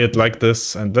try it like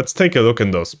this, and let's take a look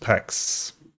in those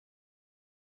packs.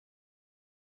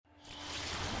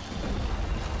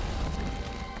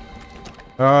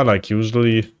 Like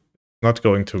usually, not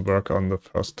going to work on the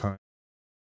first time.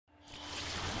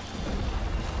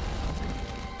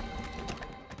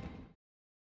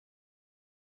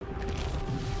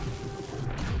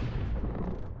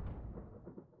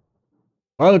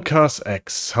 Valkas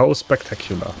X, how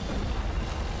spectacular.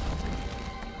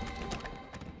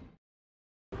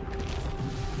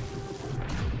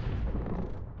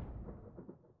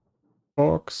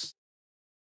 Fox.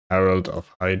 Herald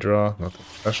of Hydra, nothing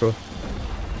special.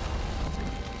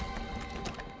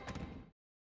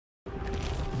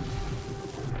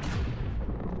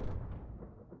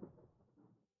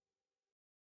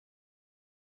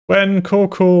 When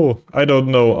Coco, I don't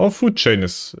know. Oh, food chain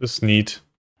is neat.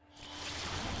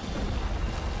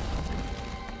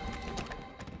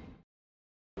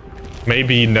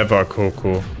 Maybe never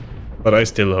Coco, but I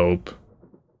still hope.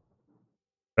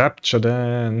 Rapture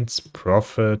Dance,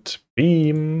 Prophet,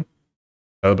 Beam,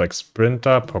 Hellback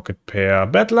Sprinter, Pocket Pair,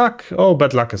 Bad Luck. Oh,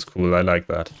 Bad Luck is cool, I like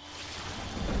that.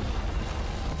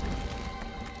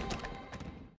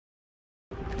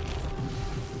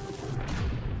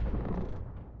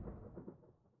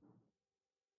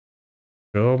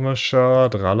 Skirmisher,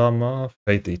 Dralama,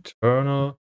 Fate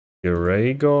Eternal,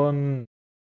 Eragon,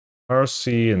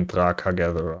 Mercy, and Draka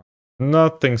Gatherer.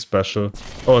 Nothing special.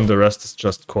 Oh, and the rest is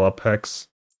just core packs.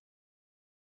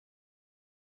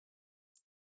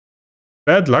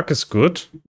 Bad Luck is good.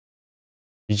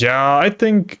 Yeah, I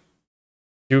think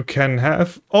you can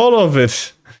have all of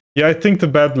it. Yeah, I think the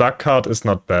Bad Luck card is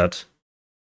not bad.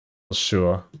 For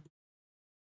sure.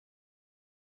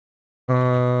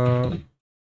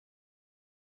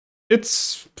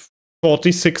 It's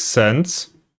 46 cents.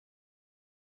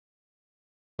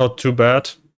 Not too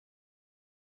bad.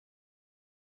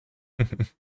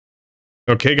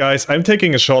 Okay, guys, I'm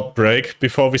taking a short break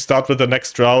before we start with the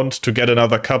next round to get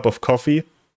another cup of coffee.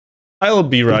 I'll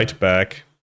be right back.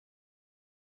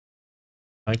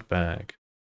 Right back.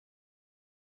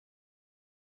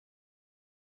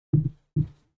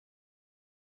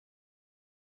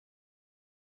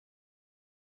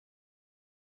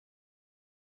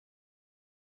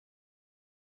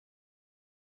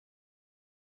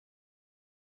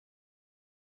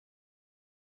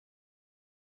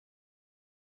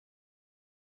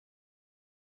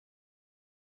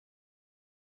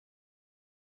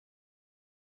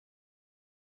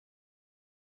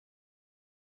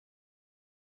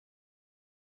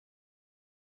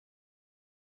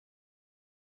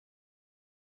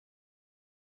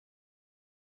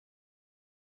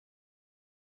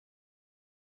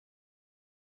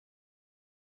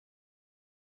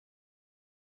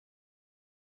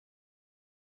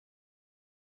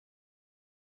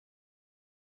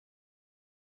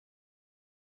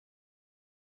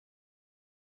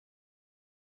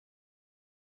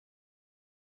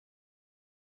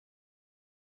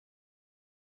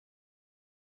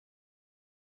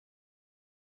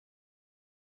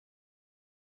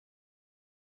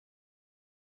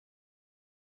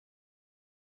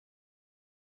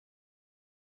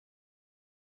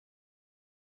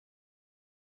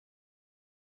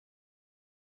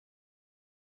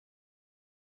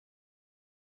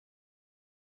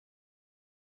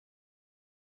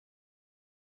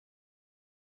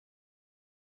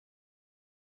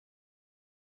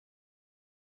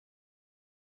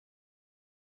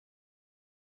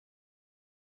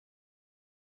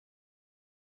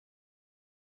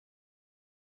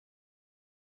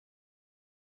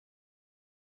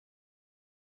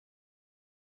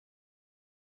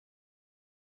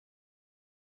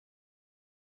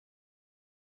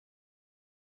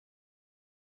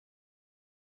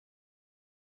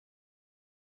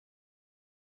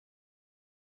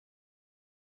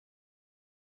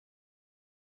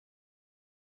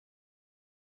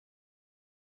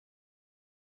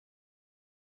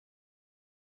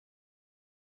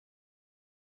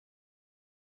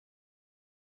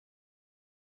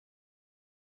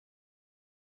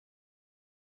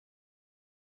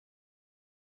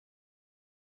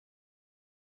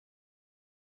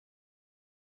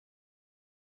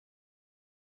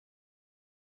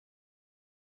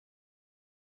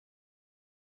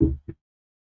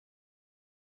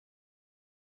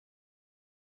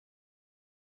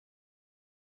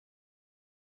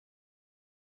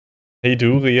 Hey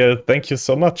Duriel, thank you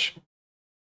so much.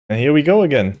 And here we go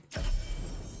again.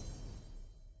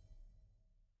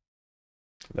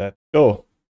 Let's go.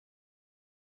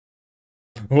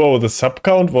 Whoa, the sub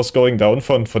count was going down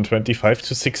from 25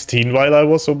 to 16 while I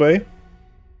was away.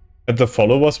 And the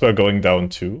followers were going down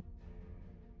too.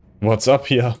 What's up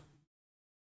here?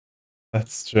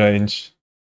 That's strange.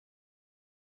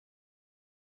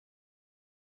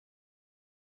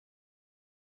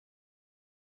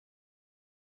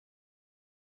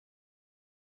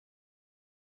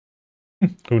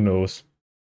 Who knows?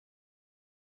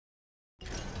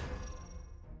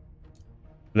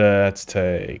 Let's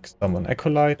take Summon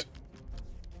Acolyte.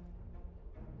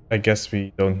 I guess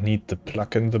we don't need the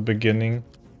plug in the beginning.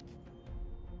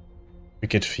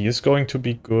 Wicked Fee is going to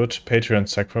be good. Patreon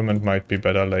Sacrament might be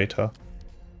better later.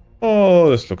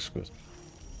 Oh, this looks good.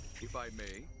 If I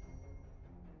may.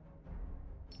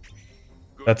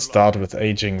 Good Let's luck. start with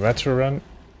Aging Veteran.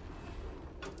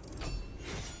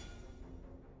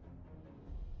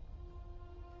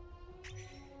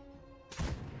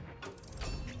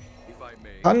 If I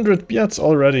may. 100 beards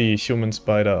already, Human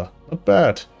Spider. Not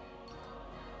bad.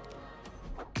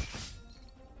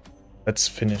 Let's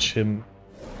finish him.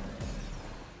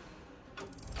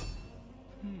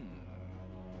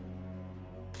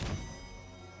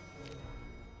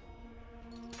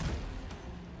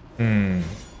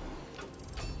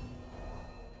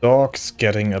 Dog's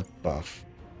getting a buff.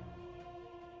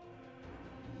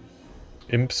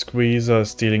 Imp Squeezer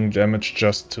is dealing damage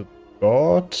just to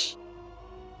God.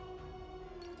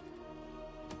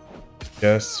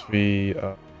 Guess we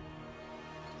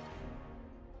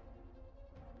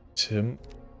Tim.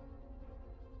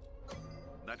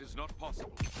 That is not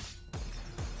possible.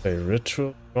 A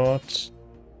Ritual God.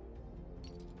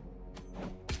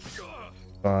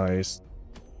 Nice.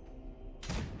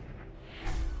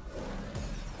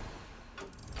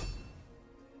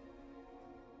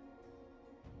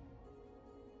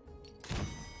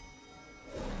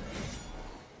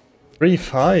 Three,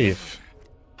 5.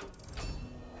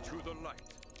 To the light.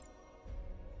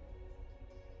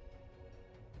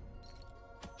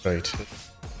 Right.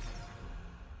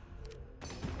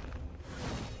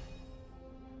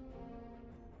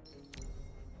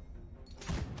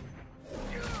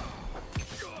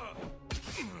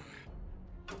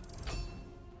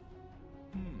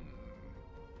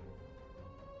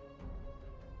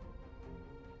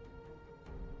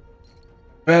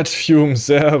 Bad Fume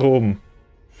Serum.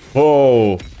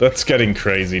 Whoa, that's getting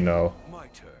crazy now. My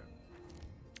turn.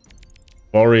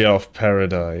 Warrior of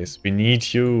Paradise, we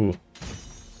need you.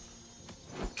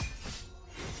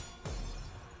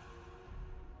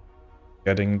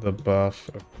 Getting the buff.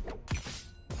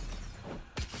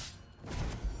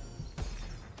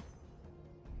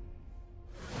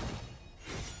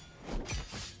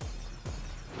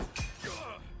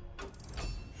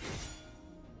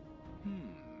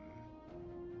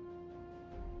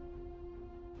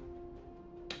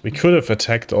 We could have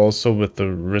attacked also with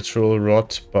the Ritual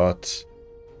Rod, but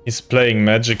he's playing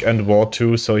Magic and War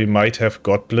too, so he might have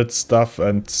Godblitz stuff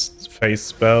and face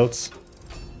spells.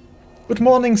 Good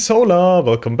morning, Solar!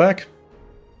 Welcome back.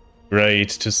 Great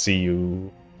to see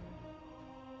you.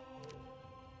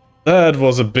 That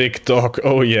was a big dog.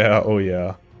 Oh yeah, oh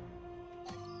yeah.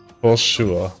 For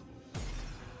sure.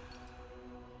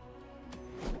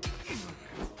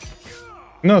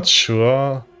 Not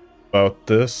sure about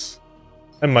this.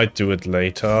 I might do it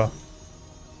later,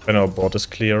 when our board is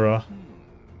clearer.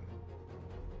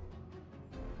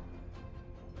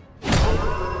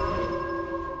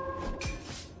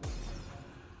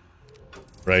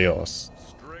 Rayos.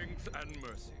 Strength and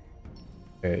mercy.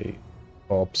 Okay.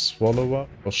 Orb Swallower,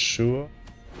 for sure.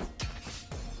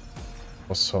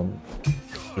 For some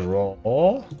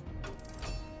draw.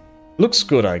 Looks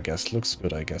good, I guess. Looks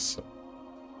good, I guess. So.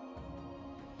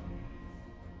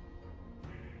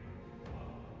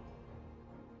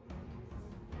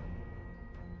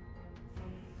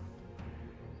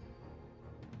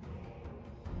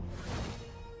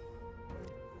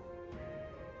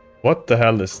 What the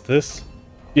hell is this?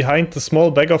 Behind the small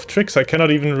bag of tricks, I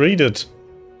cannot even read it.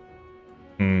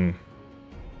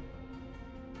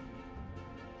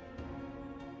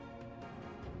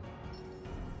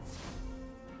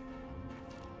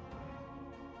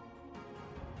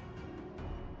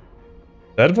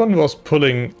 That one was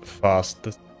pulling fast,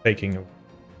 this taking a...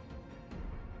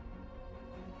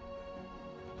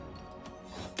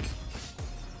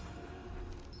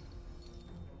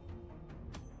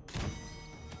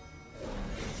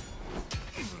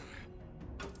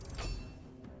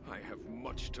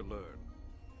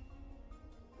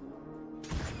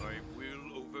 I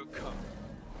will overcome.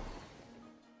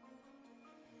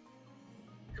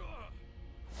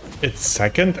 It's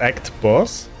second act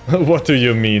boss? What do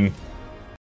you mean?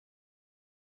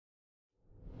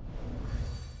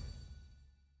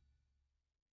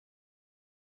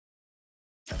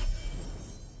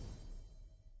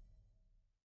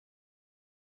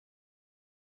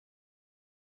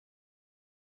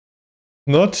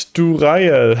 Not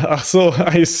Duriel. Ach so,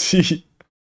 I see.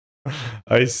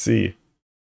 I see.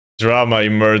 Drama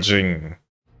emerging.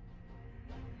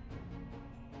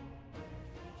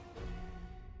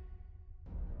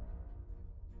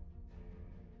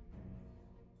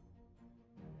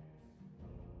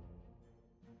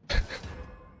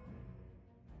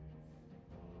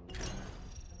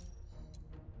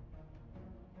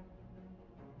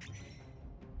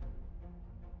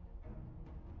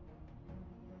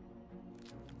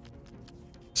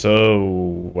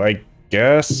 So, I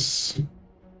guess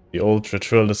the old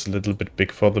ritual is a little bit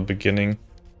big for the beginning.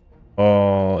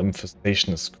 Oh,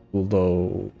 infestation is cool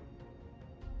though.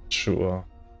 Sure.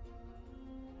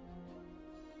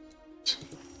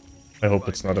 I hope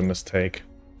it's not a mistake.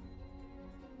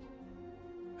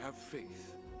 Have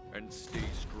faith and stay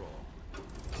strong.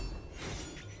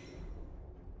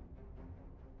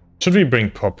 Should we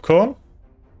bring popcorn?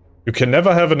 You can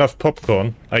never have enough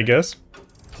popcorn, I guess.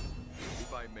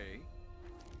 If I may.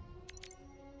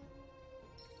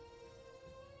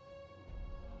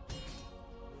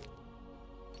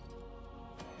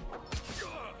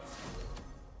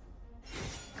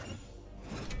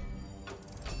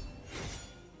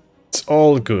 It's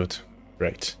all good.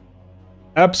 Great.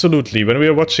 Absolutely, when we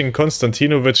are watching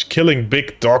Konstantinovich killing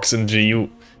big dogs in GU.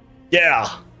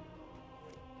 Yeah!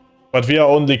 But we are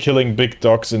only killing big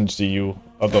dogs in GU,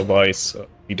 otherwise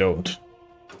we don't.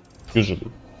 Usually.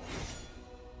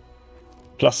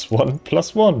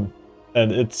 +1/+1.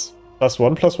 And it's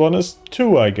 +1/+1 is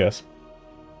 2, I guess.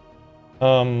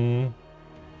 Of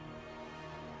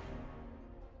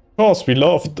course, we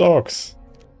love dogs.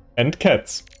 And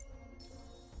cats.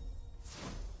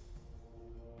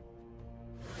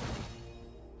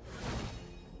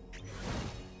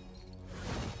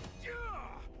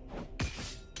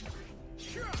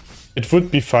 It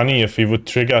would be funny if we would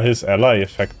trigger his ally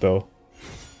effect though.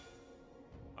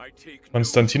 I take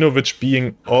Konstantinovich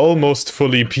being almost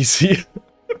fully PC.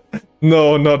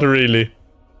 No, not really.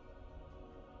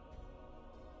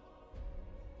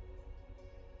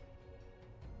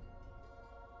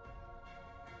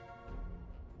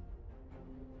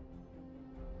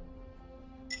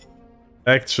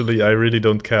 Actually, I really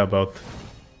don't care about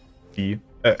the...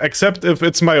 except if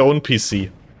it's my own PC.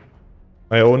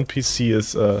 My own PC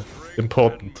is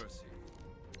important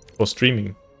for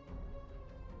streaming.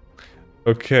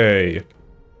 Okay.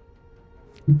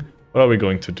 What are we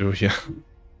going to do here?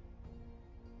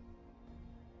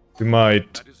 We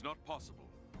might That is not possible.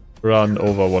 run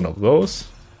over one of those.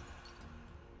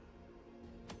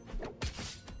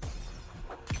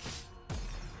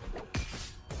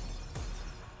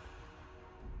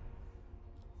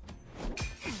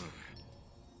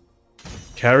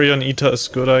 Carrion Eater is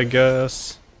good, I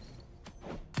guess.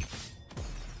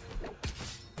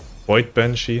 Void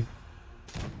Banshee.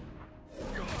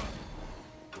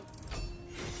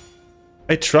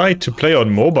 I tried to play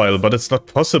on mobile, but it's not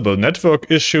possible.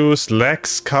 Network issues,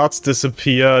 lags, cards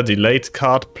disappear, delayed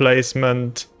card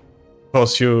placement,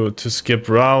 cause you to skip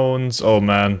rounds. Oh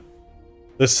man,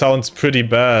 this sounds pretty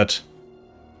bad.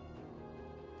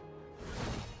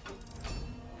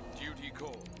 Duty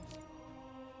calls.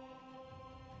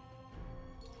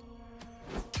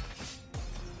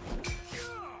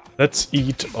 Let's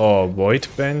eat our Void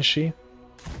Banshee.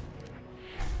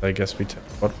 I guess we take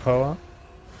God Power.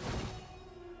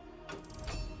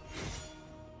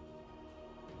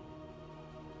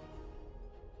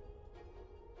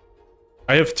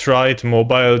 I have tried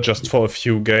mobile just for a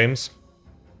few games.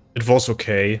 It was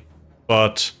okay,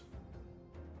 but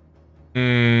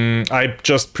I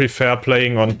just prefer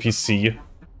playing on PC.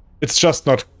 It's just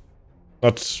not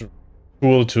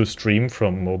cool to stream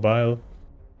from mobile,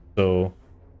 so...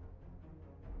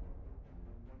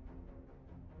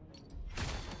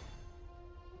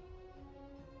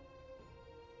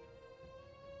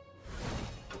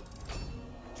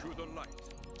 To the light.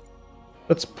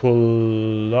 Let's pull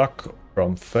Luck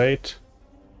from Fate.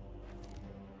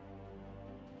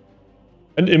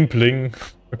 And Impling.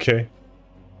 Okay.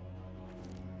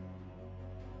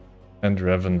 And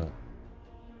Revenant.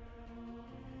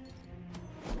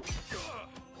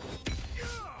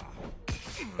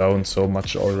 Down so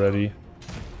much already.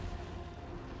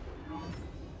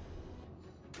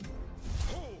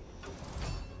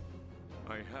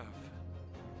 I have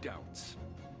doubts.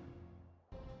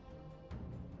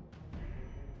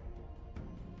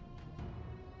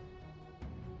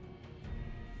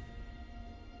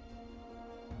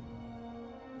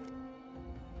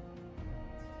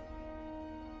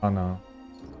 Anna.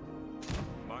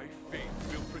 My fate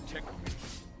will protect me.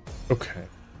 Okay.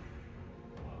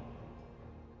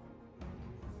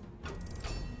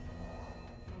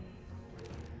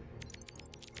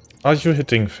 Are you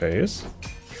hitting face?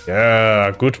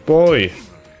 Yeah, good boy.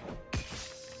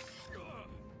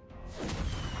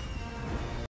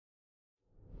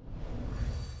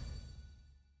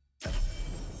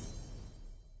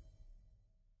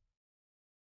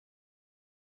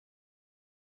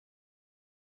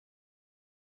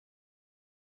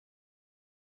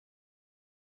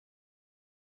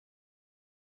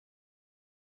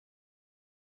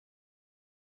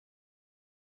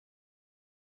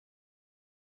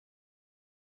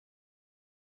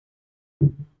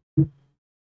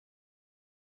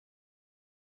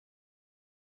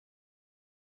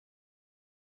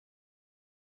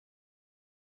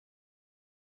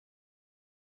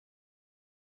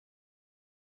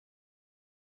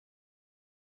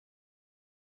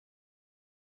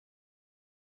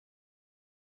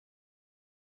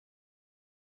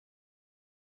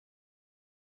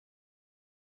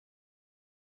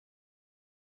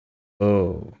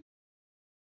 Oh.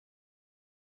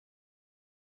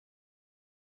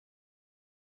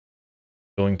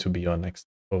 Going to be our next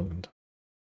opponent.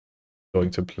 Going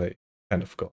to play kind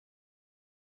of God.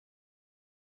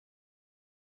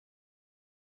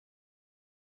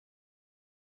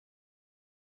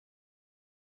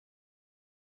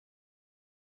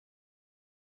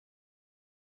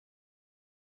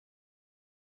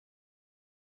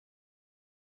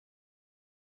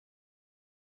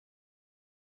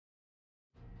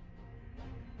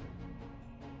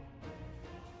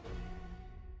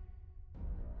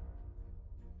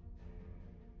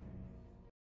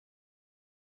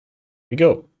 We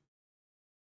go.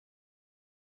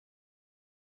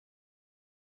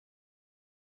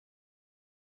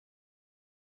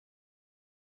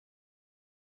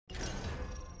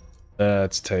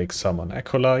 Let's take Summon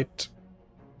Acolyte.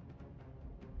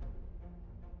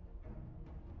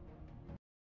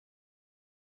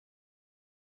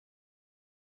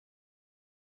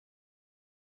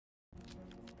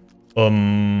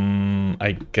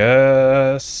 I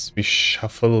guess we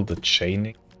shuffle the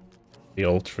chaining, the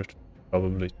Ultra,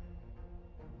 probably.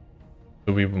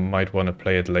 So we might want to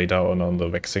play it later on the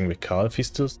Vexing Vicar if he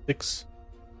still sticks.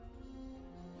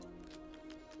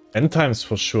 End times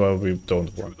for sure we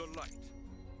don't want. To the light.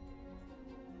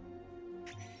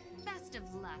 Best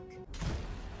of luck.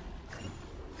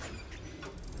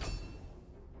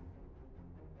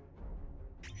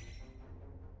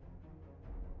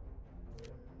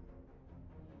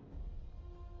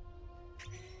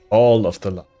 All of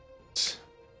the lights.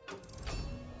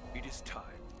 It is time.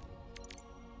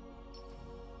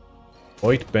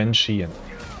 Void Banshee and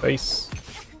face.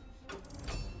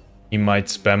 He might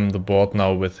spam the board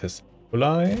now with his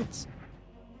lights.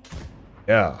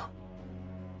 Yeah.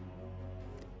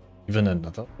 Even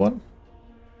another one?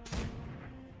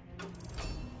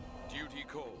 Duty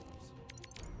calls.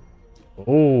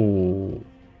 Oh.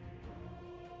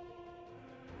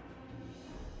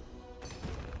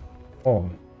 Oh.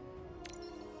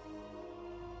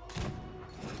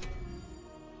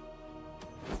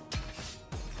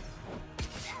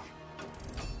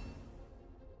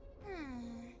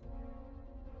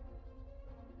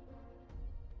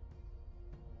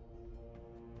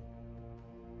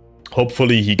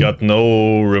 Hopefully he got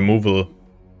no removal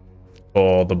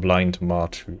for the blind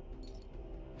Martu.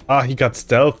 Ah, he got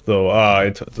stealth though. Ah, I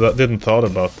didn't thought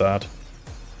about that.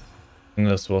 And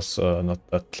this was not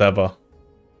that clever.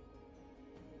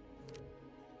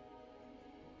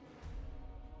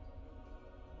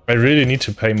 I really need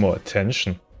to pay more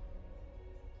attention.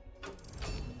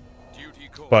 Duty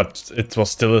calls. But it was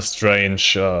still a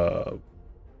strange...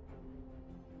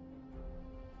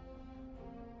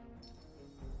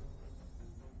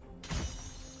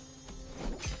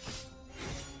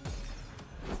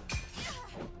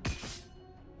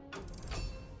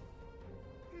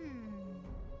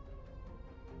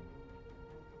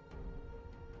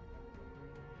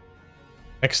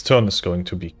 Next turn is going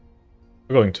to be...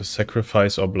 We're going to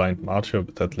sacrifice our blind martyr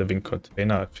with that living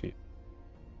container if he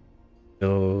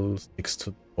still sticks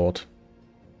to the board.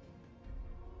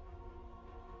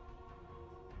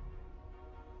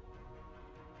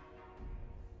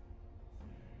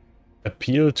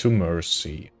 Appeal to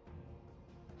mercy.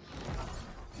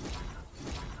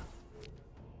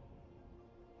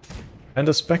 And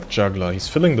a spec juggler. He's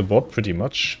filling the board pretty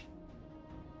much.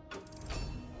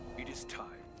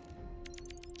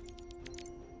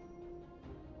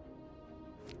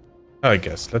 I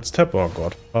guess. Let's tap our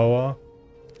god power.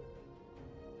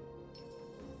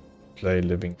 Play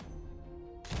living.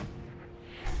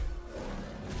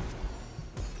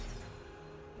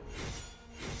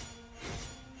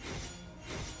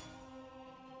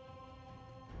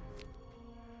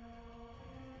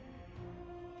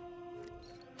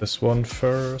 This one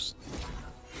first.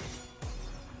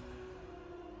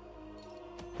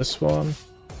 This one.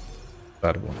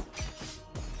 That one.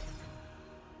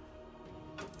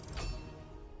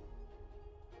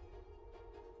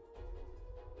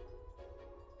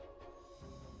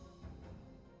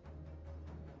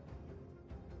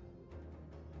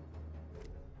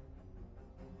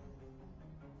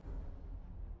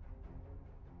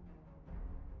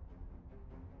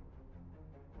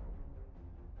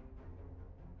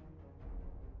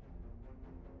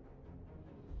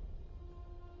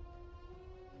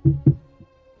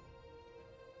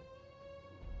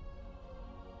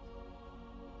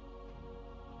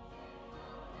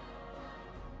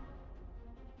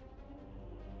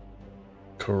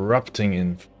 Corrupting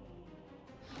info.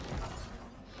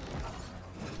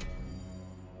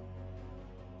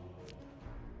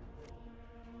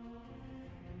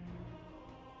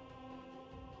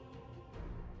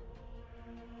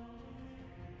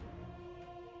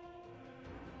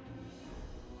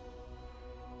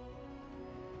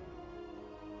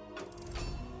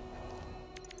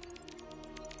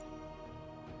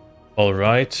 All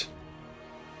right.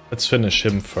 Let's finish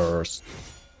him first.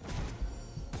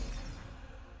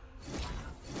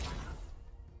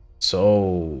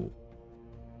 So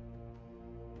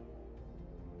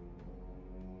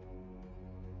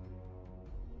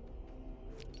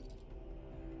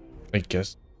I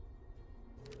guess.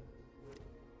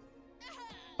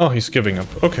 Oh, he's giving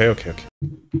up. Okay, okay, okay.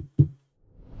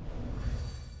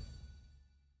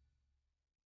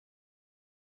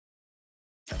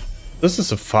 This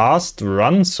is a fast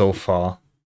run so far.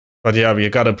 But yeah, we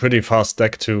got a pretty fast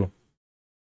deck too.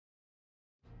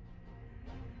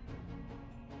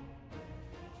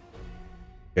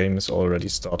 Game is already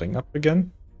starting up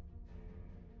again.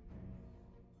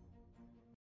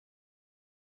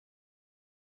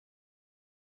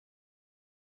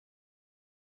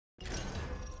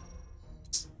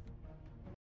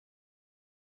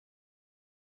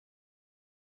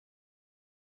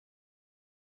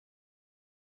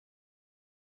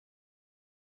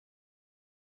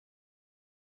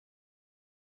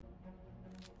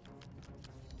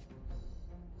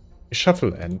 We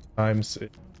shuffle end times.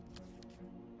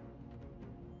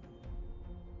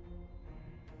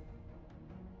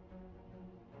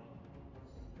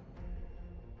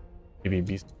 Maybe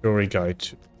be story guide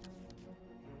too.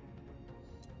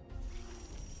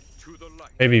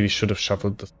 Maybe we should have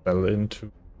shuffled the spell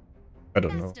into. I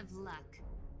don't know.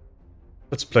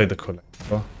 Let's play the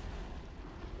collector.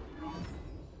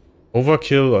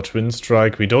 Overkill or twin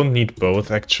strike. We don't need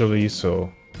both actually,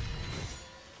 so.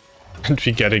 And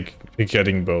we're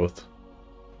getting both.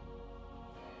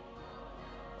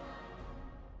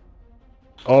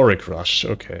 Auric Rush,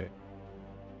 okay.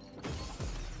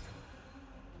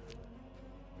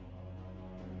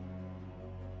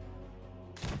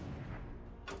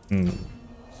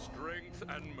 Strength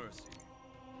and mercy.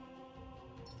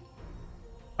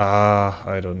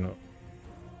 I don't know.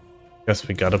 Guess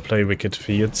we gotta play Wicked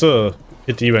Fee. It's a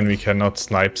pity when we cannot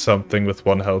snipe something with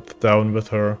 1 health down with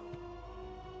her.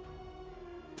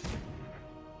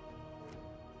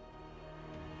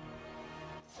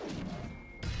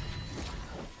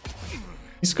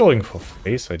 He's going for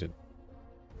face, I didn't.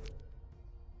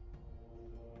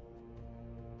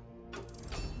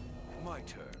 My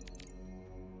turn.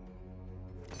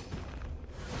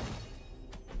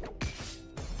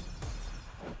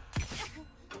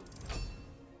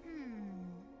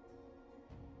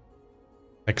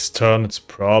 Next turn, it's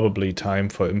probably time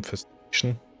for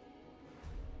infestation.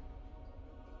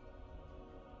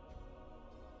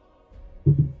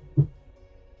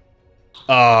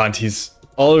 Ah, and he's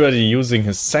already using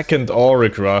his second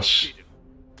Auric Rush.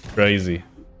 Crazy.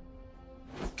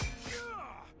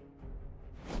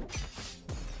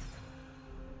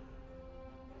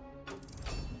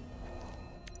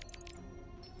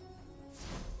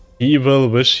 He will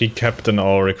wish he kept an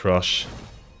Auric Rush.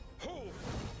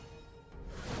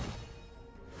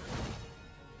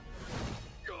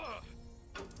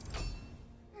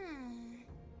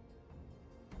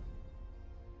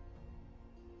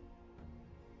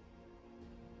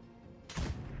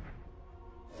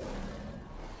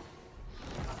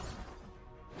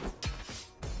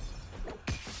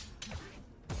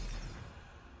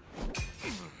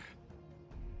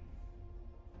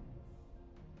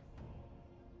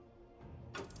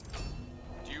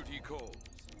 Duty calls.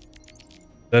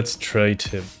 Let's trade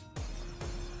him.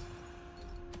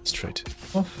 Let's trade him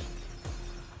off.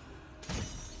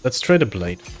 Let's trade a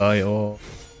blade fly off.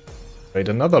 Trade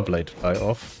another blade fly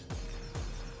off.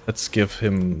 Let's give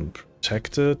him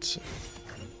protected.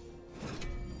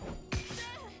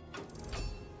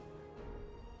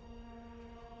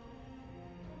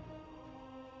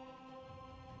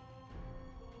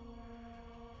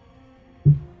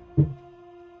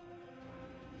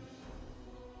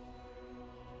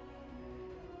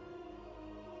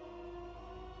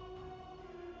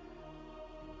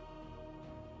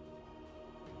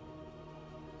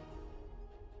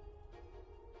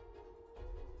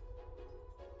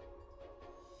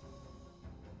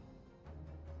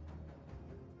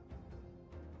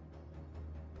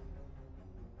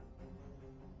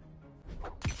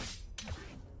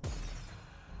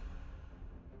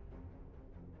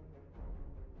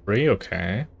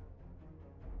 Okay.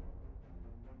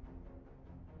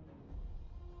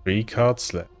 3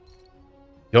 cards left.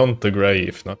 Beyond the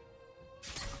grave, not.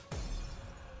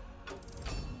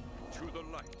 To the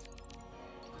light.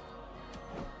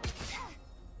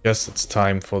 Guess it's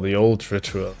time for the old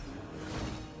ritual.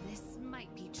 This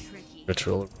might be tricky.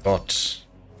 Ritual rot.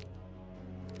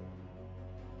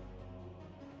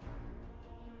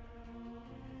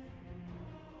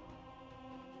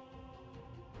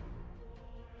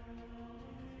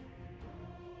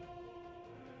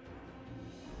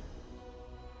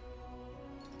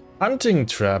 Hunting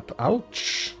trap,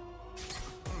 ouch.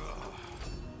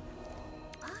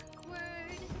 Awkward.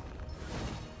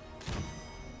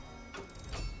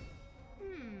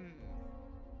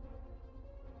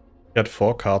 Got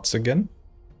 4 cards again.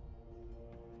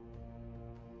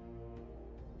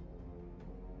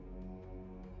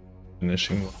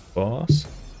 Finishing with boss.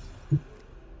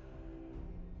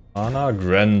 Anna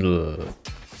Grendel.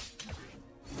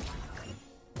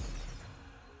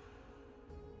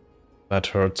 That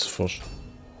hurts for sure.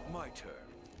 My turn.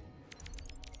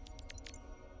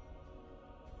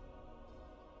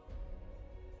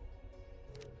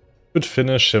 Could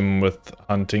finish him with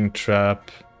hunting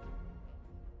trap.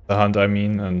 The hunt, I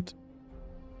mean, and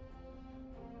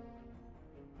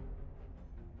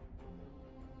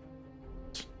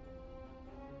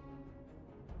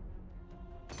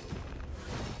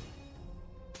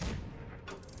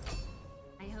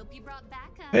I hope you brought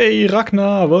backup. hey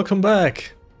Ragnar, welcome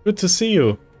back. Good to see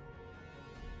you.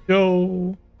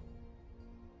 Yo.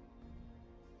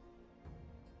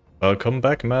 Welcome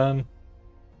back, man.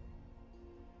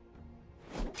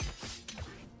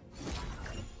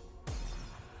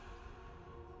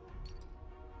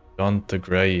 Beyond the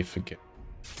grave again.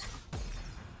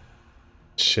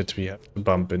 Shit, we have to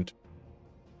bump into.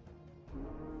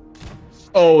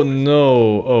 Oh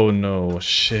no, oh no,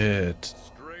 shit.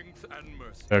 Strength and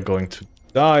mercy. They're going to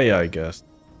die, I guess.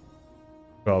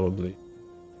 Probably.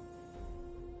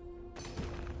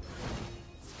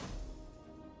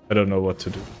 I don't know what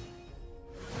to do.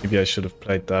 Maybe I should have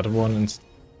played that one instead.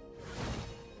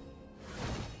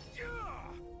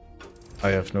 I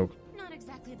have no. Not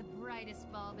exactly the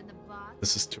brightest bulb in the box.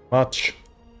 This is too much.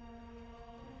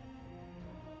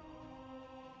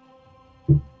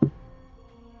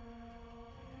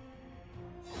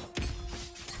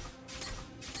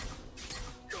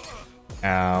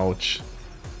 Ouch.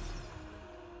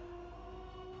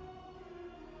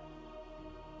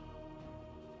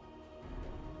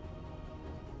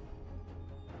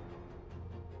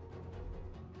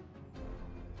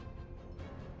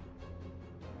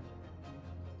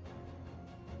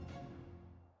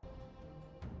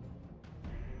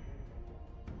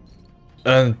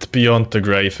 And beyond the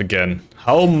grave again.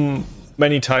 How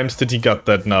many times did he get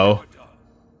that now?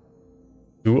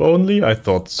 2 only? I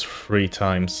thought 3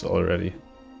 times already.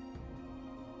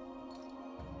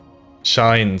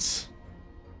 Shines.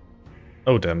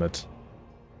 Oh, damn it.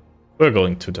 We're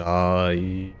going to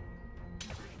die.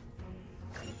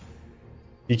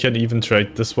 He can even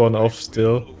trade this one off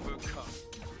still.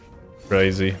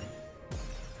 Crazy.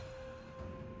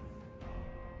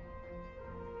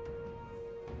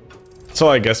 So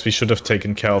I guess we should have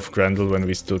taken care of Grendel when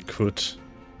we still could.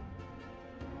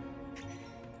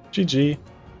 GG.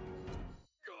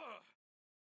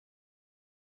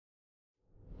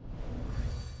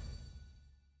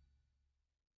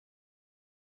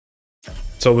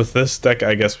 So with this deck,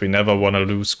 I guess we never want to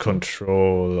lose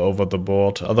control over the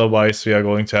board. Otherwise, we are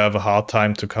going to have a hard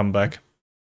time to come back.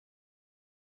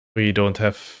 We don't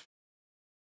have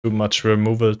too much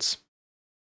removals.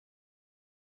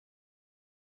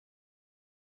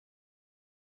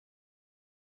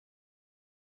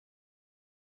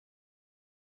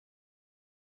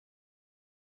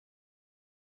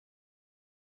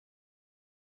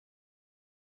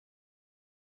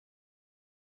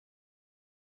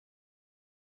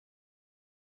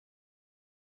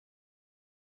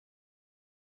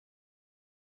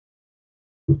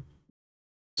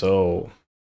 So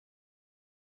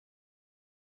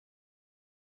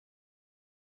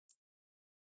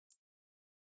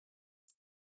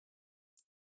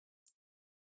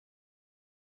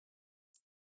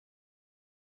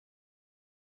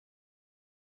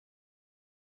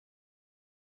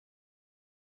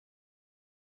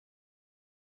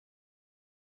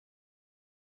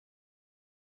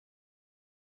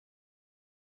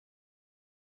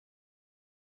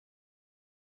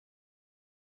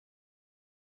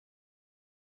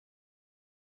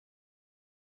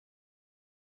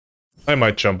I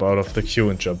might jump out of the queue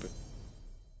and jump in.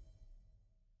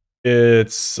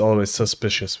 It's always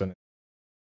suspicious when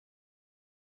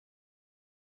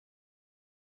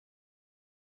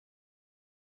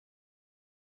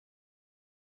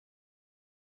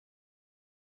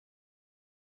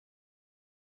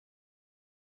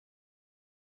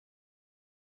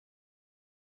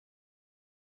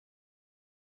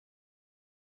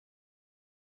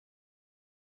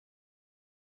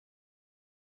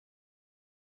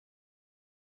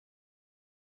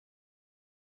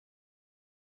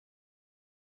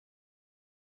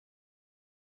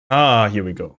here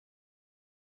we go.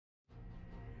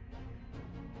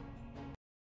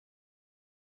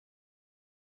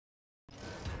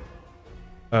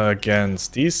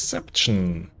 Against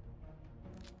Deception.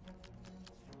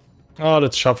 Oh,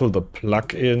 let's shuffle the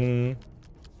plug-in.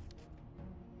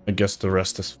 I guess the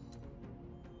rest is...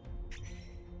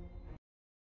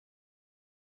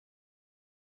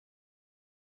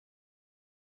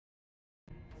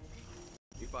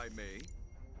 If I may.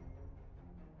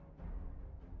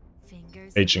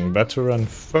 Fingers Aging crossed. Veteran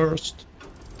first.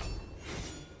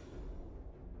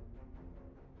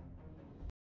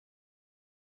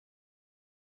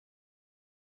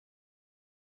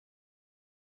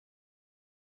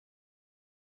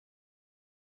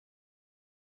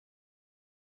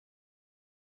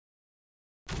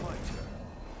 My turn.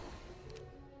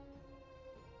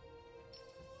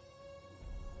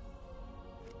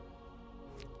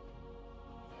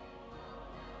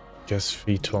 Guess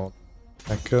feet on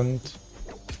second.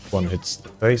 One hits the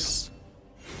face.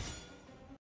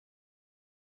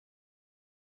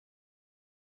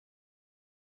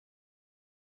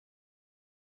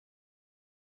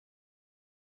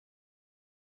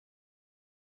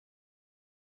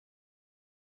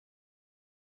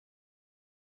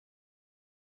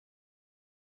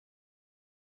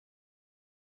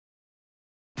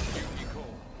 Duty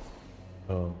call.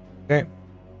 Okay.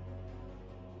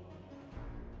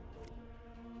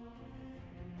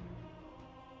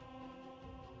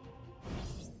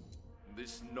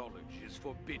 This knowledge is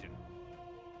forbidden.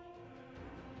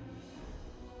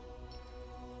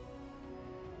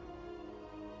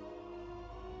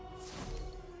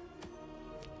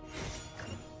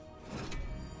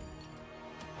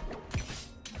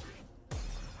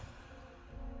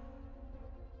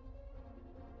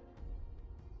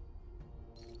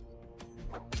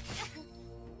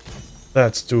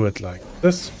 Let's do it like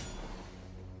this.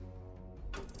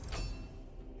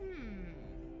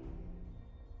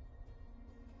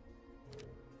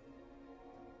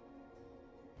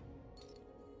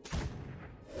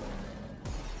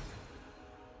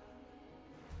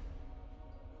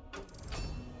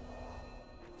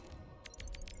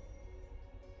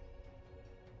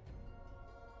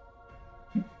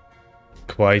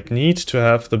 Quite neat to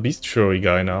have the Beast Fury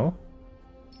guy now.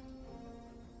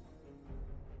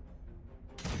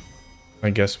 I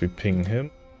guess we ping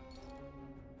him.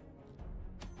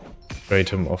 Trade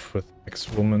him off with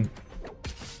X-Woman.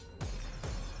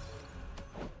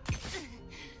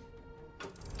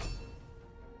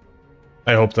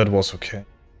 I hope that was okay.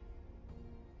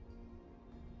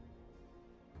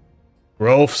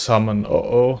 Grove Summon,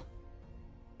 uh-oh.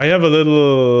 I have a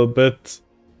little bit...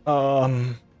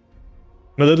 I'm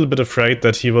a little bit afraid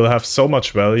that he will have so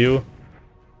much value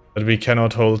that we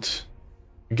cannot hold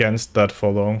against that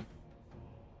for long.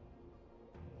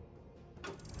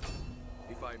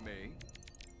 If I may.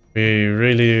 We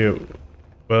really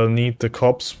will need the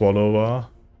Corpse Swallower.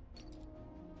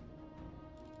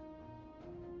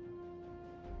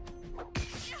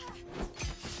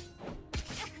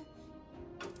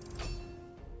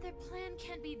 Their plan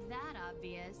can't be that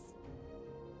obvious.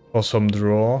 For some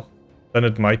draw. Then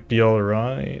it might be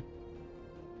alright.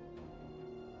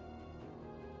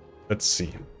 Let's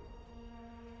see.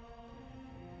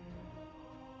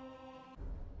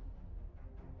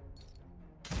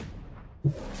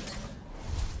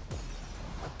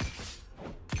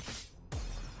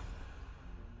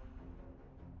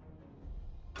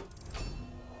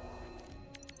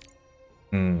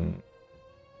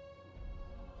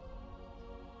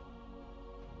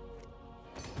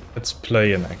 Let's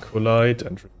play an Acolyte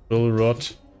and Ritual Rod.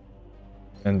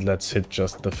 And let's hit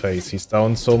just the face. He's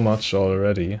down so much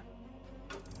already.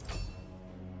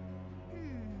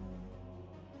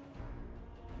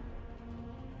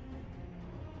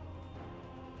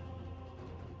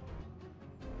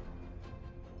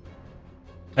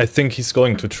 I think he's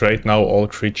going to trade now all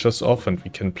creatures off and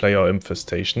we can play our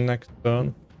Infestation next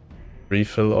turn.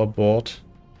 Refill our board.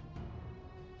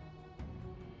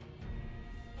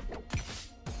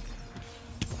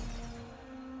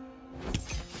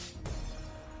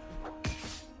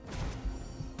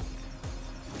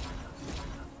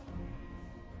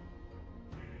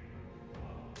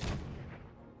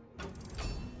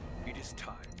 It is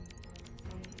time.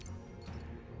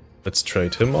 Let's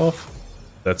trade him off.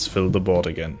 Let's fill the board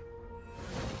again.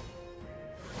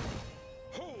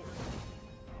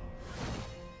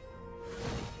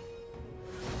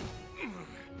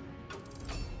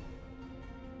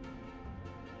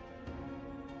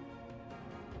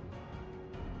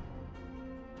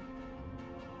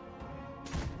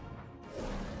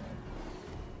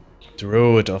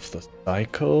 Throw it off the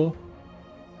cycle.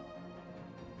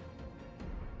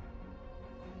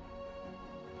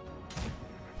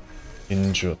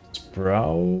 Injured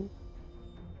Sprout.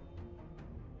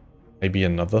 Maybe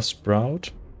another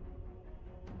Sprout.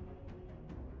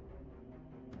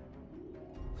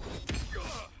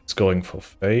 It's going for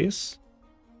face.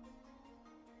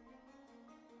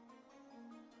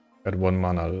 Got 1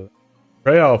 mana.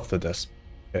 Prayer of the Death.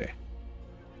 Okay.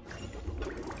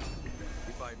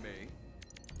 If I may.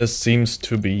 This seems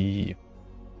to be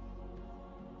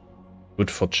good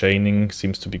for chaining.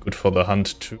 Seems to be good for the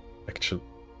hunt too, actually.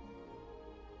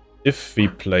 If we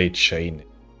play chaining,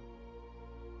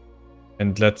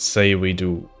 and let's say we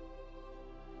do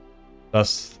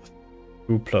 +2,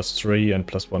 +3, and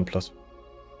 +1,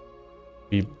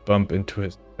 we bump into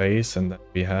his face, and then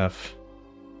we have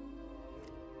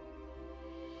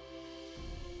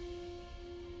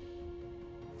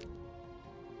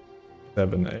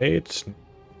seven, 8,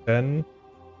 10.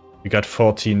 We got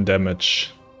 14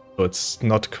 damage, so it's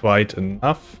not quite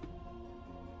enough.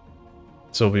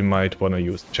 So we might want to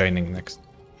use chaining next.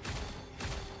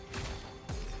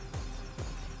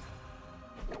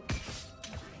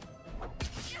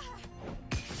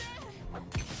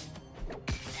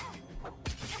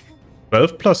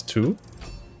 $12 + 2.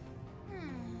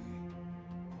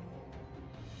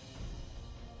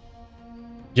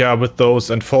 Yeah, with those,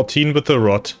 and 14 with the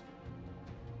rod.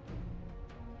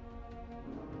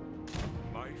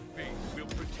 My faith will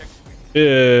protect me.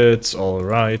 It's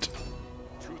alright.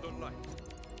 To the light.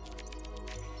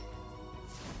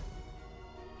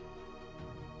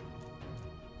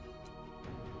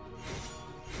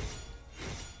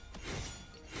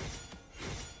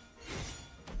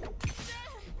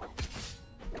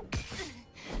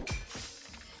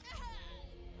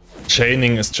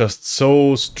 Chaining is just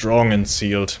so strong and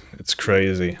sealed. It's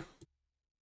crazy.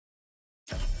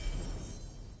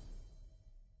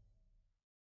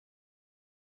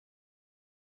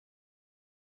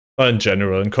 But in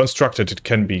general, in constructed it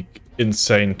can be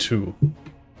insane too.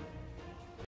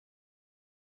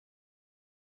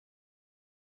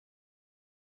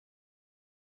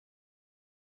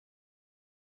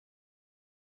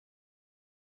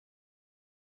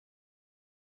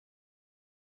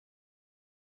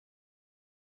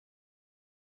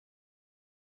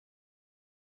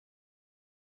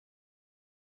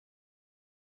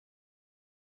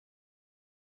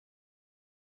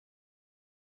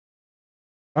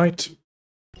 Right.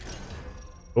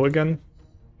 Go again.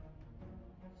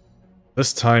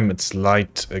 This time it's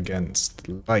light against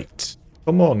light.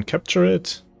 Come on, capture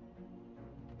it.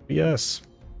 Yes.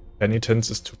 Penitence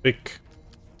is too big.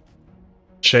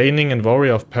 Chaining and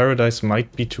Warrior of Paradise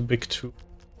might be too big too.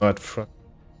 But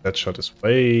that shot is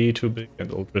way too big,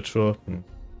 and Old Ritual.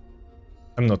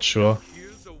 I'm not sure.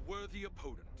 Here's a worthy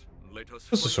opponent. Let us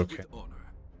This is fight okay. with honor.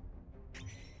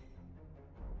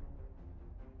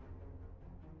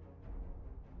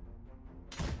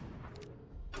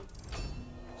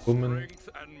 Woman. Strength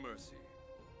and mercy.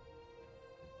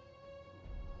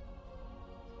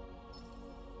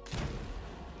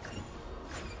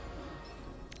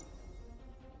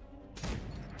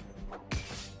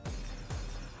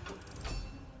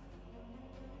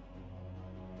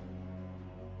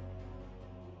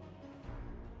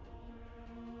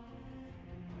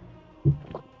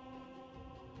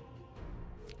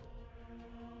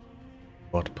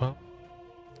 What power?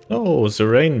 No, the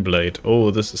Rain Blade.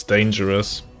 Oh, this is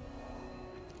dangerous.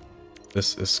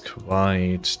 This is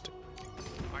quite...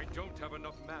 I don't have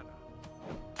enough mana.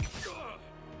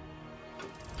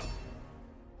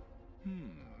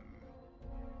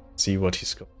 See what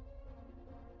he's got.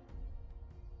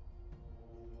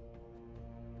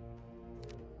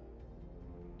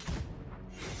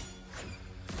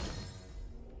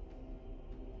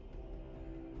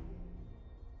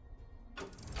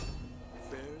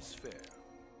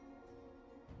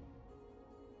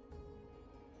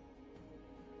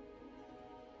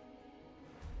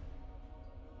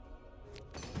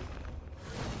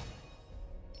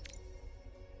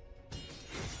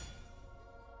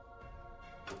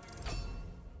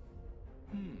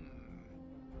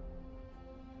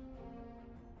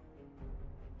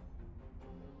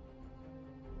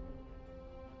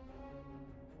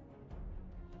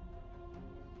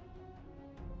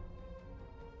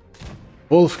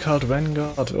 Wolf Cult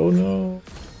Vanguard, oh no.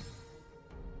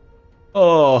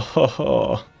 Oh, ho,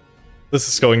 ho. This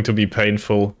is going to be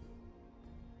painful.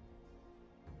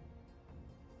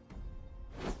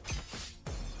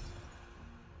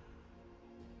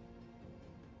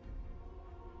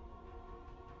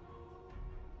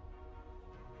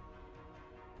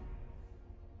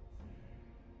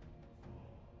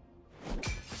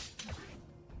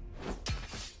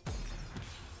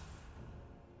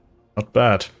 Not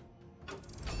bad.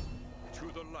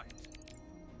 To the light.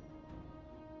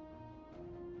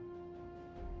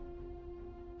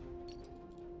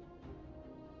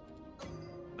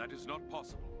 That is not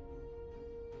possible.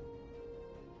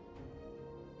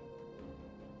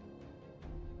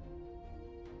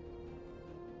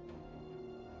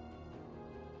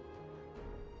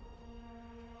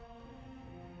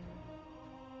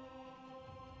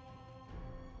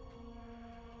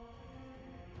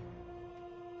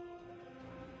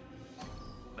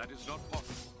 That is not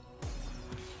possible.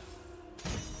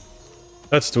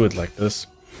 Let's do it like this.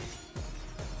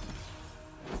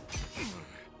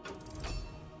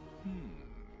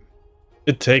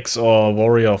 It takes our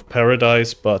Warrior of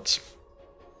Paradise, but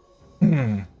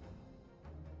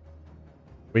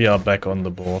we are back on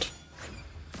the board.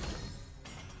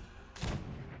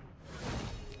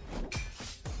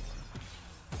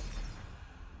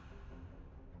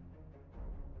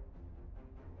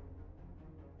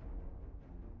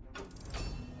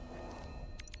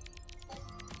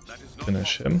 That is not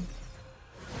Finish possible. him.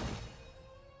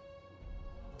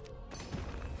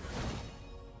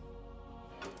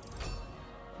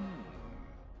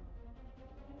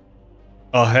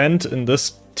 Our hand in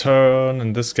this turn,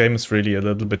 in this game, is really a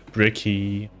little bit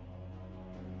bricky.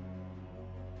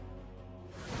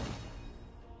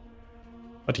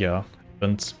 But yeah,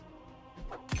 happens.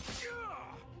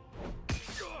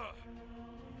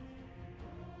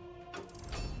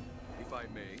 If I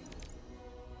may.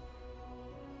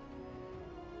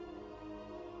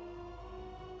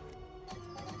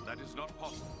 That is not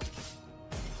possible.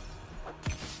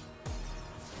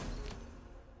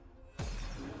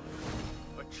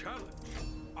 A challenge.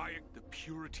 The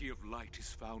purity of light is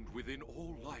found within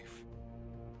all life.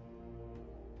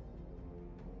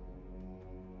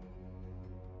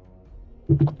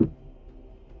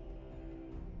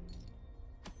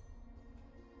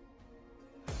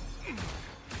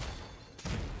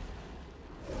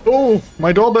 Oh,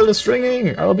 my doorbell is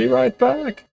ringing. I'll be right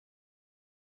back.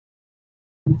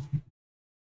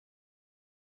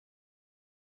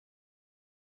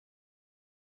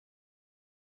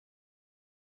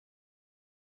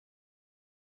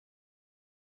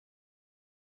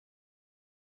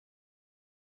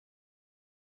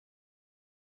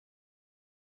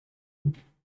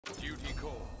 Duty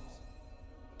calls.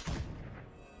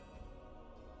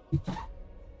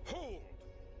 Hold!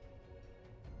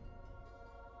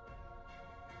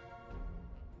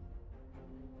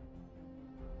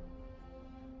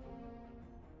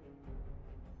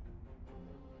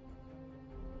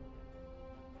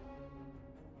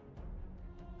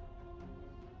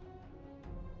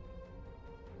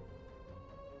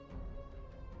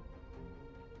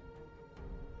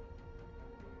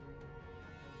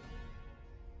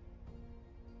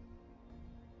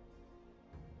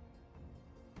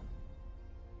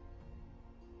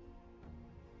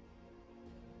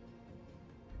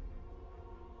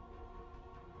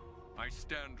 I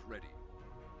stand ready.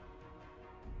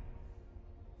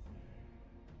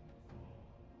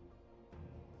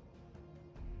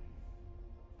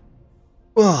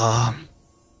 Ah.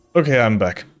 Okay, I'm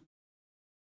back.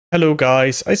 Hello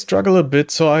guys, I struggle a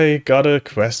bit, so I got a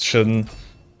question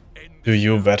to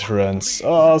you veterans.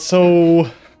 So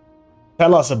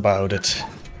tell us about it.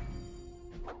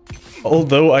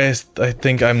 Although I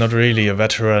think I'm not really a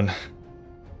veteran.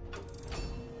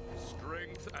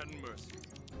 Strength and mercy.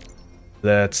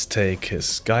 Let's take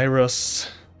his Gyros.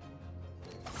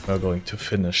 We're going to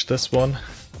finish this one.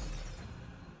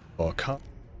 Or cut.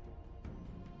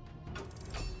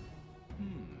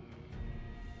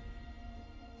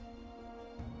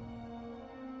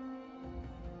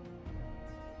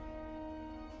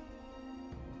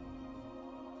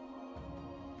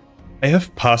 I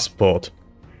have passport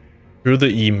through the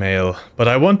email, but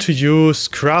I want to use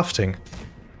crafting.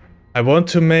 I want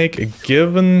to make a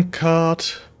given card,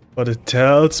 but it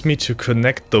tells me to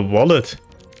connect the wallet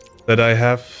that I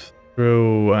have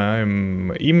through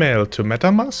email to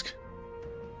MetaMask.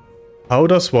 How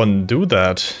does one do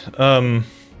that?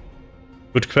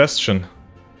 Good question.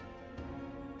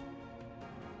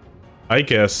 I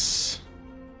guess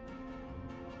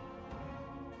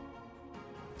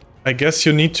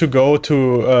you need to go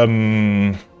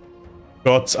to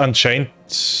God's Unchained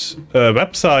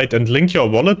website and link your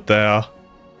wallet there.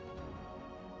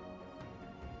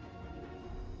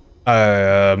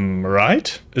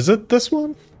 Right? Is it this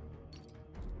one?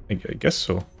 I guess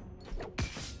so.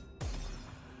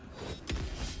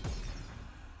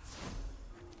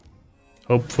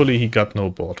 Hopefully he got no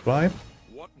board wipe.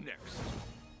 What next?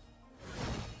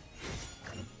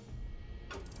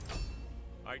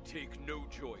 I take no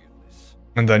joy in this.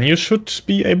 And then you should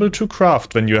be able to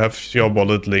craft when you have your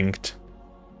wallet linked.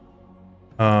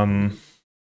 Let's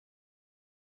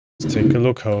take a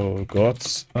look how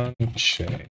God's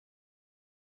Unchained.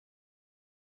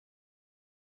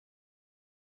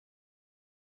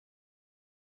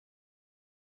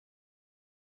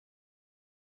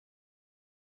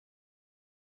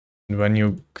 When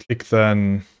you click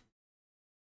then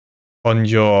on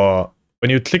your,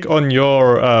 when you click on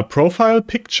your profile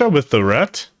picture with the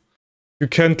red, you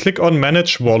can click on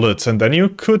manage wallets and then you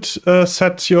could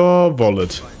set your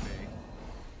wallet.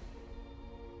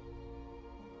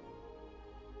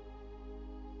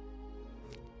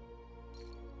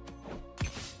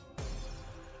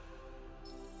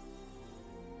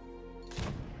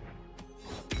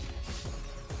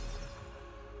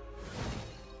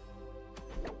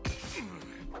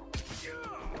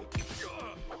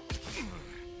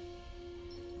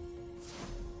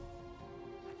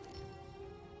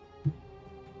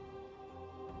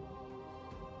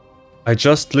 I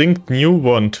just linked new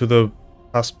one to the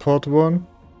passport one.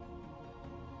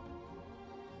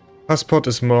 Passport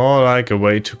is more like a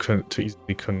way to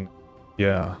easily connect.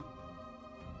 Yeah.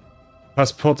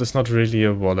 Passport is not really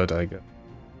a wallet, I guess.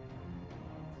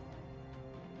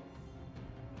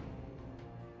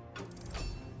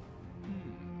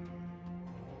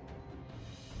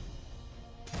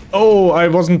 Oh, I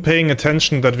wasn't paying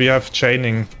attention that we have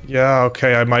chaining. Yeah,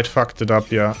 okay, I might fucked it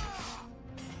up, yeah.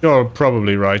 You're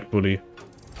probably right, Bully.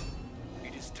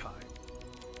 It is time.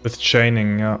 With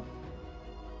chaining, yeah.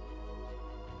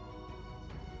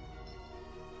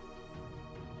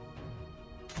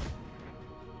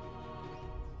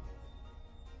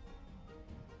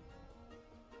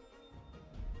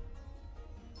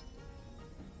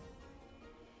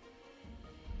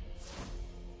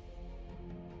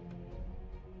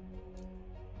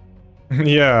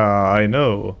 Yeah, I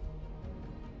know.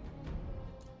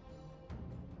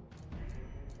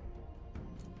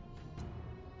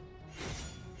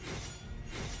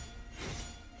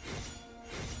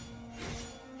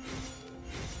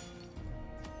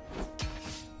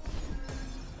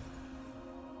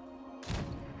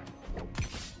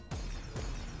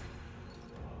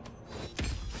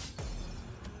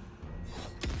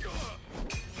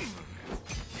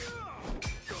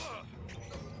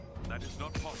 That is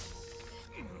not possible.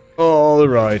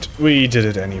 Alright, we did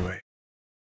it anyway.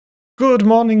 Good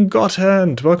morning,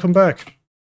 Godhand! Welcome back.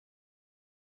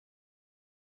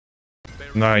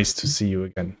 Nice to see you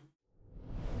again.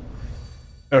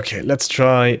 Okay, let's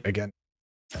try again.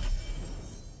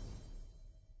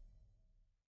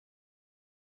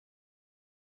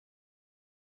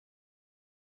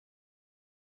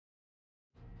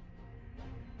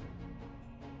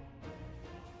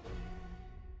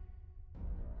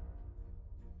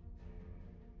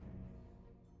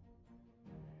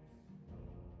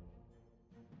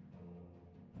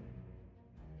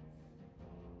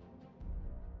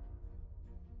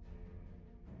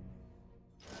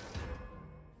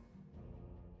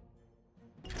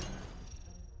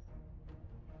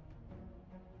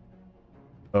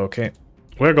 Okay,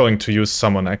 we're going to use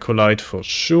Summon Acolyte for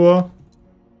sure.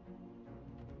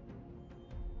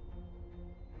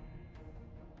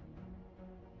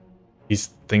 He's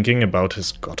thinking about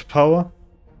his god power.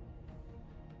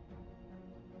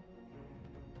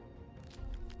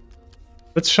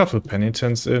 Let's shuffle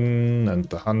Penitence in and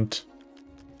the Hunt.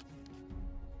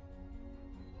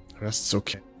 Rest's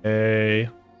okay.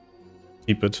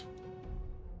 Keep it.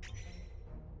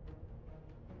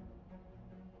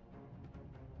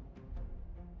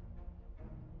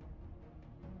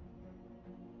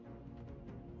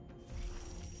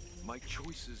 My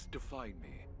choices define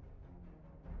me.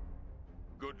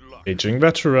 Good luck. Aging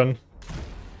Veteran.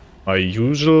 My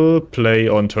usual play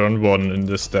on turn 1 in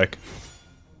this deck.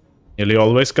 Nearly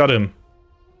always got him.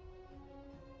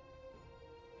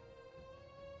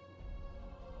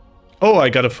 Oh, I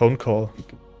got a phone call.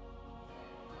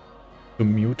 To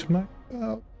mute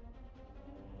myself.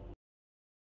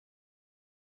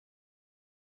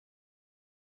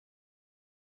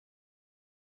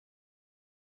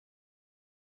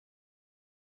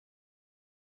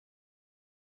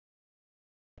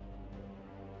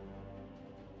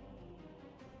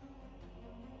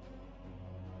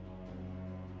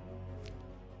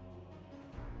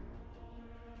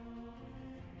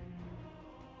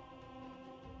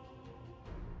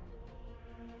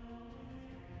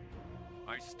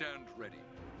 stand ready.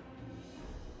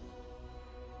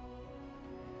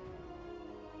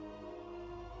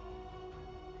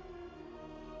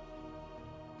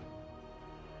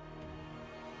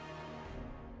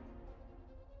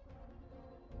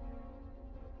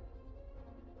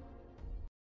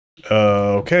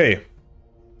 Okay.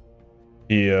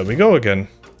 Here we go again.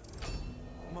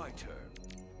 My turn.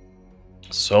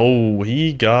 So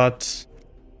he got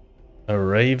a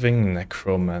raving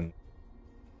necroman.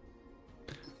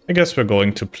 I guess we're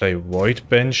going to play Void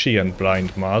Banshee and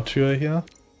Blind Martyr here.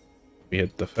 We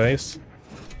hit the face.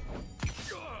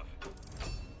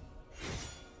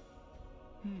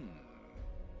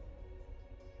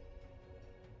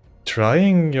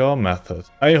 Trying your method.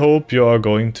 I hope you are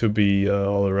going to be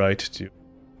alright too.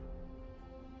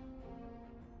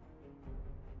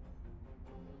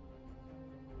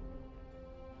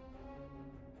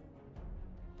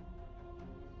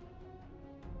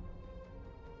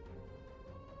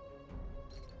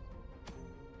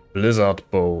 Blizzard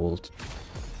Bolt.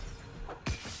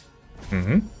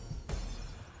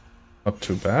 Not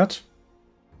too bad.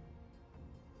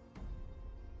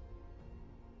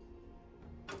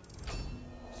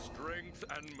 Strength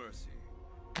and mercy.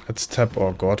 Let's tap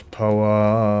our God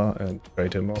Power and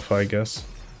trade him off, I guess.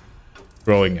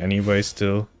 Growing anyway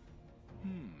still.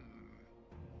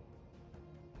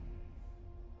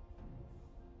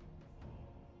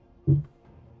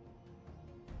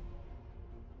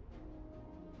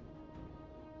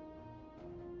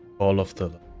 All of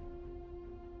the...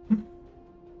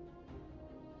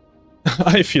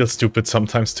 I feel stupid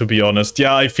sometimes, to be honest.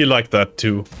 Yeah, I feel like that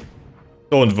too.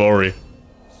 Don't worry.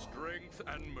 Strength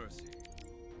and mercy.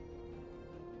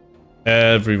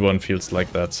 Everyone feels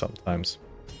like that sometimes.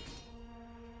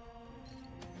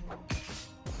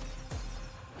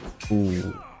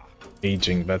 Ooh.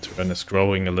 Aging veteran is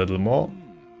growing a little more.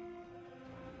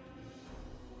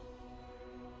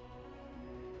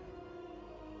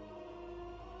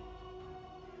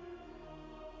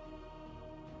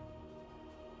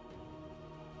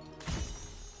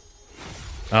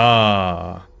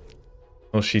 Ah.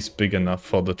 Oh, she's big enough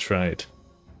for the trade.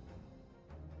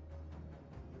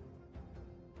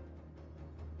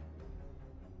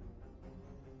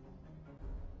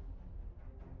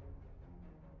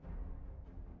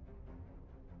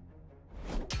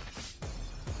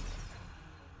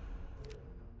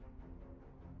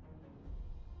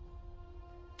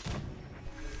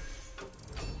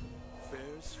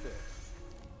 Fair's fair.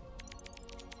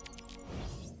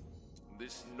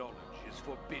 This knowledge is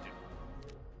forbidden.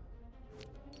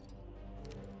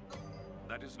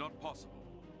 That is not possible.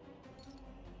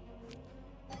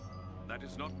 That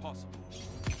is not possible.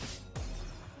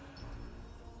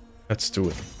 Let's do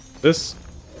it. This.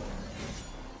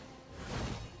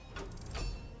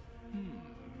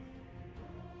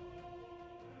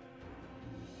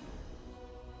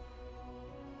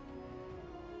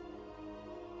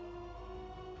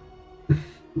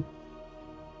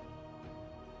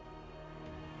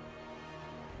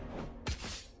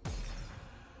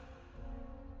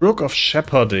 Brook of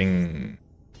Shepherding.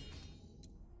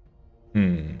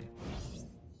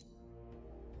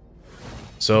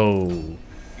 So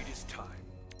It is time.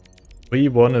 we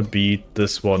wanna beat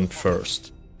this one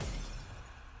first.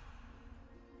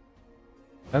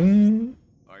 And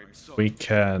I am sorry. we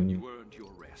can You earned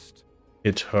your rest.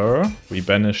 hit her. We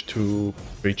banish 2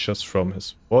 creatures from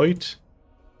his void.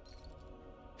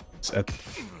 It's at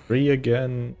 3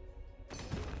 again.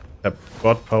 Tap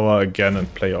God Power again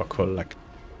and play our collect.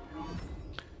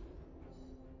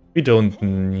 We don't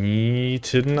need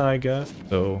hidden, I guess,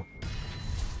 so.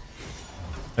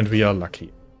 And we are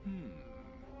lucky.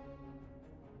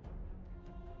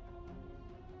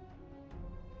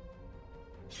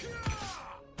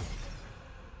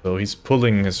 So he's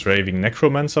pulling his Raving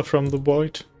Necromancer from the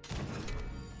void.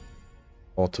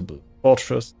 Portable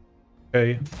Fortress.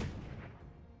 Okay.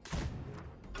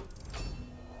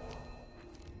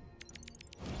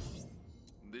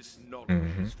 This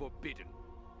knowledge is forbidden.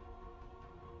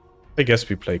 I guess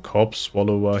we play Corpse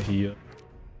Swallower here.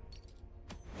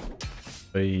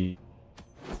 We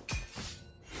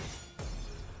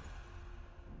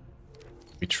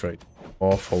trade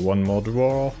more for 1 more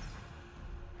draw.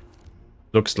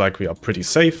 Looks like we are pretty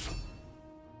safe.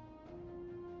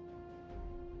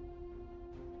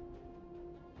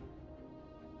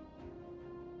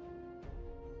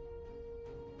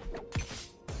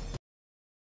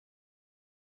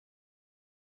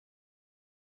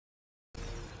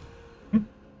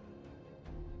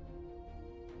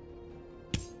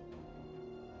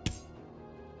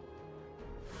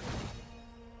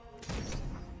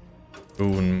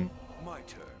 Boon. My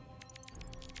turn.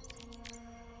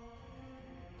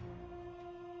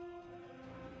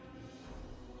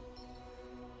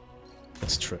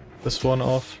 let's trade this one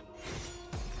off.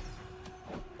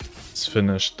 Let's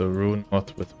finish the rune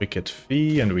mod with Wicked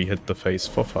Fee, and we hit the face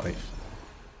for 5.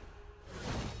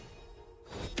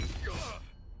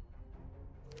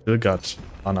 Still got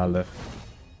mana left.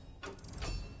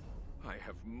 I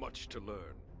have much to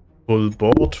learn. Full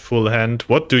board, full hand.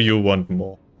 What do you want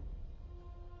more?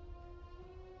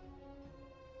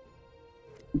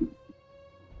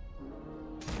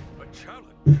 A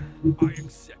challenge I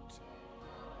accept.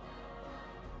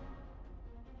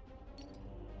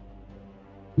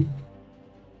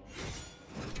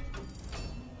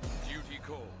 Duty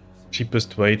calls.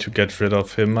 Cheapest way to get rid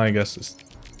of him, I guess, is...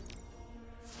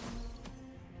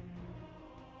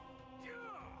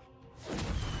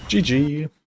 GG.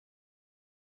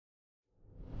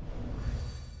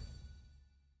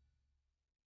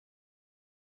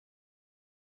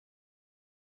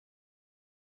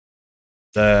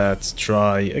 Let's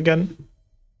try again.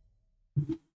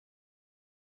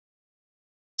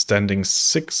 Standing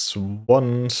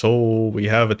 6-1, so we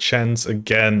have a chance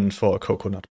again for a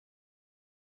coconut.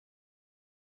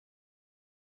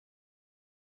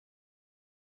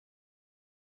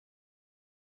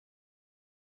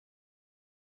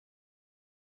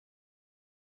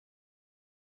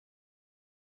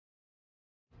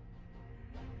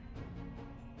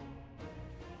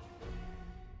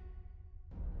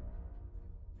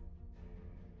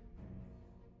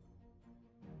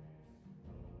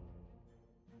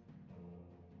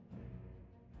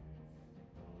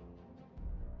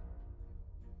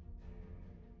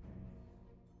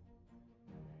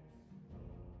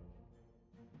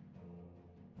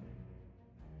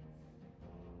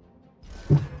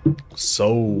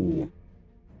 So,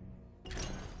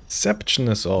 Deception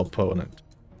is our opponent.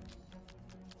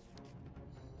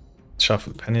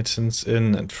 Shuffle Penitence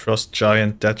in and Frost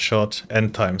Giant, Deadshot,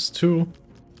 End ×2.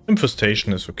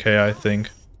 Infestation is okay, I think.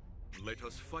 Let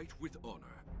us fight with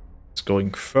honor. It's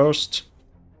going first.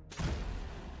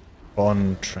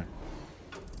 On track.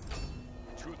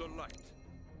 To the light.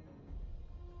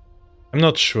 I'm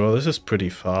not sure, this is pretty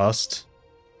fast.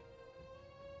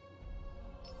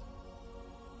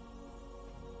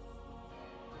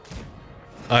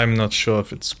 I'm not sure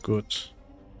if it's good.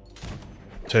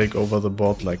 Take over the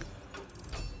board like...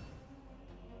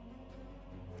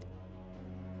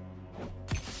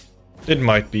 It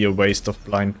might be a waste of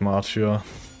Blind Martyr.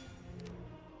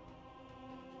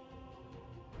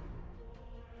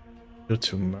 Appeal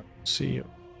to Mercy.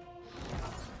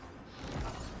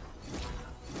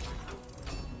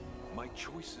 My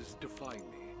choices define me.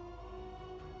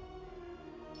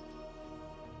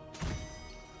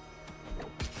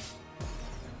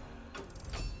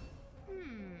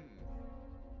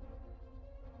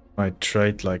 Might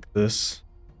trade like this.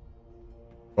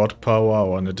 God power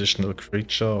or an additional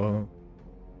creature or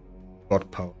God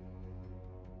power.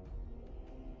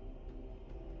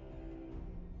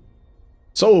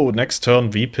 So, next turn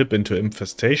V-Pip into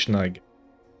Infestation, I guess.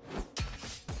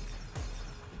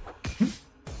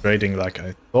 Trading like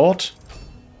I thought.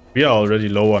 We are already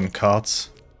low on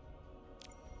cards.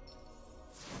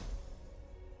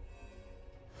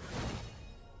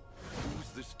 Use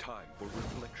this time for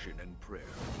reflection and prayer.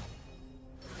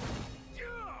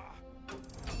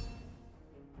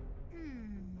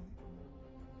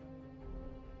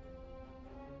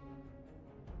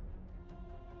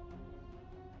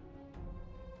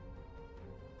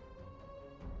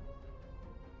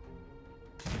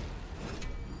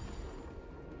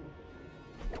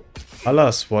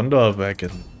 Alas,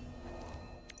 Wanderwagon.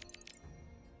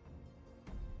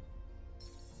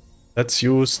 Let's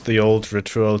use the old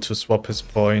ritual to swap his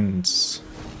points.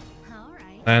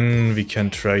 Alright. Then we can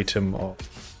trade him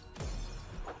off.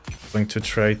 Going to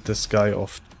trade this guy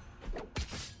off.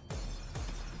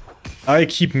 I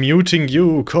keep muting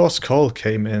you, cause call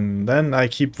came in. Then I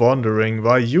keep wondering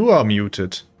why you are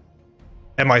muted.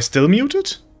 Am I still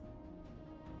muted?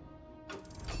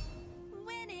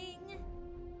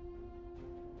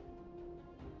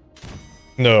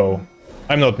 No,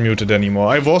 I'm not muted anymore.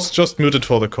 I was just muted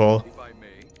for the call. If I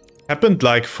may. Happened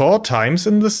like 4 times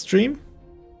in this stream?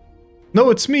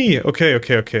 No, it's me.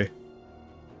 Okay.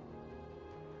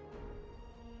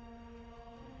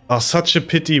 Oh, such a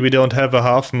pity we don't have a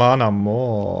half mana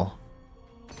more.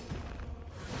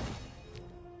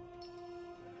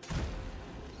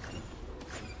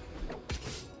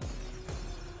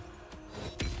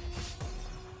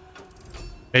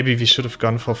 Maybe we should have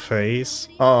gone for face.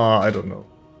 Ah, I don't know.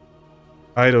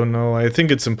 I think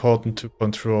it's important to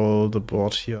control the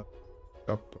board here.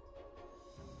 Up.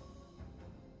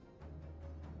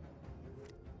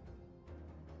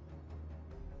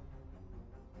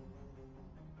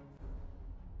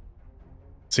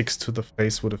 6 to the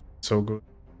face would have been so good.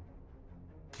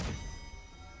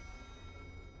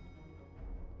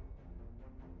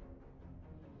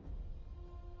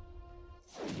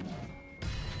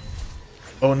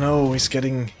 Oh no, he's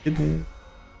getting hidden.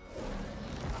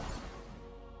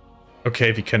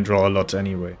 Okay, we can draw a lot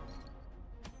anyway.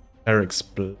 Eric's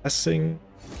Blessing.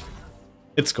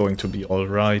 It's going to be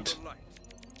alright.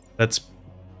 Let's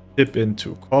dip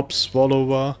into Corpse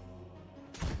Swallower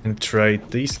and trade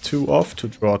these two off to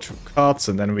draw 2 cards,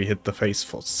 and then we hit the face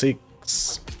for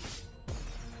 6.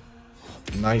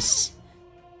 Nice.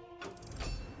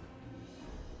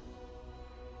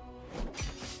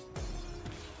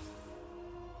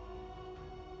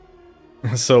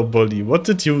 So, Bully, what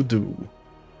did you do?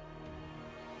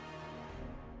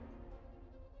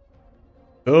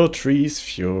 Tree's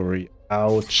Fury.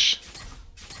 Ouch.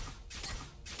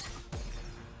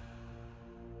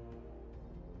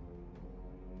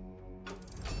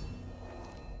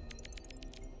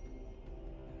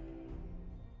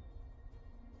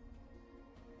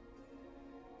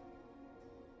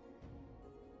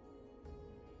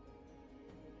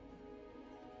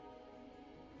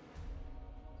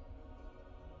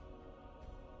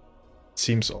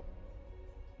 Seems odd.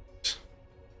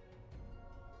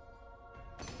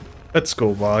 Let's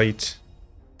go white.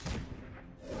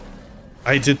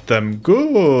 I did them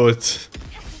good.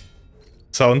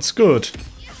 Sounds good.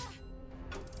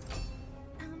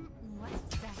 What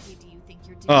exactly do you think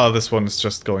you're doing? Ah, this one is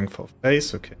just going for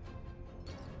face, okay.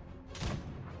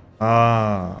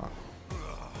 Ah.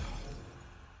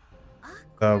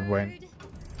 That went.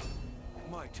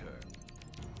 My turn.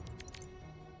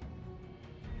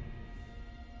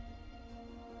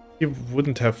 He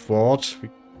wouldn't have fought.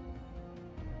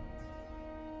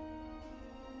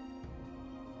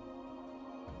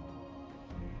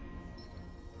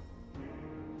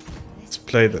 Let's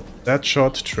play that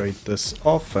shot, trade this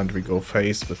off, and we go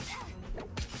face with.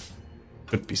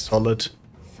 Could be solid.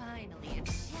 Finally, a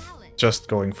challenge. Just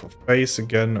going for face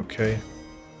again, okay.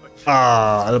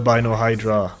 Ah, Albino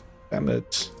Hydra. Damn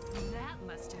it. That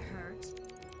must have hurt.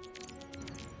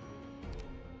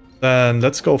 Then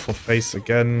let's go for face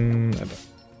again. And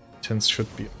tense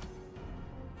should be.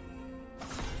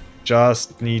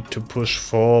 Just need to push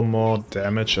for more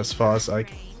damage as far as I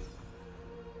can.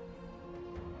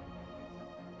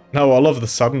 Now all of a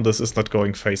sudden this is not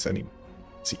going face anymore.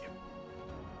 See.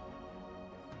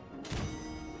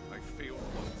 I feel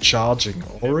Charging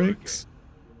Oryx.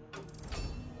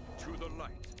 to the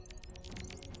light.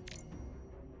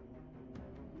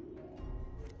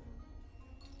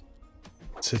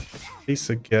 Let's hit face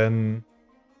again.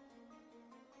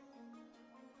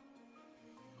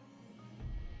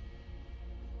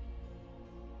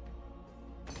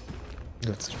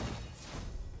 Let's try.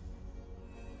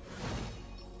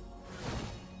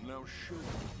 Now show.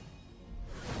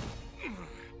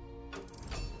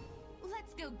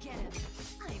 Let's go get him.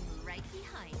 I'm right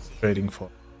behind you. Trading for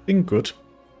being good.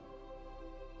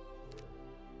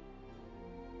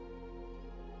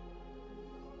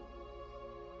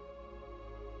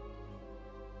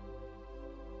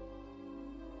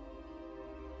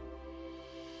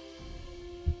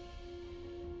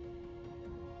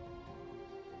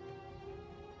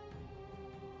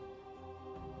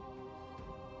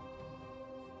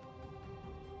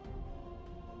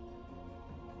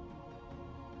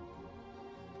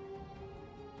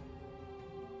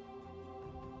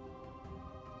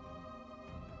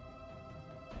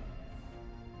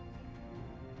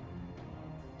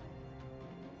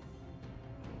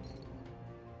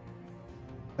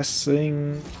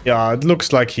 Guessing. Yeah, it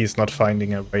looks like he's not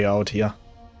finding a way out here.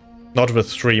 Not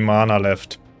with 3 mana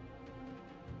left.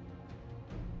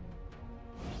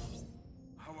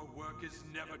 Our work is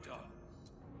never done.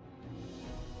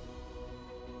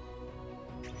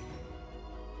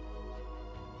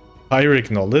 Higher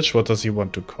Knowledge, what does he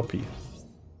want to copy?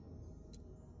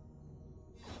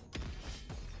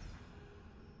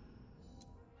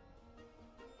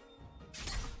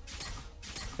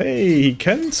 Hey, he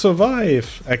can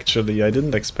survive! Actually, I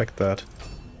didn't expect that.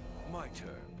 My turn.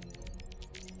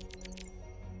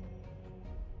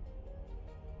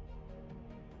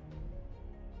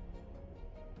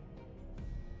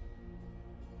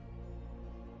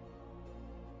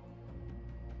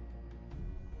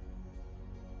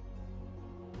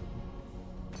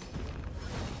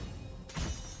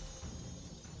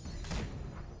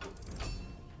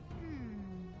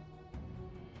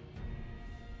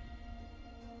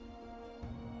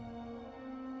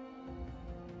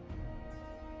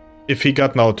 If he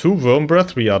got now 2 Worm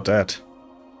Breath, we are dead.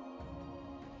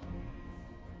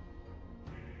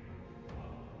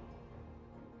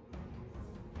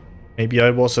 Maybe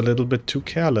I was a little bit too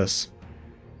careless.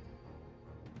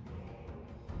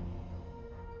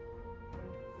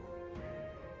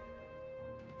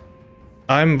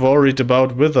 I'm worried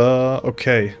about Wither.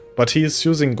 Okay, but he is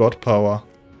using God power.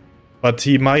 But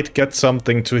he might get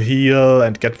something to heal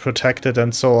and get protected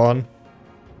and so on.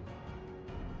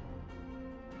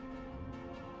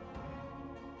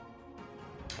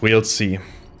 We'll see.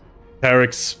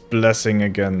 Tarek's blessing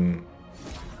again.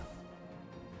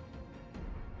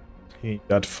 He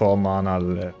got 4 mana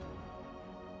left.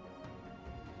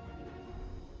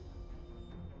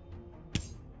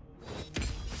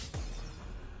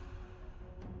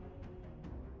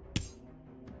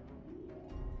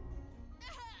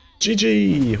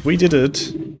 GG! We did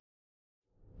it!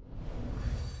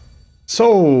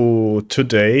 So,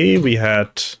 today we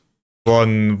had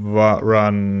one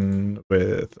run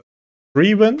with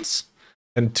 3 wins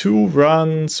and 2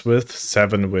 runs with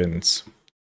 7 wins.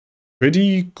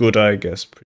 Pretty good, I guess.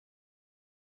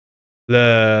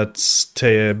 Let's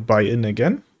buy in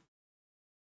again.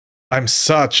 I'm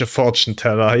such a fortune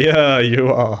teller. Yeah, you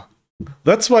are.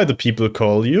 That's why the people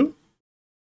call you.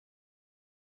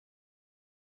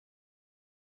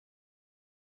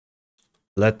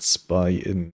 Let's buy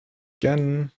in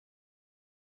again.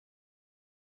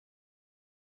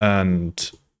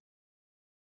 And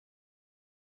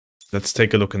let's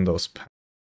take a look in those packs.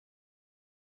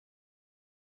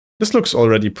 This looks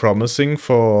already promising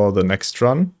for the next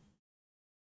run.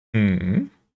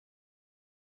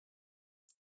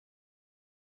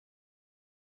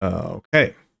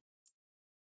 Okay.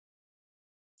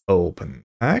 Open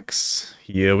packs.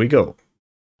 Here we go.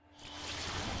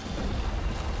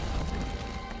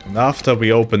 And after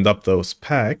we opened up those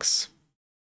packs,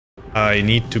 I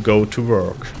need to go to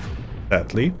work,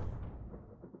 sadly.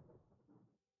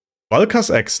 Valkas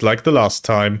X, like the last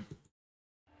time.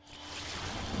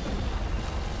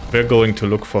 We're going to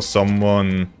look for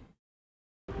someone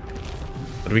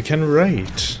that we can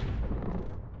raid.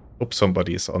 Hope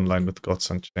somebody is online with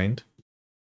Gods Unchained.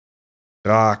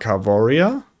 Raka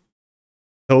Warrior.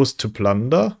 Toast to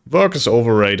Plunder. Work is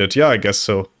overrated. Yeah, I guess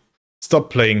so. Stop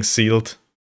playing Sealed.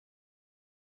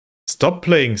 Stop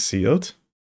playing Sealed?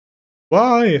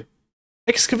 Why?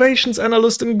 Excavations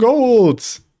Analyst in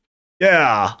gold!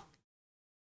 Yeah!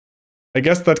 I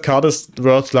guess that card is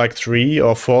worth like $3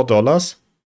 or $4.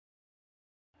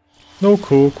 No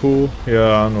Coco.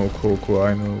 Yeah, no Coco,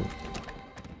 I know.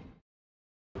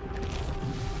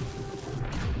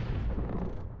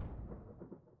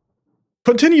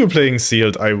 Continue playing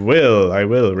Sealed. I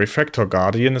will. Refractor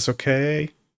Guardian is okay.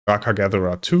 Raka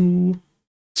Gatherer 2.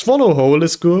 Swallowhole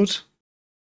is good.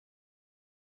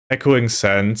 Echoing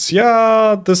Sands.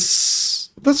 Yeah, this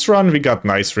run we got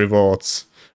nice rewards.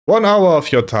 1 hour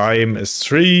of your time is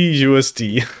 3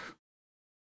 USD.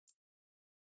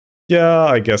 Yeah,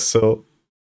 I guess so.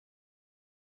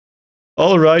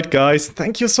 Alright guys,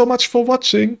 thank you so much for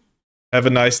watching. Have a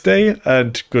nice day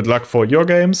and good luck for your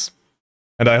games.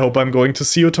 And I hope I'm going to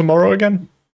see you tomorrow again.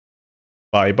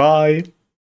 Bye bye.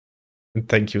 And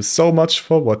thank you so much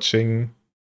for watching.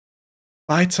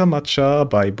 Bye Tamacha,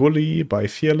 bye Bully, bye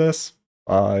Fearless.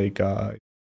 Bye guys.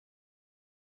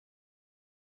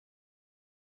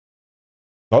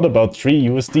 Not about 3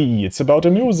 USD, it's about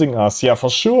amusing us. Yeah, for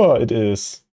sure it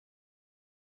is.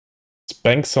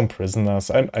 Spank some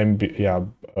prisoners.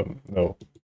 No.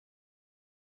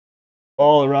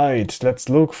 Alright, let's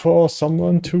look for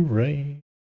someone to raid.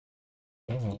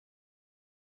 Oh.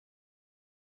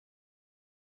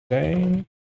 Dang.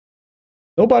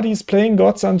 Nobody's playing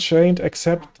Gods Unchained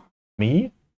except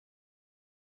me?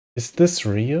 Is this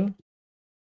real?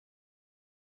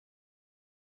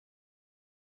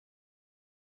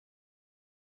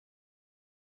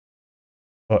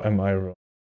 Or am I wrong?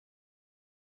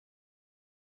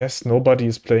 Yes, nobody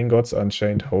is playing Gods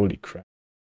Unchained. Holy crap.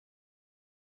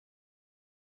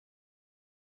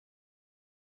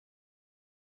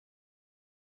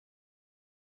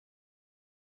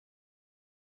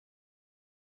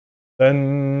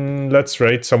 Then let's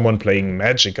raid someone playing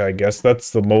Magic, I guess.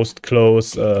 That's the most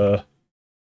close, I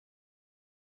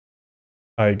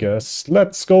guess.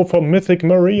 Let's go for Mythic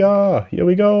Maria. Here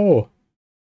we go.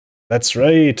 Let's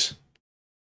raid.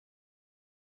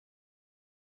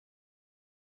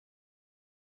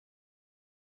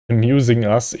 Amusing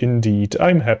us indeed.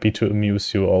 I'm happy to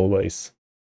amuse you always.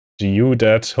 GU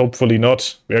dead. Hopefully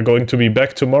not. We are going to be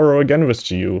back tomorrow again with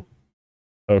GU.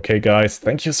 Okay guys,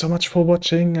 thank you so much for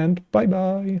watching and bye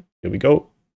bye. Here we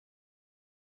go.